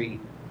reentry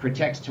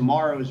protects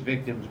tomorrow's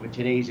victims with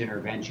today's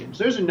interventions.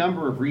 There's a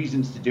number of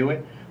reasons to do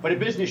it, but a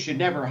business should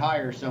never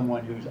hire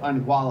someone who's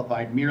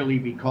unqualified merely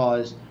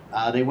because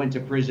they went to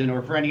prison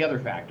or for any other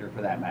factor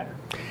for that matter.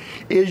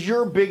 Is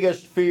your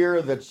biggest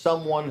fear that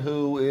someone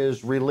who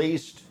is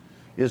released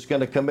is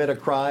going to commit a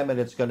crime and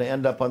it's going to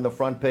end up on the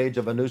front page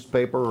of a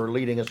newspaper or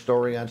leading a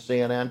story on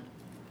CNN?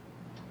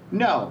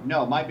 No.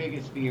 My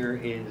biggest fear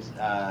is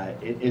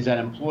that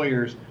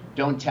employers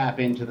don't tap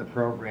into the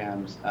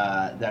programs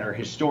that are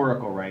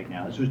historical right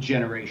now. This was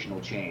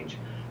generational change.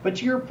 But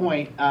to your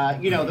point,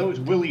 those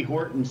Willie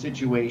Horton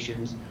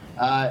situations,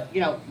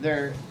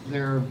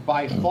 they're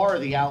by far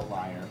the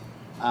outlier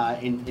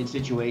in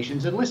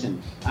situations. And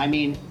listen, I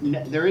mean,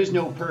 there is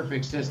no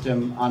perfect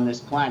system on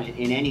this planet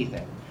in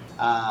anything.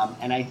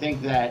 And I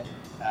think that,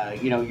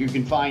 you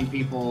can find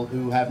people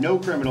who have no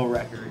criminal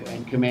record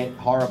and commit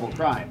horrible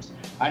crimes.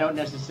 I don't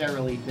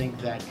necessarily think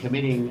that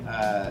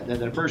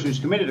that a person who's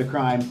committed a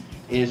crime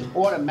is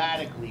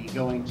automatically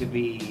going to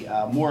be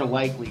more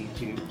likely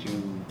to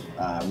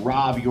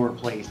rob your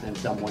place than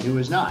someone who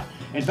is not.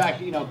 In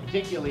fact,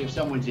 particularly if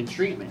someone's in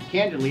treatment,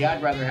 candidly,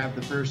 I'd rather have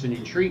the person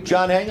in treatment.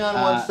 John, hang on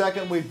 1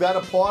 second. We've got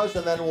to pause,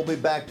 and then we'll be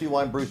back to you.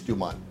 I'm Bruce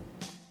Dumont.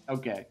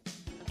 Okay.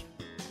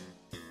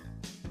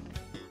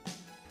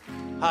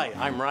 Hi,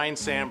 I'm Ryan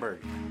Sandberg,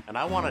 and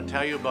I want to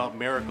tell you about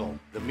Miracle,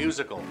 the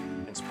musical,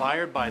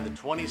 inspired by the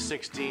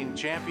 2016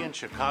 champion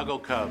Chicago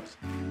Cubs.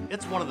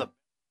 It's one of the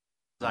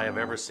best I have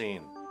ever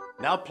seen.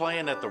 Now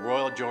playing at the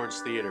Royal George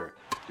Theater.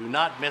 Do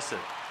not miss it.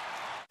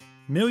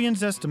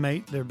 Millions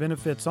estimate their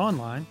benefits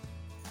online,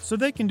 so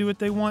they can do what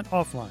they want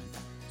offline.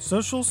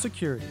 Social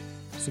Security,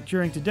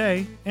 securing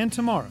today and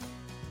tomorrow.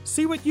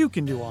 See what you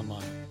can do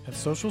online at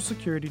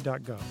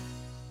socialsecurity.gov.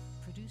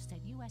 Produced at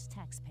U.S.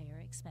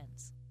 taxpayer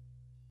expense.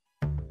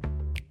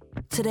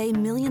 Today,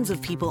 millions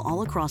of people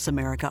all across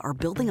America are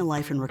building a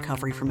life in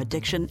recovery from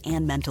addiction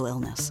and mental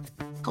illness,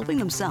 helping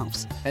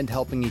themselves and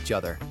helping each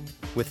other,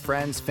 with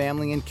friends,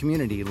 family, and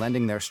community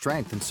lending their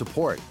strength and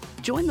support.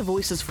 Join the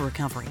Voices for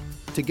Recovery.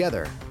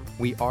 Together,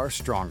 we are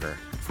stronger.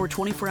 For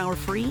 24-hour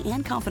free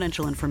and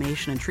confidential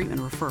information and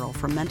treatment referral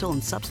for mental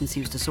and substance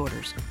use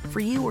disorders, for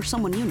you or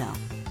someone you know,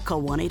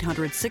 call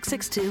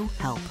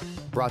 1-800-662-HELP.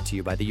 Brought to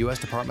you by the U.S.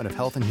 Department of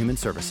Health and Human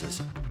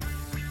Services.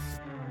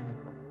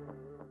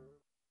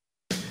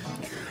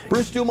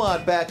 Bruce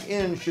Dumont back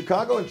in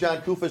Chicago, and John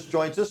Kufis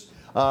joins us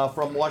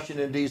from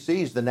Washington, D.C.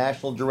 He's the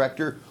National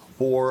Director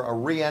for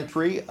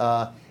Reentry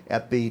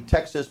at the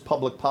Texas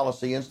Public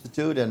Policy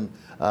Institute, and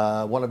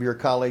one of your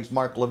colleagues,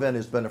 Mark Levin,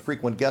 has been a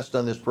frequent guest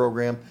on this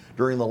program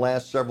during the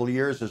last several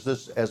years as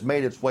this has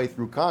made its way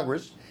through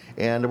Congress.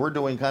 And we're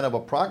doing kind of a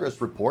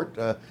progress report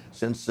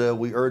since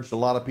we urged a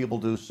lot of people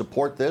to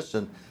support this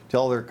and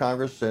tell their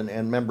Congress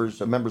and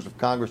members of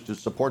Congress to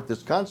support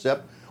this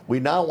concept. We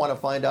now want to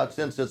find out,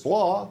 since it's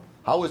law,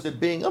 how is it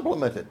being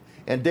implemented?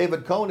 And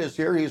David Cohn is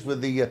here. He's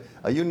with the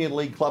Union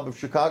League Club of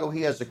Chicago.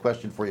 He has a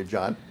question for you,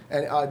 John.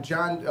 And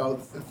John,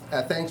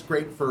 thanks,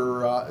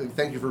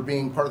 thank you for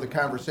being part of the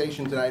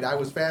conversation tonight. I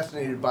was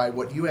fascinated by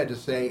what you had to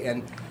say,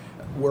 and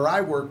where I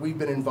work, we've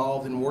been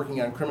involved in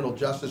working on criminal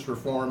justice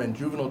reform and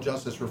juvenile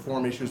justice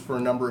reform issues for a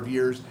number of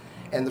years.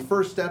 And the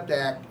First Step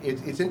Act,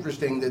 it's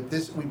interesting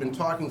that we've been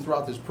talking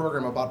throughout this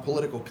program about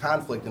political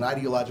conflict and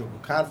ideological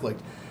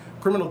conflict.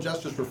 Criminal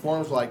justice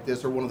reforms like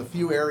this are one of the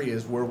few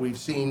areas where we've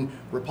seen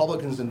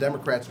Republicans and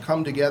Democrats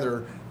come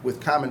together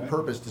with common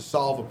purpose to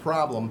solve a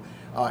problem.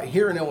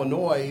 Here in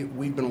Illinois,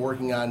 we've been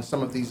working on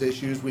some of these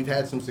issues. We've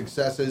had some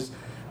successes.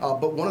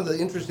 But one of the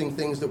interesting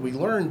things that we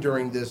learned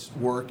during this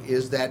work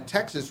is that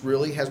Texas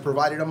really has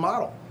provided a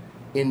model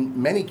in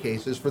many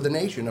cases for the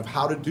nation of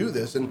how to do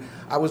this. And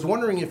I was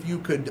wondering if you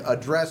could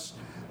address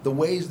the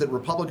ways that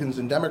Republicans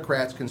and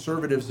Democrats,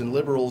 conservatives and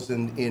liberals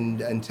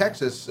in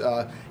Texas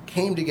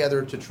came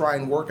together to try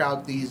and work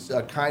out these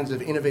kinds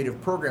of innovative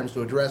programs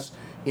to address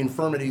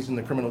infirmities in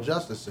the criminal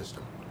justice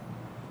system.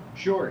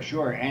 Sure.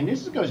 And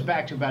this goes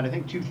back to about, I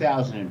think,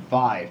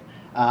 2005.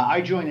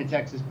 I joined the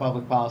Texas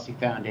Public Policy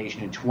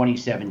Foundation in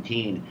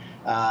 2017,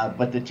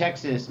 but the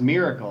Texas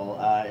Miracle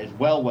is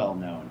well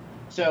known.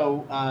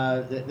 So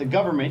the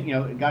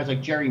government, guys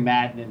like Jerry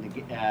Madden,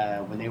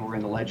 when they were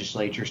in the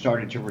legislature,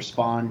 started to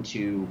respond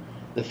to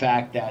the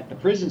fact that the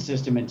prison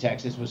system in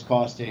Texas was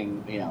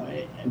costing,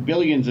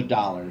 billions of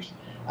dollars,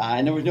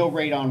 and there was no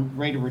rate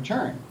of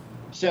return.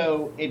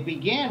 So it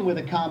began with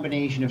a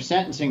combination of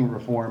sentencing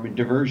reform and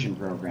diversion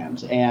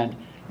programs, and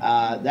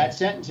that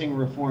sentencing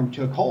reform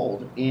took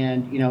hold.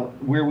 And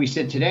where we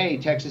sit today,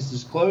 Texas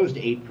has closed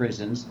 8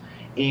 prisons.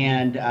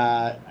 And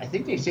I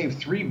think they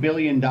saved $3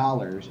 billion,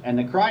 and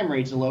the crime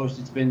rate's the lowest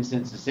it's been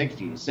since the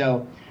 60s.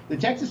 So the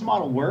Texas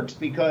model works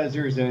because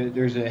there's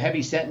a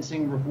heavy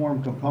sentencing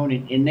reform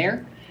component in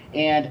there.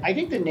 And I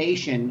think the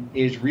nation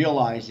is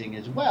realizing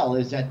as well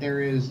is that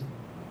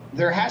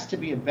there has to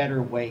be a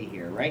better way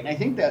here, right? And I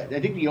think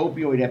the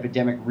opioid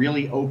epidemic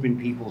really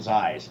opened people's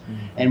eyes.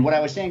 Mm-hmm. And what I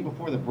was saying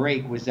before the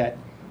break was that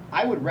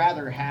I would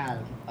rather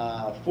have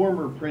a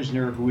former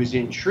prisoner who is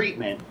in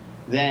treatment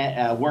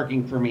than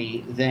working for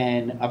me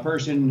than a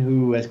person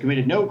who has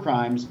committed no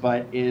crimes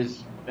but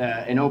is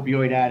an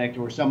opioid addict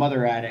or some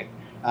other addict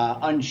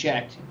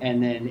unchecked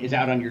and then is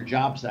out on your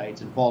job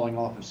sites and falling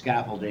off of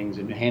scaffoldings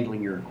and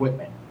handling your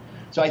equipment.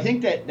 So I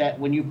think that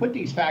when you put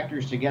these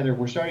factors together,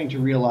 we're starting to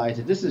realize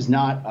that this is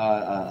not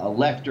a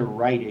left or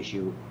right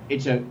issue.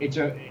 It's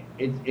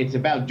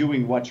about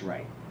doing what's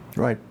right.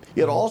 Right.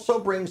 It also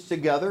brings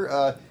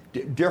together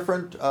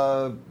different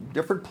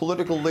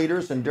political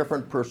leaders and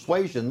different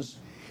persuasions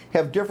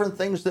have different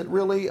things that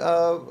really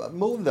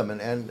move them.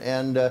 And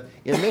in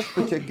this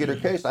particular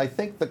case, I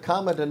think the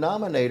common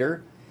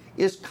denominator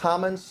is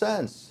common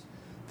sense.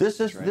 This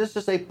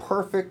is a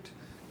perfect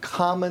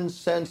common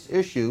sense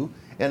issue.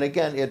 And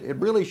again, it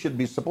really should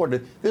be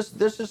supported.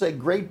 This is a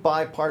great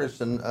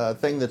bipartisan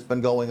thing that's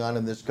been going on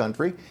in this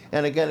country.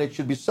 And again, it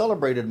should be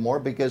celebrated more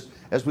because,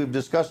 as we've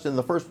discussed in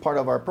the first part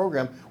of our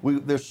program,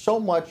 there's so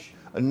much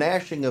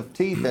gnashing of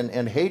teeth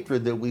and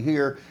hatred that we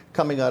hear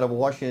coming out of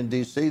Washington,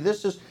 D.C.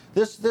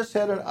 This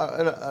had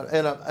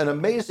an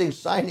amazing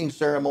signing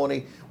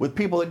ceremony with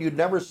people that you'd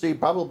never see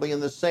probably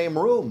in the same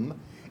room.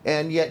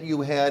 And yet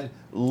you had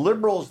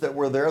liberals that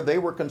were there. They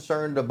were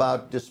concerned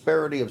about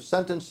disparity of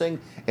sentencing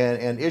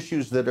and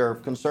issues that are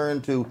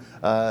concerned to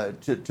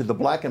the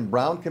black and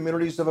brown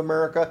communities of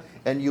America.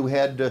 And you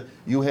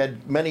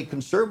had many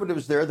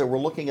conservatives there that were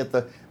looking at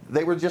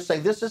they were just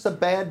saying this is a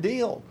bad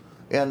deal.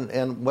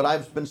 And what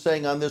I've been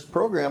saying on this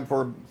program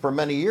for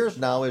many years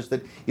now is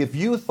that if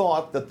you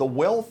thought that the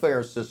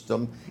welfare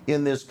system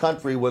in this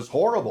country was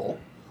horrible,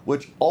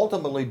 which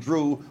ultimately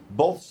drew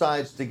both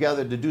sides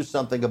together to do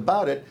something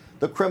about it,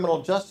 the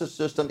criminal justice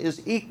system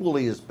is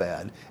equally as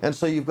bad. And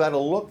so you've got to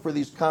look for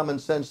these common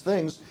sense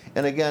things.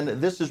 And again,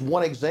 this is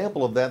one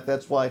example of that.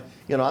 That's why,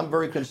 I'm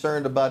very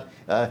concerned about,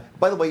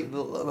 by the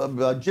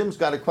way, Jim's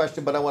got a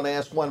question, but I want to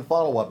ask one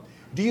follow-up.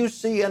 Do you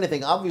see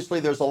anything? Obviously,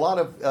 there's a lot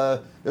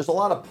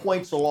of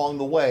points along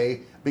the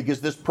way because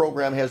this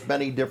program has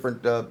many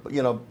different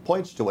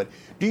points to it.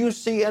 Do you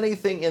see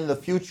anything in the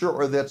future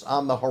or that's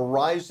on the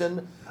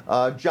horizon,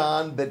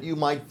 John, that you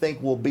might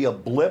think will be a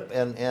blip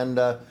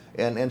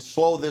and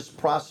slow this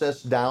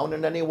process down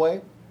in any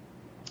way?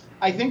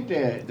 I think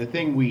the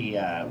thing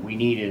we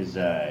need is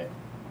a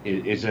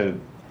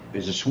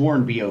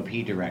sworn BOP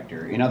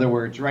director. In other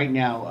words, right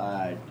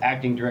now,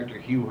 Acting Director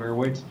Hugh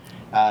Hurwitz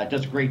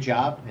does a great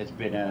job, has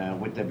been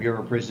with the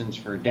Bureau of Prisons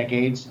for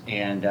decades,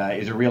 and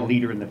is a real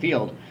leader in the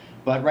field.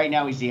 But right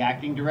now he's the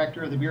acting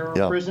director of the Bureau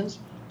of Prisons.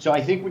 So I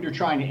think when you're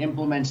trying to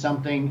implement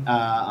something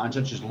on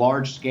such a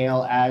large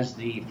scale as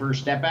the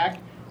First Step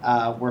Act,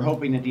 we're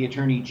hoping that the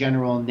Attorney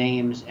General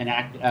names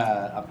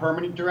a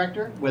permanent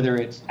director, whether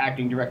it's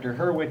Acting Director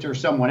Hurwitz or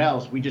someone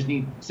else. We just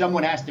need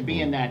someone has to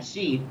be in that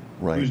seat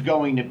who's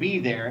going to be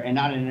there and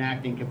not in an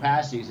acting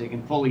capacity so they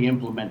can fully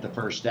implement the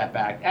First Step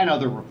Act and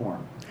other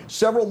reform.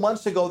 Several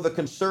months ago, the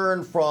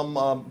concern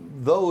from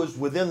those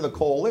within the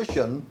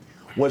coalition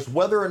was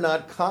whether or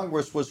not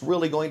Congress was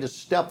really going to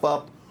step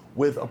up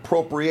with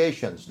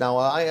appropriations. Now,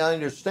 I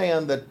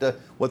understand that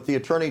what the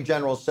Attorney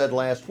General said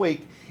last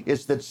week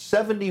is that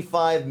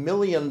 $75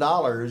 million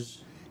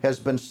has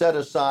been set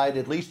aside,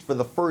 at least for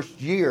the first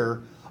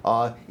year.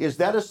 Is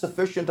that a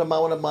sufficient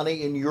amount of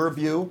money in your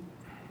view?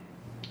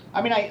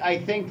 I mean, I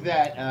think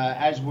that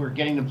as we're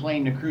getting the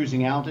plane to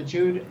cruising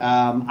altitude,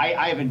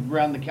 I haven't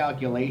run the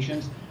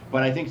calculations,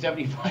 but I think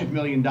 $75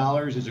 million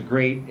is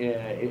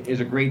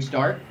a great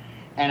start.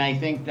 And I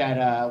think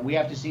that we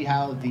have to see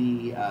how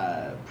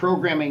the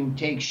programming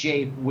takes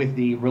shape with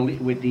the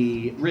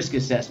risk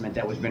assessment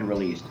that was been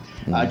released.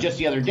 Just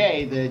the other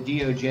day, the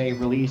DOJ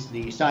released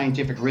the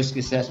scientific risk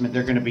assessment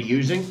they're going to be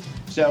using.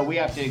 So we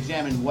have to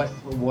examine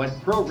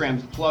what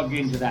programs plug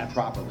into that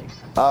properly.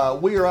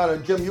 We are out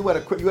of Jim. You had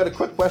a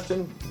quick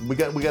question. We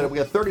got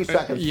 30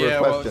 seconds for a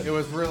question.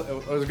 Well,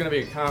 it was going to be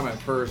a comment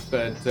first,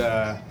 but.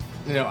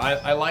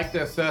 I like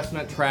the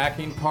assessment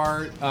tracking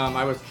part.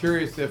 I was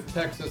curious if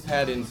Texas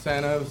had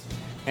incentives,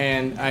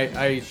 and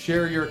I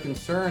share your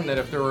concern that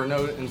if there were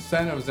no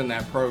incentives in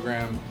that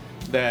program,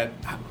 that,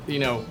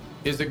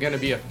 is it going to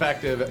be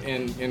effective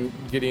in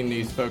getting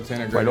these folks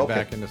integrated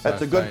back into society?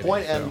 That's a good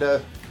point, and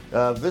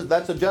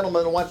that's a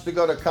gentleman who wants to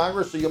go to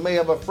Congress, so you may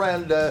have a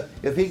friend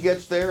if he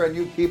gets there and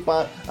you keep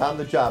on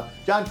the job.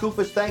 John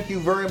Koufos, thank you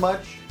very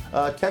much.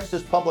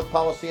 Texas Public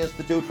Policy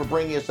Institute for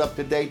bringing us up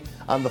to date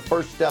on the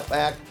First Step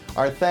Act.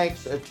 Our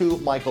thanks to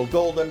Michael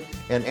Golden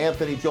and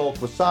Anthony Joel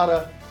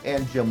Quesada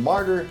and Jim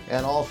Martyr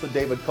and also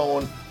David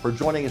Cohen for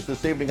joining us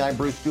this evening. I'm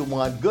Bruce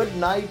Dumont. Good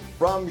night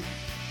from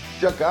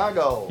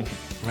Chicago.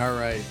 All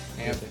right,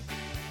 Anthony.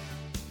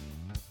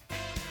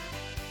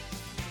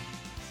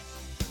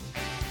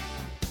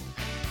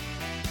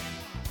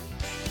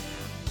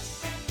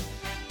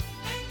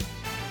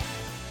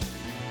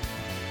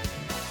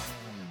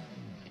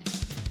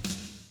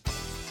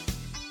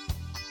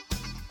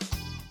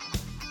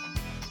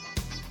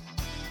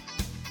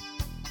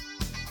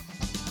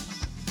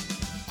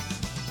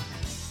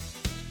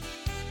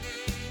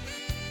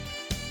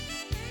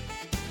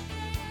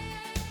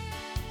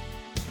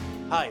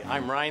 Hi,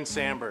 I'm Ryan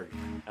Sandberg,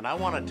 and I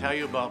want to tell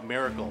you about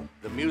Miracle,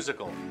 the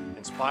musical,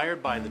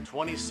 inspired by the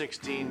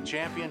 2016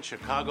 champion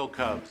Chicago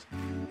Cubs.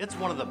 It's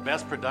one of the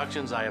best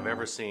productions I have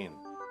ever seen.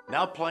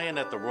 Now playing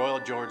at the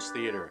Royal George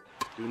Theater.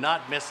 Do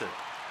not miss it.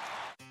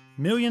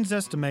 Millions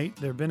estimate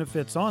their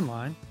benefits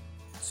online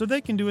so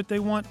they can do what they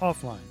want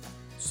offline.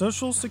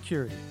 Social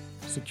Security,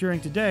 securing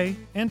today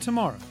and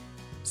tomorrow.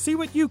 See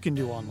what you can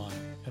do online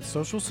at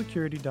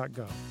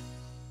socialsecurity.gov.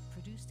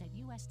 Produced at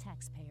U.S.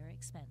 taxpayer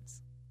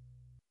expense.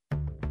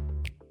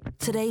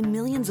 Today,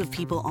 millions of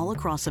people all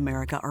across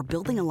America are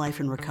building a life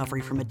in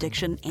recovery from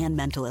addiction and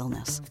mental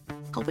illness,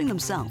 helping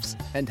themselves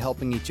and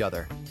helping each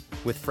other,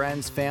 with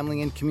friends,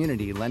 family, and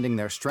community lending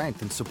their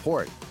strength and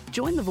support.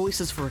 Join the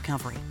Voices for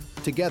Recovery.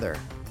 Together,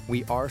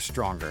 we are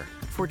stronger.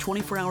 For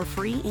 24-hour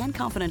free and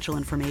confidential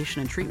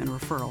information and treatment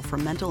referral for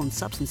mental and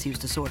substance use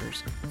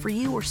disorders, for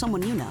you or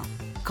someone you know,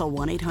 call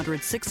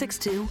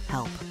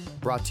 1-800-662-HELP.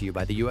 Brought to you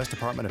by the U.S.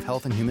 Department of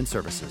Health and Human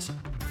Services.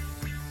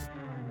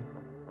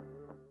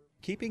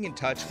 Keeping in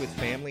touch with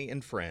family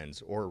and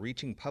friends or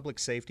reaching public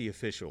safety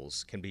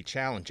officials can be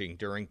challenging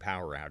during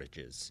power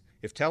outages.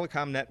 If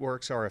telecom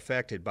networks are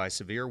affected by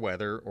severe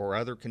weather or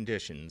other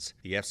conditions,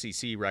 the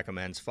FCC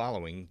recommends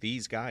following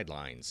these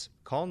guidelines.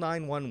 Call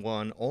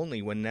 911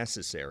 only when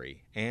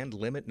necessary and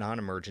limit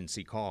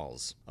non-emergency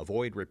calls.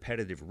 Avoid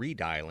repetitive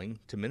redialing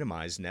to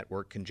minimize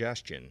network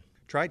congestion.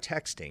 Try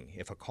texting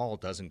if a call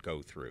doesn't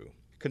go through.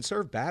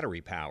 Conserve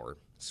battery power.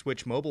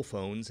 Switch mobile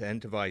phones and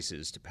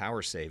devices to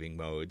power-saving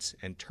modes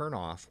and turn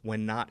off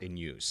when not in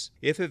use.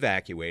 If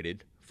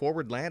evacuated,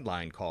 forward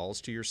landline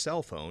calls to your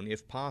cell phone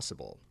if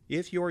possible.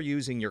 If you're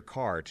using your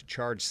car to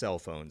charge cell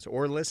phones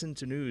or listen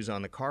to news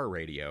on the car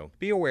radio,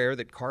 be aware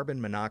that carbon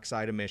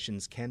monoxide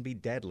emissions can be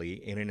deadly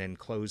in an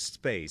enclosed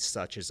space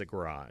such as a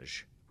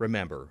garage.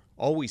 Remember,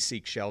 always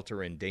seek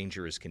shelter in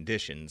dangerous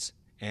conditions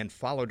and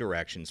follow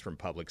directions from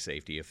public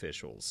safety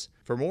officials.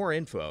 For more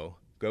info,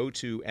 go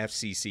to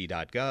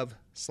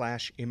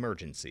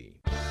fcc.gov/emergency.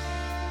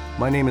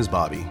 My name is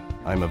Bobby.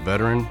 I'm a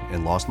veteran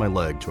and lost my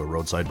leg to a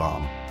roadside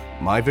bomb.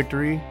 My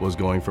victory was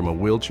going from a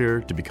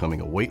wheelchair to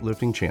becoming a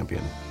weightlifting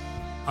champion.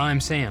 I'm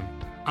Sam.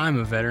 I'm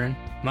a veteran.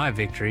 My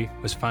victory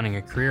was finding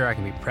a career I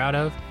can be proud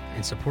of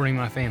and supporting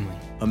my family.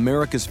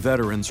 America's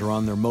veterans are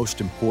on their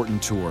most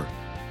important tour,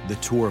 the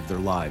tour of their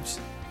lives.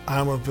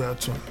 I'm a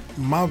veteran.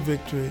 My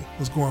victory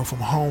was going from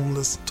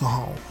homeless to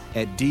home.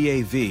 At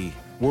DAV,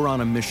 we're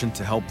on a mission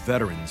to help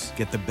veterans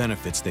get the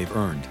benefits they've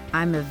earned.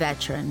 I'm a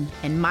veteran,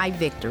 and my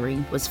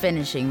victory was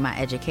finishing my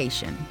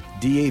education.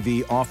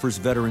 DAV offers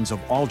veterans of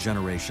all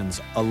generations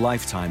a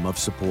lifetime of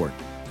support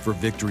for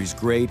victories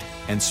great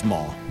and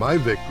small. My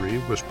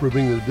victory was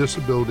proving that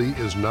disability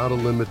is not a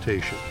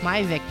limitation.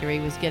 My victory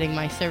was getting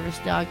my service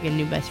dog a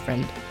new best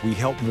friend. We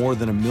help more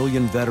than 1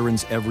 million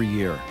veterans every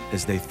year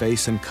as they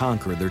face and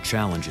conquer their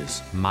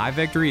challenges. My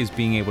victory is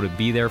being able to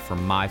be there for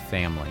my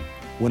family.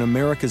 When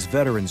America's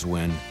veterans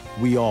win,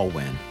 we all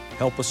win.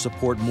 Help us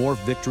support more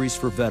victories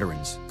for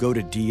veterans. Go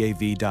to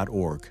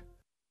DAV.org.